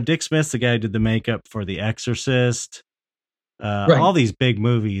is, Dick Smith's the guy who did the makeup for The Exorcist, Right. all these big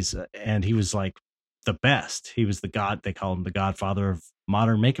movies, and he was like the best. He was the god. They call him the godfather of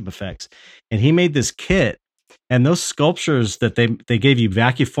modern makeup effects. And he made this kit, and those sculptures that they gave you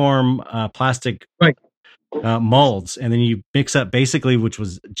vacuform plastic Right. molds, and then you mix up basically, which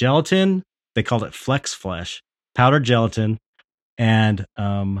was gelatin. They called it Flex Flesh, powdered gelatin, and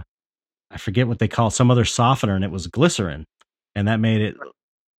I forget what they call it, some other softener, and it was glycerin, and that made it,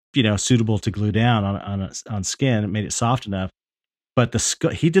 suitable to glue down on skin. It made it soft enough. But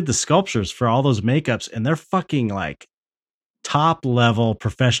he did the sculptures for all those makeups, and they're fucking like top level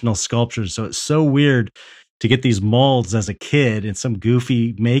professional sculptures. So it's so weird to get these molds as a kid in some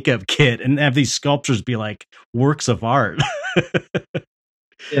goofy makeup kit and have these sculptures be like works of art.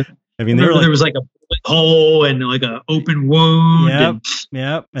 Yeah. I I mean, they were remember like, there was like a bullet hole and like an open wound. yep, And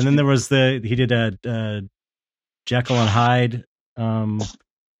yep. And then there was he did a Jekyll and Hyde,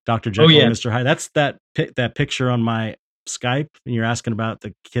 Dr. oh Jekyll yeah, and Mr. Hyde. That's that picture on my Skype. And you're asking about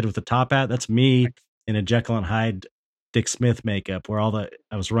the kid with the top hat. That's me in a Jekyll and Hyde Dick Smith makeup, where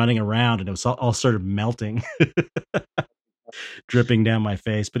I was running around and it was all sort of melting, dripping down my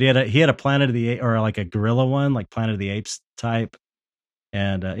face. But he had a Planet of the Apes, or like a gorilla one, like Planet of the Apes type.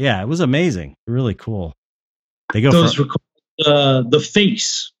 And yeah, it was amazing, really cool. They go those for were called the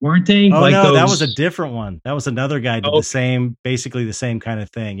Face, weren't they? Oh like no, those, that was a different one. That was another guy did oh, basically the same kind of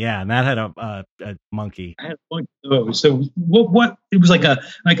thing. Yeah, and that had a monkey. I had a bunch of those. So what? It was like a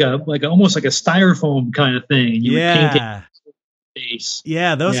almost like a styrofoam kind of thing. You would paint it Yeah, face.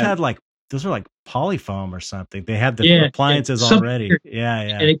 yeah. Those Yeah, had like those were like polyfoam or something. They had the yeah, appliances something already. weird. Yeah,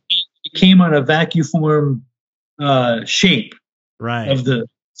 And yeah. it came on a vacuum form shape Right. of the.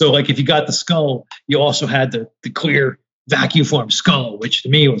 So like if you got the skull, you also had the clear vacuum form skull, which to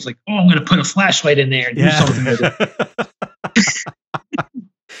me was like, oh, I'm going to put a flashlight in there and do something with it.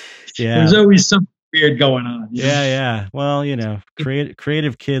 Yeah. There's always something weird going on. Yeah, yeah. Well,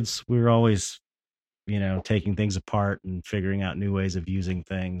 creative kids, we were always, taking things apart and figuring out new ways of using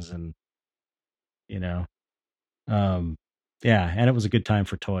things, and you know, yeah. And it was a good time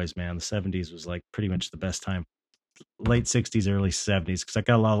for toys, man. The '70s was like pretty much the best time. Late '60s, early '70s, because I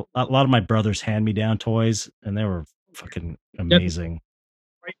got a lot of my brothers hand me down toys, and they were fucking Yep. amazing.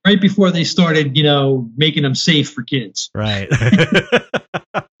 Right before they started, making them safe for kids. Right.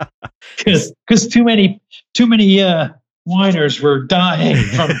 Because too many whiners were dying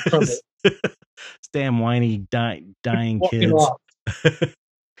from it. Damn whiny dying Walking kids. off.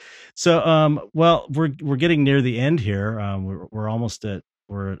 So well, we're getting near the end here. We're almost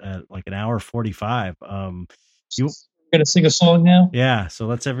we're at like an hour 45. You Gonna sing a song now? Yeah, so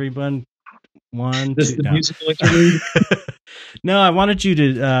let's everyone one, This is two, the no. musical interlude. No, I wanted you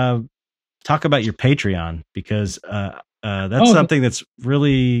to talk about your Patreon, because that's Oh. something that's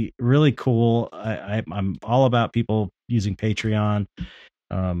really, really cool. I'm all about people using Patreon.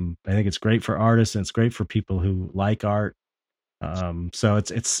 I think it's great for artists, and it's great for people who like art. So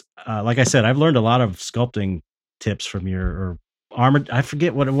it's like I said, I've learned a lot of sculpting tips from your armored. I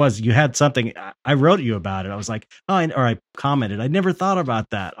forget what it was. You had something. I wrote you about it. I was like, or I commented. I never thought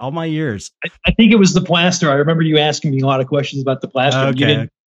about that all my years. I think it was the plaster. I remember you asking me a lot of questions about the plaster. Okay. You didn't.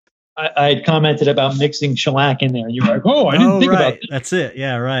 I had commented about mixing shellac in there, and you were like, "Oh, I didn't think about that." That's it.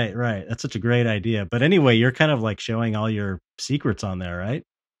 Yeah, right. That's such a great idea. But anyway, you're kind of like showing all your secrets on there, right?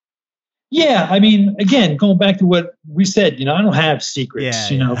 Yeah, I mean, again, going back to what we said, I don't have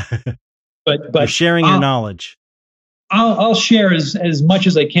secrets, Yeah. but You're sharing your knowledge. I'll share as much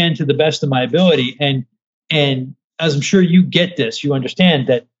as I can to the best of my ability, and as I'm sure you get this, you understand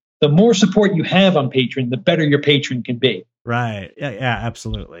that the more support you have on Patreon, the better your patron can be. Right. Yeah,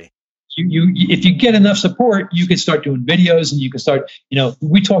 absolutely. If you get enough support, you can start doing videos, and you can start,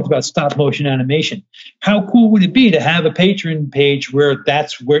 we talked about stop motion animation. How cool would it be to have a Patreon page where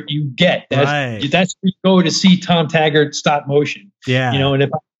that's where you get Right. that's where you go to see Tom Taggart stop motion. Yeah. And if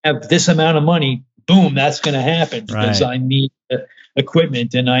I have this amount of money, boom, that's going to happen because Right. I need the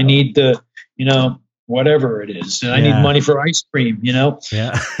equipment, and I need the, whatever it is, and I need money for ice cream,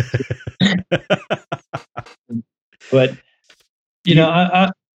 Yeah. But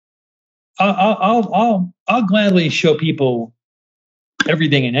I'll gladly show people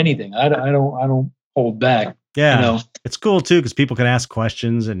everything and anything. I don't hold back. Yeah. It's cool too, because people can ask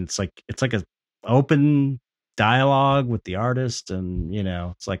questions, and it's like a open dialogue with the artist, and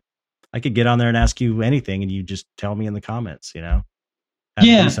it's like I could get on there and ask you anything, and you just tell me in the comments. How to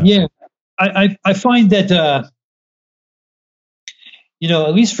do something. Yeah. I find that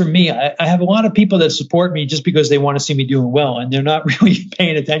at least for me, I have a lot of people that support me just because they want to see me doing well, and they're not really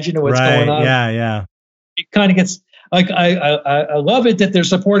paying attention to what's going on. Yeah. It kind of gets like I love it that they're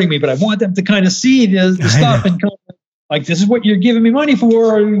supporting me, but I want them to kind of see the stuff and come like, this is what you're giving me money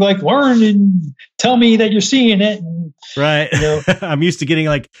for, or like learn and tell me that you're seeing it. And, right. I'm used to getting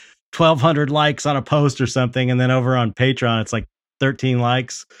like 1,200 likes on a post or something, and then over on Patreon it's like 13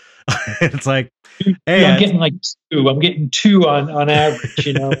 likes. It's like, hey, I'm getting like 2. I'm getting 2 on average,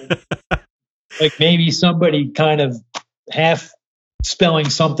 like maybe somebody kind of half spelling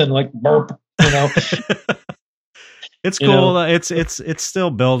something like burp, It's cool. It's still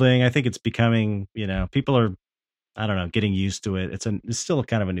building. I think it's becoming, people are, I don't know, getting used to it. It's still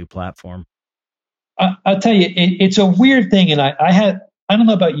kind of a new platform. I'll tell you, it's a weird thing, and I don't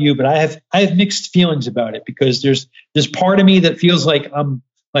know about you, but I have mixed feelings about it because there's part of me that feels like I'm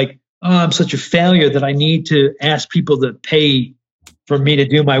like, oh, I'm such a failure that I need to ask people to pay for me to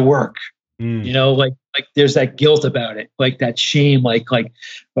do my work. You know, like there's that guilt about it, like that shame, like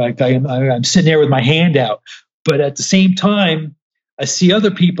I'm sitting there with my hand out, but at the same time, I see other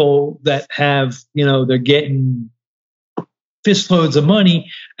people that have, you know, they're getting fistloads of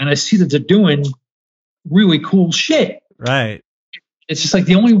money, and I see that they're doing really cool shit. Right. It's just like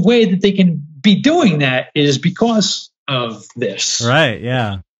the only way that they can be doing that is because of this. Right.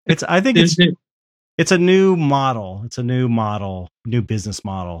 Yeah. I think it's a new model. It's a new model, new business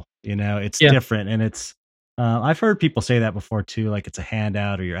model. You know, it's different, and it's. I've heard people say that before too, like it's a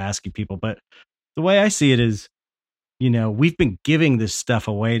handout or you're asking people. But the way I see it is, you know, we've been giving this stuff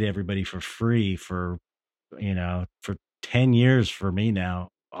away to everybody for free for 10 years for me now.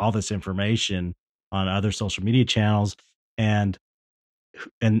 All this information on other social media channels, and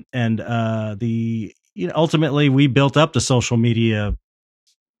ultimately we built up the social media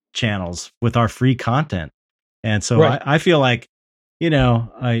channels with our free content. And so I feel like, you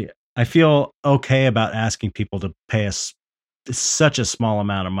know, I feel okay about asking people to pay us such a small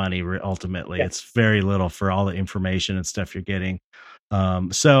amount of money. Ultimately, it's very little for all the information and stuff you're getting.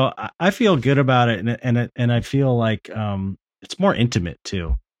 So I feel good about it, and I feel like it's more intimate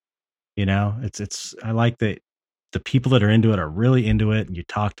too. You know, I like that the people that are into it are really into it, and you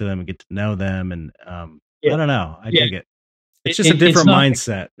talk to them and get to know them, and I don't know, I dig it. It's just a different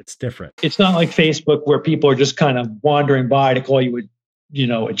mindset. It's different. It's not like Facebook where people are just kind of wandering by to call you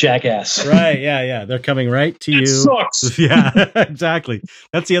a jackass. Right. Yeah. They're coming right to you. Sucks. Yeah, exactly.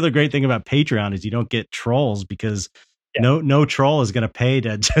 That's the other great thing about Patreon is you don't get trolls because no troll is going to pay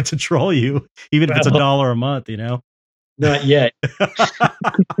to troll you, even if it's $1 a month, you know? Not yet.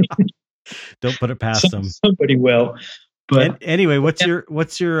 Don't put it past them. Somebody will. But anyway, what's your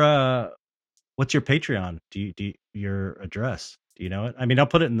Patreon? Do you your address? Do you know it? I mean, I'll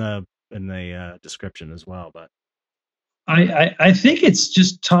put it in the description as well, but I think it's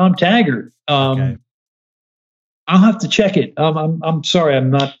just Tom Taggart. Okay. I'll have to check it. I'm sorry,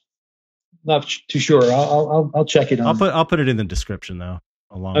 I'm not too sure. I'll check it. I'll put it in the description though,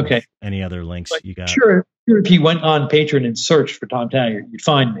 along with any other links but you got. Sure, if you went on Patreon and searched for Tom Taggart, you'd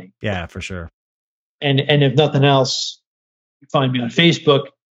find me. Yeah, for sure. And if nothing else, you find me on Facebook.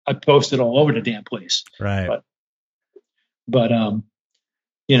 I post it all over the damn place. Right. But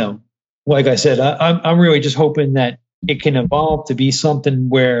you know, like I said, I'm really just hoping that it can evolve to be something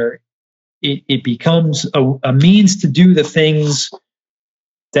where it becomes a means to do the things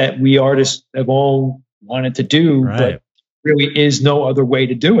that we artists have all wanted to do, but really is no other way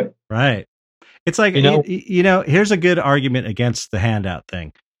to do it. Right. It's like, you know, here's a good argument against the handout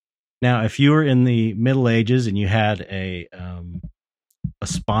thing. Now, if you were in the Middle Ages and you had a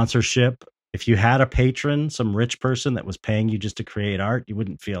sponsorship, if you had a patron, some rich person that was paying you just to create art, you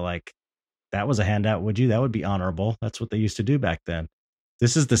wouldn't feel like that was a handout, would you? That would be honorable. That's what they used to do back then.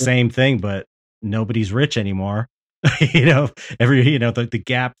 This is the same thing, but nobody's rich anymore. You know, the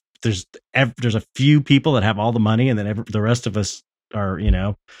gap, there's a few people that have all the money, and then the rest of us are, you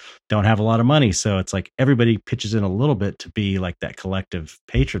know, don't have a lot of money. So it's like everybody pitches in a little bit to be like that collective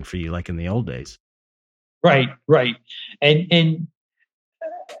patron for you, like in the old days. Right. And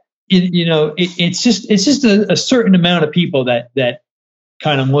you know, it's just a certain amount of people that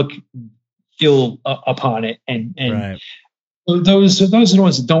kind of look ill upon it, and those are the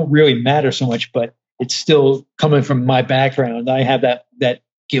ones that don't really matter so much. But it's still coming from my background. I have that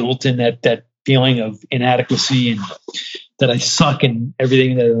guilt and that feeling of inadequacy and that I suck and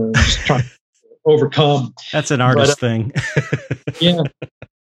everything that I'm just trying to overcome. That's an artist thing.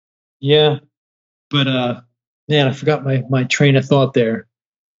 Yeah. But man, I forgot my train of thought there.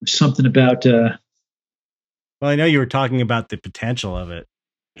 There's something about. Well, I know you were talking about the potential of it.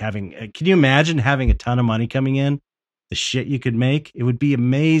 Can you imagine having a ton of money coming in? The shit you could make, it would be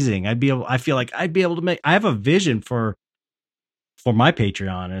amazing. I feel like I'd be able to make. I have a vision for my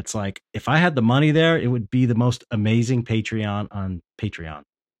Patreon. And it's like, if I had the money there, it would be the most amazing Patreon on Patreon.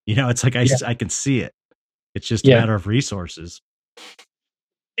 You know, it's like I can see it. It's just a matter of resources.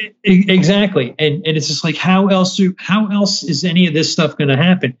 Exactly, and it's just like how else is any of this stuff going to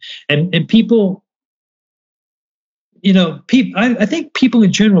happen? And people, you know, I think people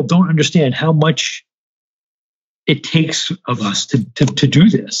in general don't understand how much it takes of us to do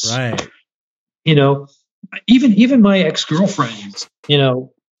this. Right. You know, even my ex-girlfriends, you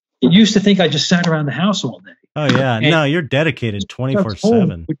know, used to think I just sat around the house all day. Oh yeah, no, you're dedicated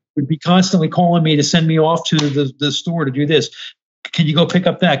 24/7. Would be constantly calling me to send me off to the store to do this. can you go pick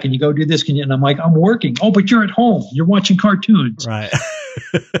up that? Can you go do this? Can you? And I'm like, I'm working. Oh, but you're at home. You're watching cartoons. Right.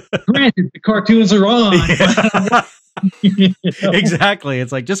 Granted, the cartoons are on. Yeah. You know? Exactly.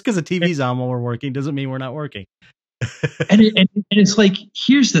 It's like, just because the TV's on while we're working doesn't mean we're not working. and it's like,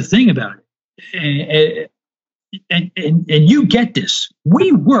 here's the thing about it. And you get this.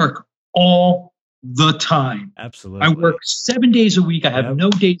 We work all the time. Absolutely. I work 7 days a week. I have Yep. no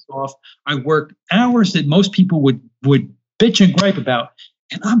days off. I work hours that most people would bitch and gripe about,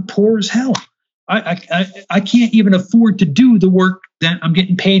 and I'm poor as hell. I can't even afford to do the work that I'm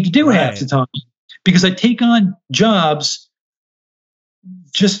getting paid to do half the time, because I take on jobs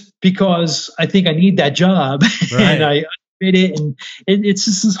just because I think I need that job. Right. And I fit it, and it's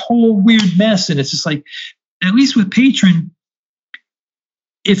just this whole weird mess. And it's just like, at least with Patreon,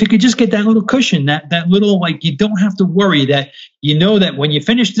 if it could just get that little cushion, that little, like, you don't have to worry that, you know, that when you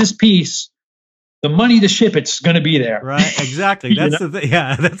finish this piece, the money to ship it's going to be there. Right. Exactly. That's the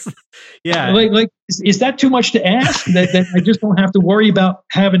thing. Yeah. Like, is that too much to ask? that I just don't have to worry about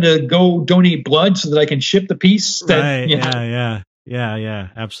having to go donate blood so that I can ship the piece. Right. Yeah.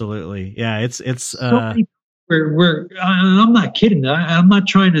 Absolutely. Yeah. It's I'm not kidding. I'm not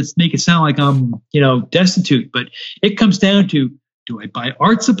trying to make it sound like I'm, destitute, but it comes down to, do I buy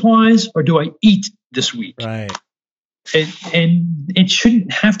art supplies or do I eat this week? right. And it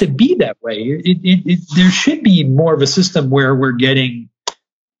shouldn't have to be that way. There should be more of a system where we're getting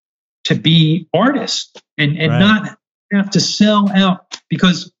to be artists and Right. not have to sell out,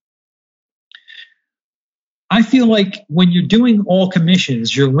 because I feel like when you're doing all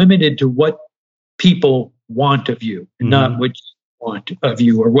commissions, you're limited to what people want of you, and not what you want of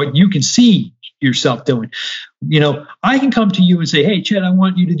you, or what you can see yourself doing. I can come to you and say, hey, Chet, I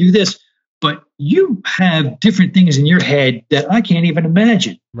want you to do this. But you have different things in your head that I can't even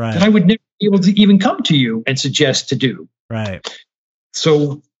imagine, Right. that I would never be able to even come to you and suggest to do. Right.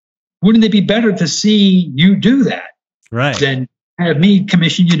 So wouldn't it be better to see you do that Right. than have me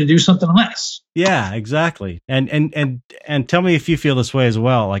commission you to do something less? Yeah, exactly. And tell me if you feel this way as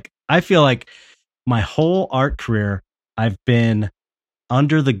well. Like, I feel like my whole art career, I've been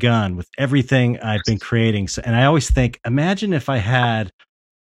under the gun with everything I've been creating. So, and I always think, imagine if I had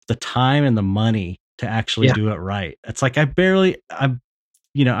the time and the money to actually do it right. It's like, I'm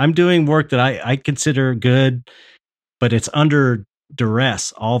doing work that I consider good, but it's under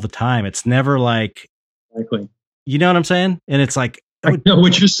duress all the time. It's never like, Exactly. you know what I'm saying? And it's like, I know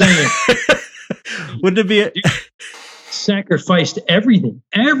what you're saying. wouldn't it be Sacrificed everything.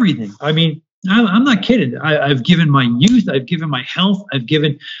 I mean, I'm not kidding. I've given my youth. I've given my health.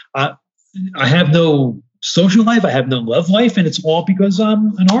 I have no social life. I have no love life. And it's all because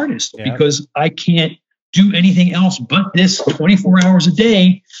I'm an artist, because I can't do anything else but this 24 hours a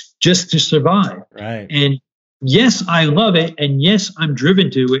day just to survive. Right. And yes, I love it. And yes, I'm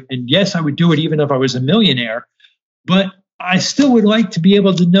driven to it. And yes, I would do it even if I was a millionaire. But I still would like to be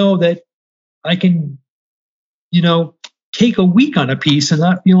able to know that I can, take a week on a piece and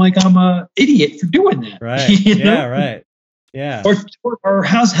not feel like I'm an idiot for doing that. Right. Right. Yeah. Or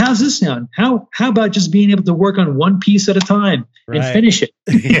how's this sound? How about just being able to work on one piece at a time and finish it?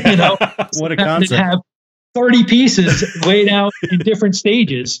 Yeah. What a concept. Have 30 pieces laid out in different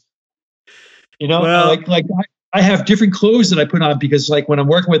stages. Well, like I have different clothes that I put on, because like when I'm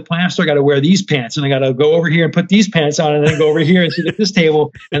working with plaster, I got to wear these pants, and I got to go over here and put these pants on, and then go over here and sit at this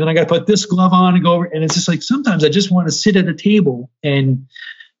table, and then I got to put this glove on and go over. And it's just like, sometimes I just want to sit at a table and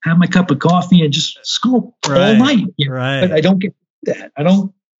have my cup of coffee and just sculpt all night. Right. But I don't get that.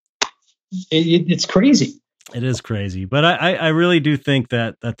 It's crazy. It is crazy. But I really do think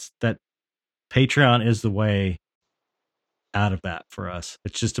that Patreon is the way out of that for us.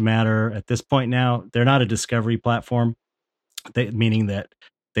 It's just a matter at this point now, they're not a discovery platform, meaning that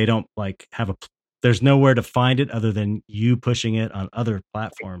they don't like have there's nowhere to find it other than you pushing it on other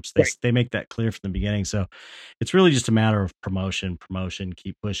platforms. They make that clear from the beginning. So it's really just a matter of promotion,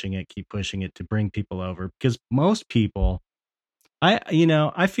 keep pushing it to bring people over, because most people,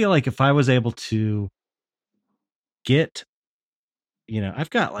 I feel like if I was able to get, I've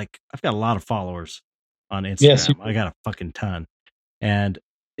got a lot of followers on Instagram. Yes, I got a fucking ton. And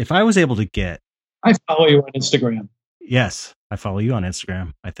if I was able to get, I follow you on Instagram. Yes, I follow you on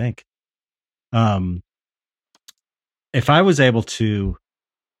Instagram, I think. If I was able to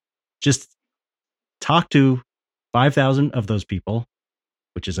just talk to 5,000 of those people,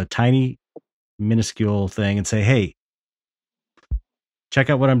 which is a tiny, minuscule thing, and say, hey, check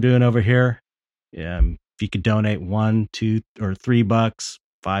out what I'm doing over here. If you could donate $1, $2, or $3,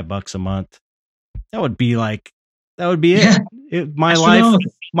 $5 a month, that would be it. My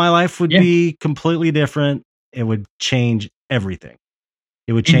life would be completely different. It would change everything.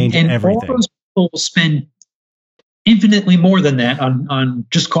 It would change And all everything. those people spend infinitely more than that on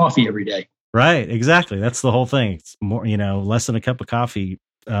just coffee every day. Right. Exactly. That's the whole thing. It's more, less than a cup of coffee.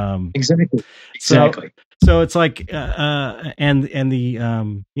 Exactly. So, Exactly. so it's like, and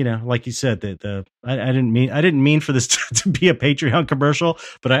the, like you said, I didn't mean for this to be a Patreon commercial,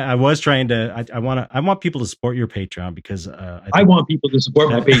 but I was trying to, I want people to support your Patreon because, I I think want people to support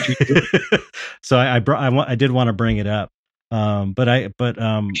my Patreon. so I did want to bring it up.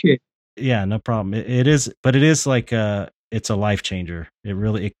 Shit. Yeah, no problem. It is, but it is like, it's a life changer.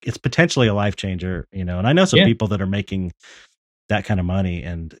 It's potentially a life changer, and I know some Yeah. people that are making that kind of money,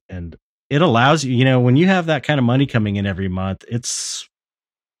 and it allows you, when you have that kind of money coming in every month, it's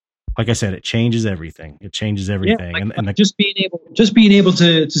like I said, it changes everything. It changes Yeah. everything. Like, And just being able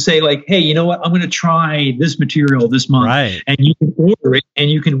to say like, hey, you know what? I'm going to try this material this month, right. and you can order it and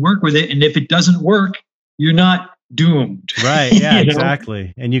you can work with it. And if it doesn't work, you're not doomed. Right. Yeah, You know?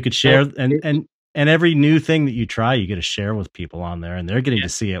 exactly. And you could share and every new thing that you try, you get to share with people on there, and they're getting to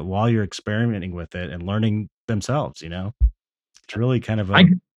see it while you're experimenting with it and learning themselves, It's really kind of a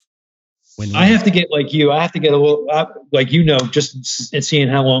win-win. I have to get like you. I have to get a little like just seeing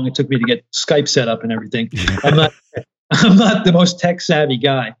how long it took me to get Skype set up and everything. I'm not the most tech savvy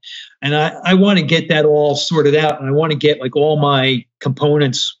guy, and I want to get that all sorted out, and I want to get like all my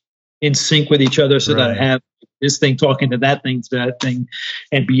components in sync with each other so that I have this thing talking to that thing,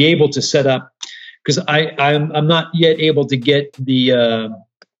 and be able to set up. Because I'm not yet able to get the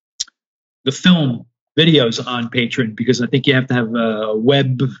film videos on Patreon because I think you have to have a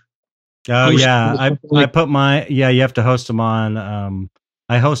web. Oh yeah, I put you have to host them on.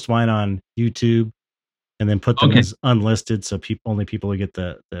 I host mine on YouTube, and then put them as unlisted, so only people who get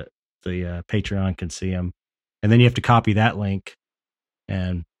the Patreon can see them, and then you have to copy that link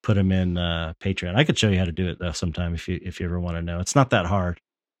and put them in Patreon. I could show you how to do it though sometime if you ever want to know. It's not that hard.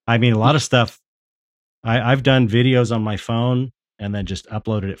 I mean, a lot of stuff. I've done videos on my phone and then just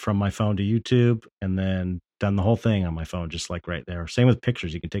uploaded it from my phone to YouTube, and then done the whole thing on my phone, just like right there. Same with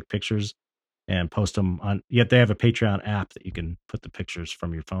pictures. You can take pictures and post them on. Yet they have a Patreon app that you can put the pictures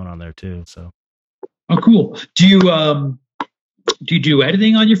from your phone on there too. So, oh, cool. Do you do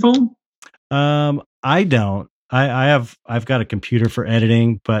editing on your phone? I don't. I've got a computer for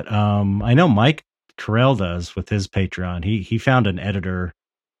editing, but I know Mike Carell does with his Patreon. He found an editor.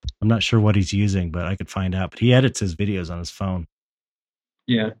 I'm not sure what he's using, but I could find out. But he edits his videos on his phone.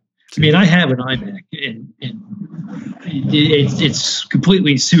 Yeah. I mean, I have an iMac, and it's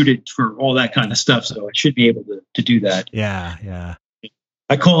completely suited for all that kind of stuff, so I should be able to do that. Yeah, yeah.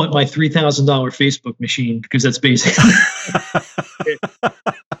 I call it my $3,000 Facebook machine because that's basically.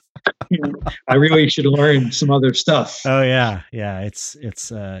 I really should learn some other stuff. Oh yeah, yeah. It's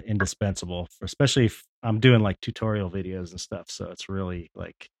indispensable, especially if I'm doing like tutorial videos and stuff. So it's really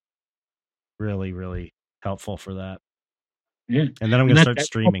really helpful for that. Yeah, and then I'm going to start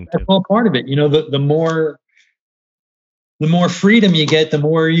streaming too. That's all part of it. The more freedom you get, the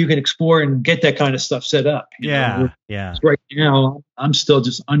more you can explore and get that kind of stuff set up. Yeah. Right now, I'm still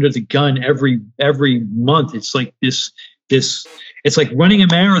just under the gun every month. It's like this. It's like running a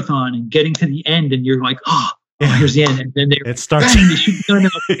marathon and getting to the end, and you're like, oh, here's the end, and then it starts. You should got to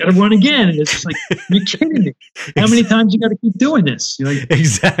run again, and it's just like, you're kidding me. How many times you got to keep doing this? You're like,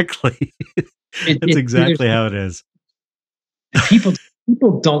 exactly. That's exactly how it is. People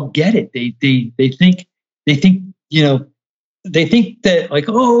don't get it. They think they think that like,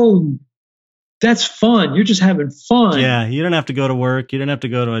 oh, that's fun. You're just having fun. Yeah, you don't have to go to work. You don't have to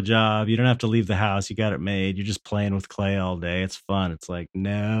go to a job. You don't have to leave the house. You got it made. You're just playing with clay all day. It's fun. It's like,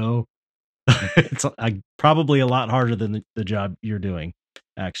 no. It's probably a lot harder than the job you're doing,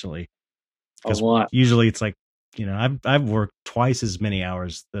 actually. A lot. Usually it's like, I've worked twice as many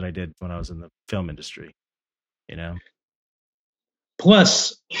hours that I did when I was in the film industry,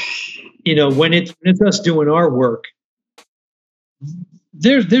 Plus, when it's us doing our work,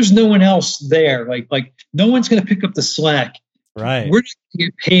 there's no one else there. Like no one's going to pick up the slack. Right. We're not going to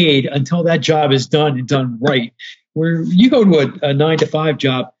get paid until that job is done and done right. Where you go to a 9-to-5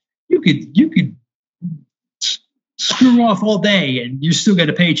 job, you could screw off all day and you still get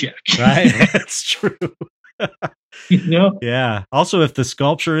a paycheck. Right. That's true. Yeah. Also, if the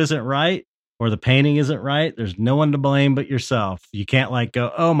sculpture isn't right or the painting isn't right, there's no one to blame but yourself. You can't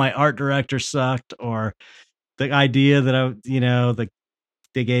go, oh, my art director sucked, or the idea that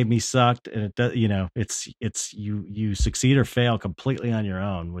they gave me sucked, and it does, it's you succeed or fail completely on your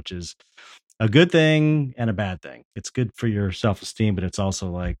own, which is a good thing and a bad thing. It's good for your self-esteem, but it's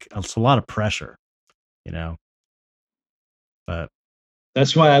also it's a lot of pressure, but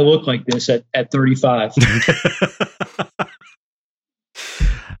that's why I look like this at 35.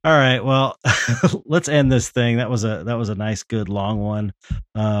 All right. Well, let's end this thing. That was a nice, good, long one.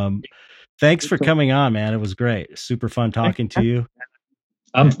 Thanks for coming on, man. It was great. Super fun talking to you.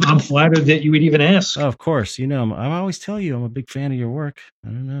 I'm flattered that you would even ask. Oh, of course. You know, I always tell you I'm a big fan of your work. I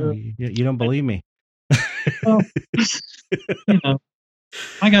don't know. You don't believe me. Well, you know,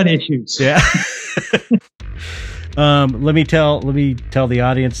 I got issues. Yeah. Let me tell the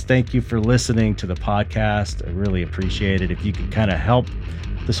audience, thank you for listening to the podcast. I really appreciate it. If you could kind of help,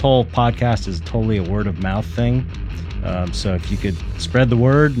 this whole podcast is totally a word of mouth thing. So if you could spread the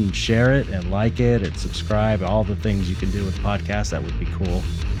word and share it and like it and subscribe, all the things you can do with the podcast, that would be cool.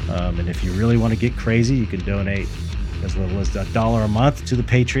 And if you really want to get crazy, you can donate as little as $1 a month to the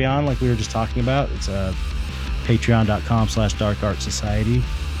Patreon, like we were just talking about. It's patreon.com/Dark Art Society.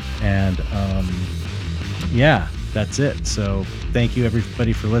 And yeah, that's it. So thank you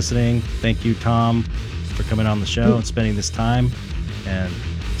everybody for listening. Thank you, Tom, for coming on the show and spending this time. And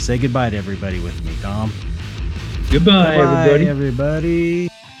say goodbye to everybody with me, Tom. Goodbye, everybody.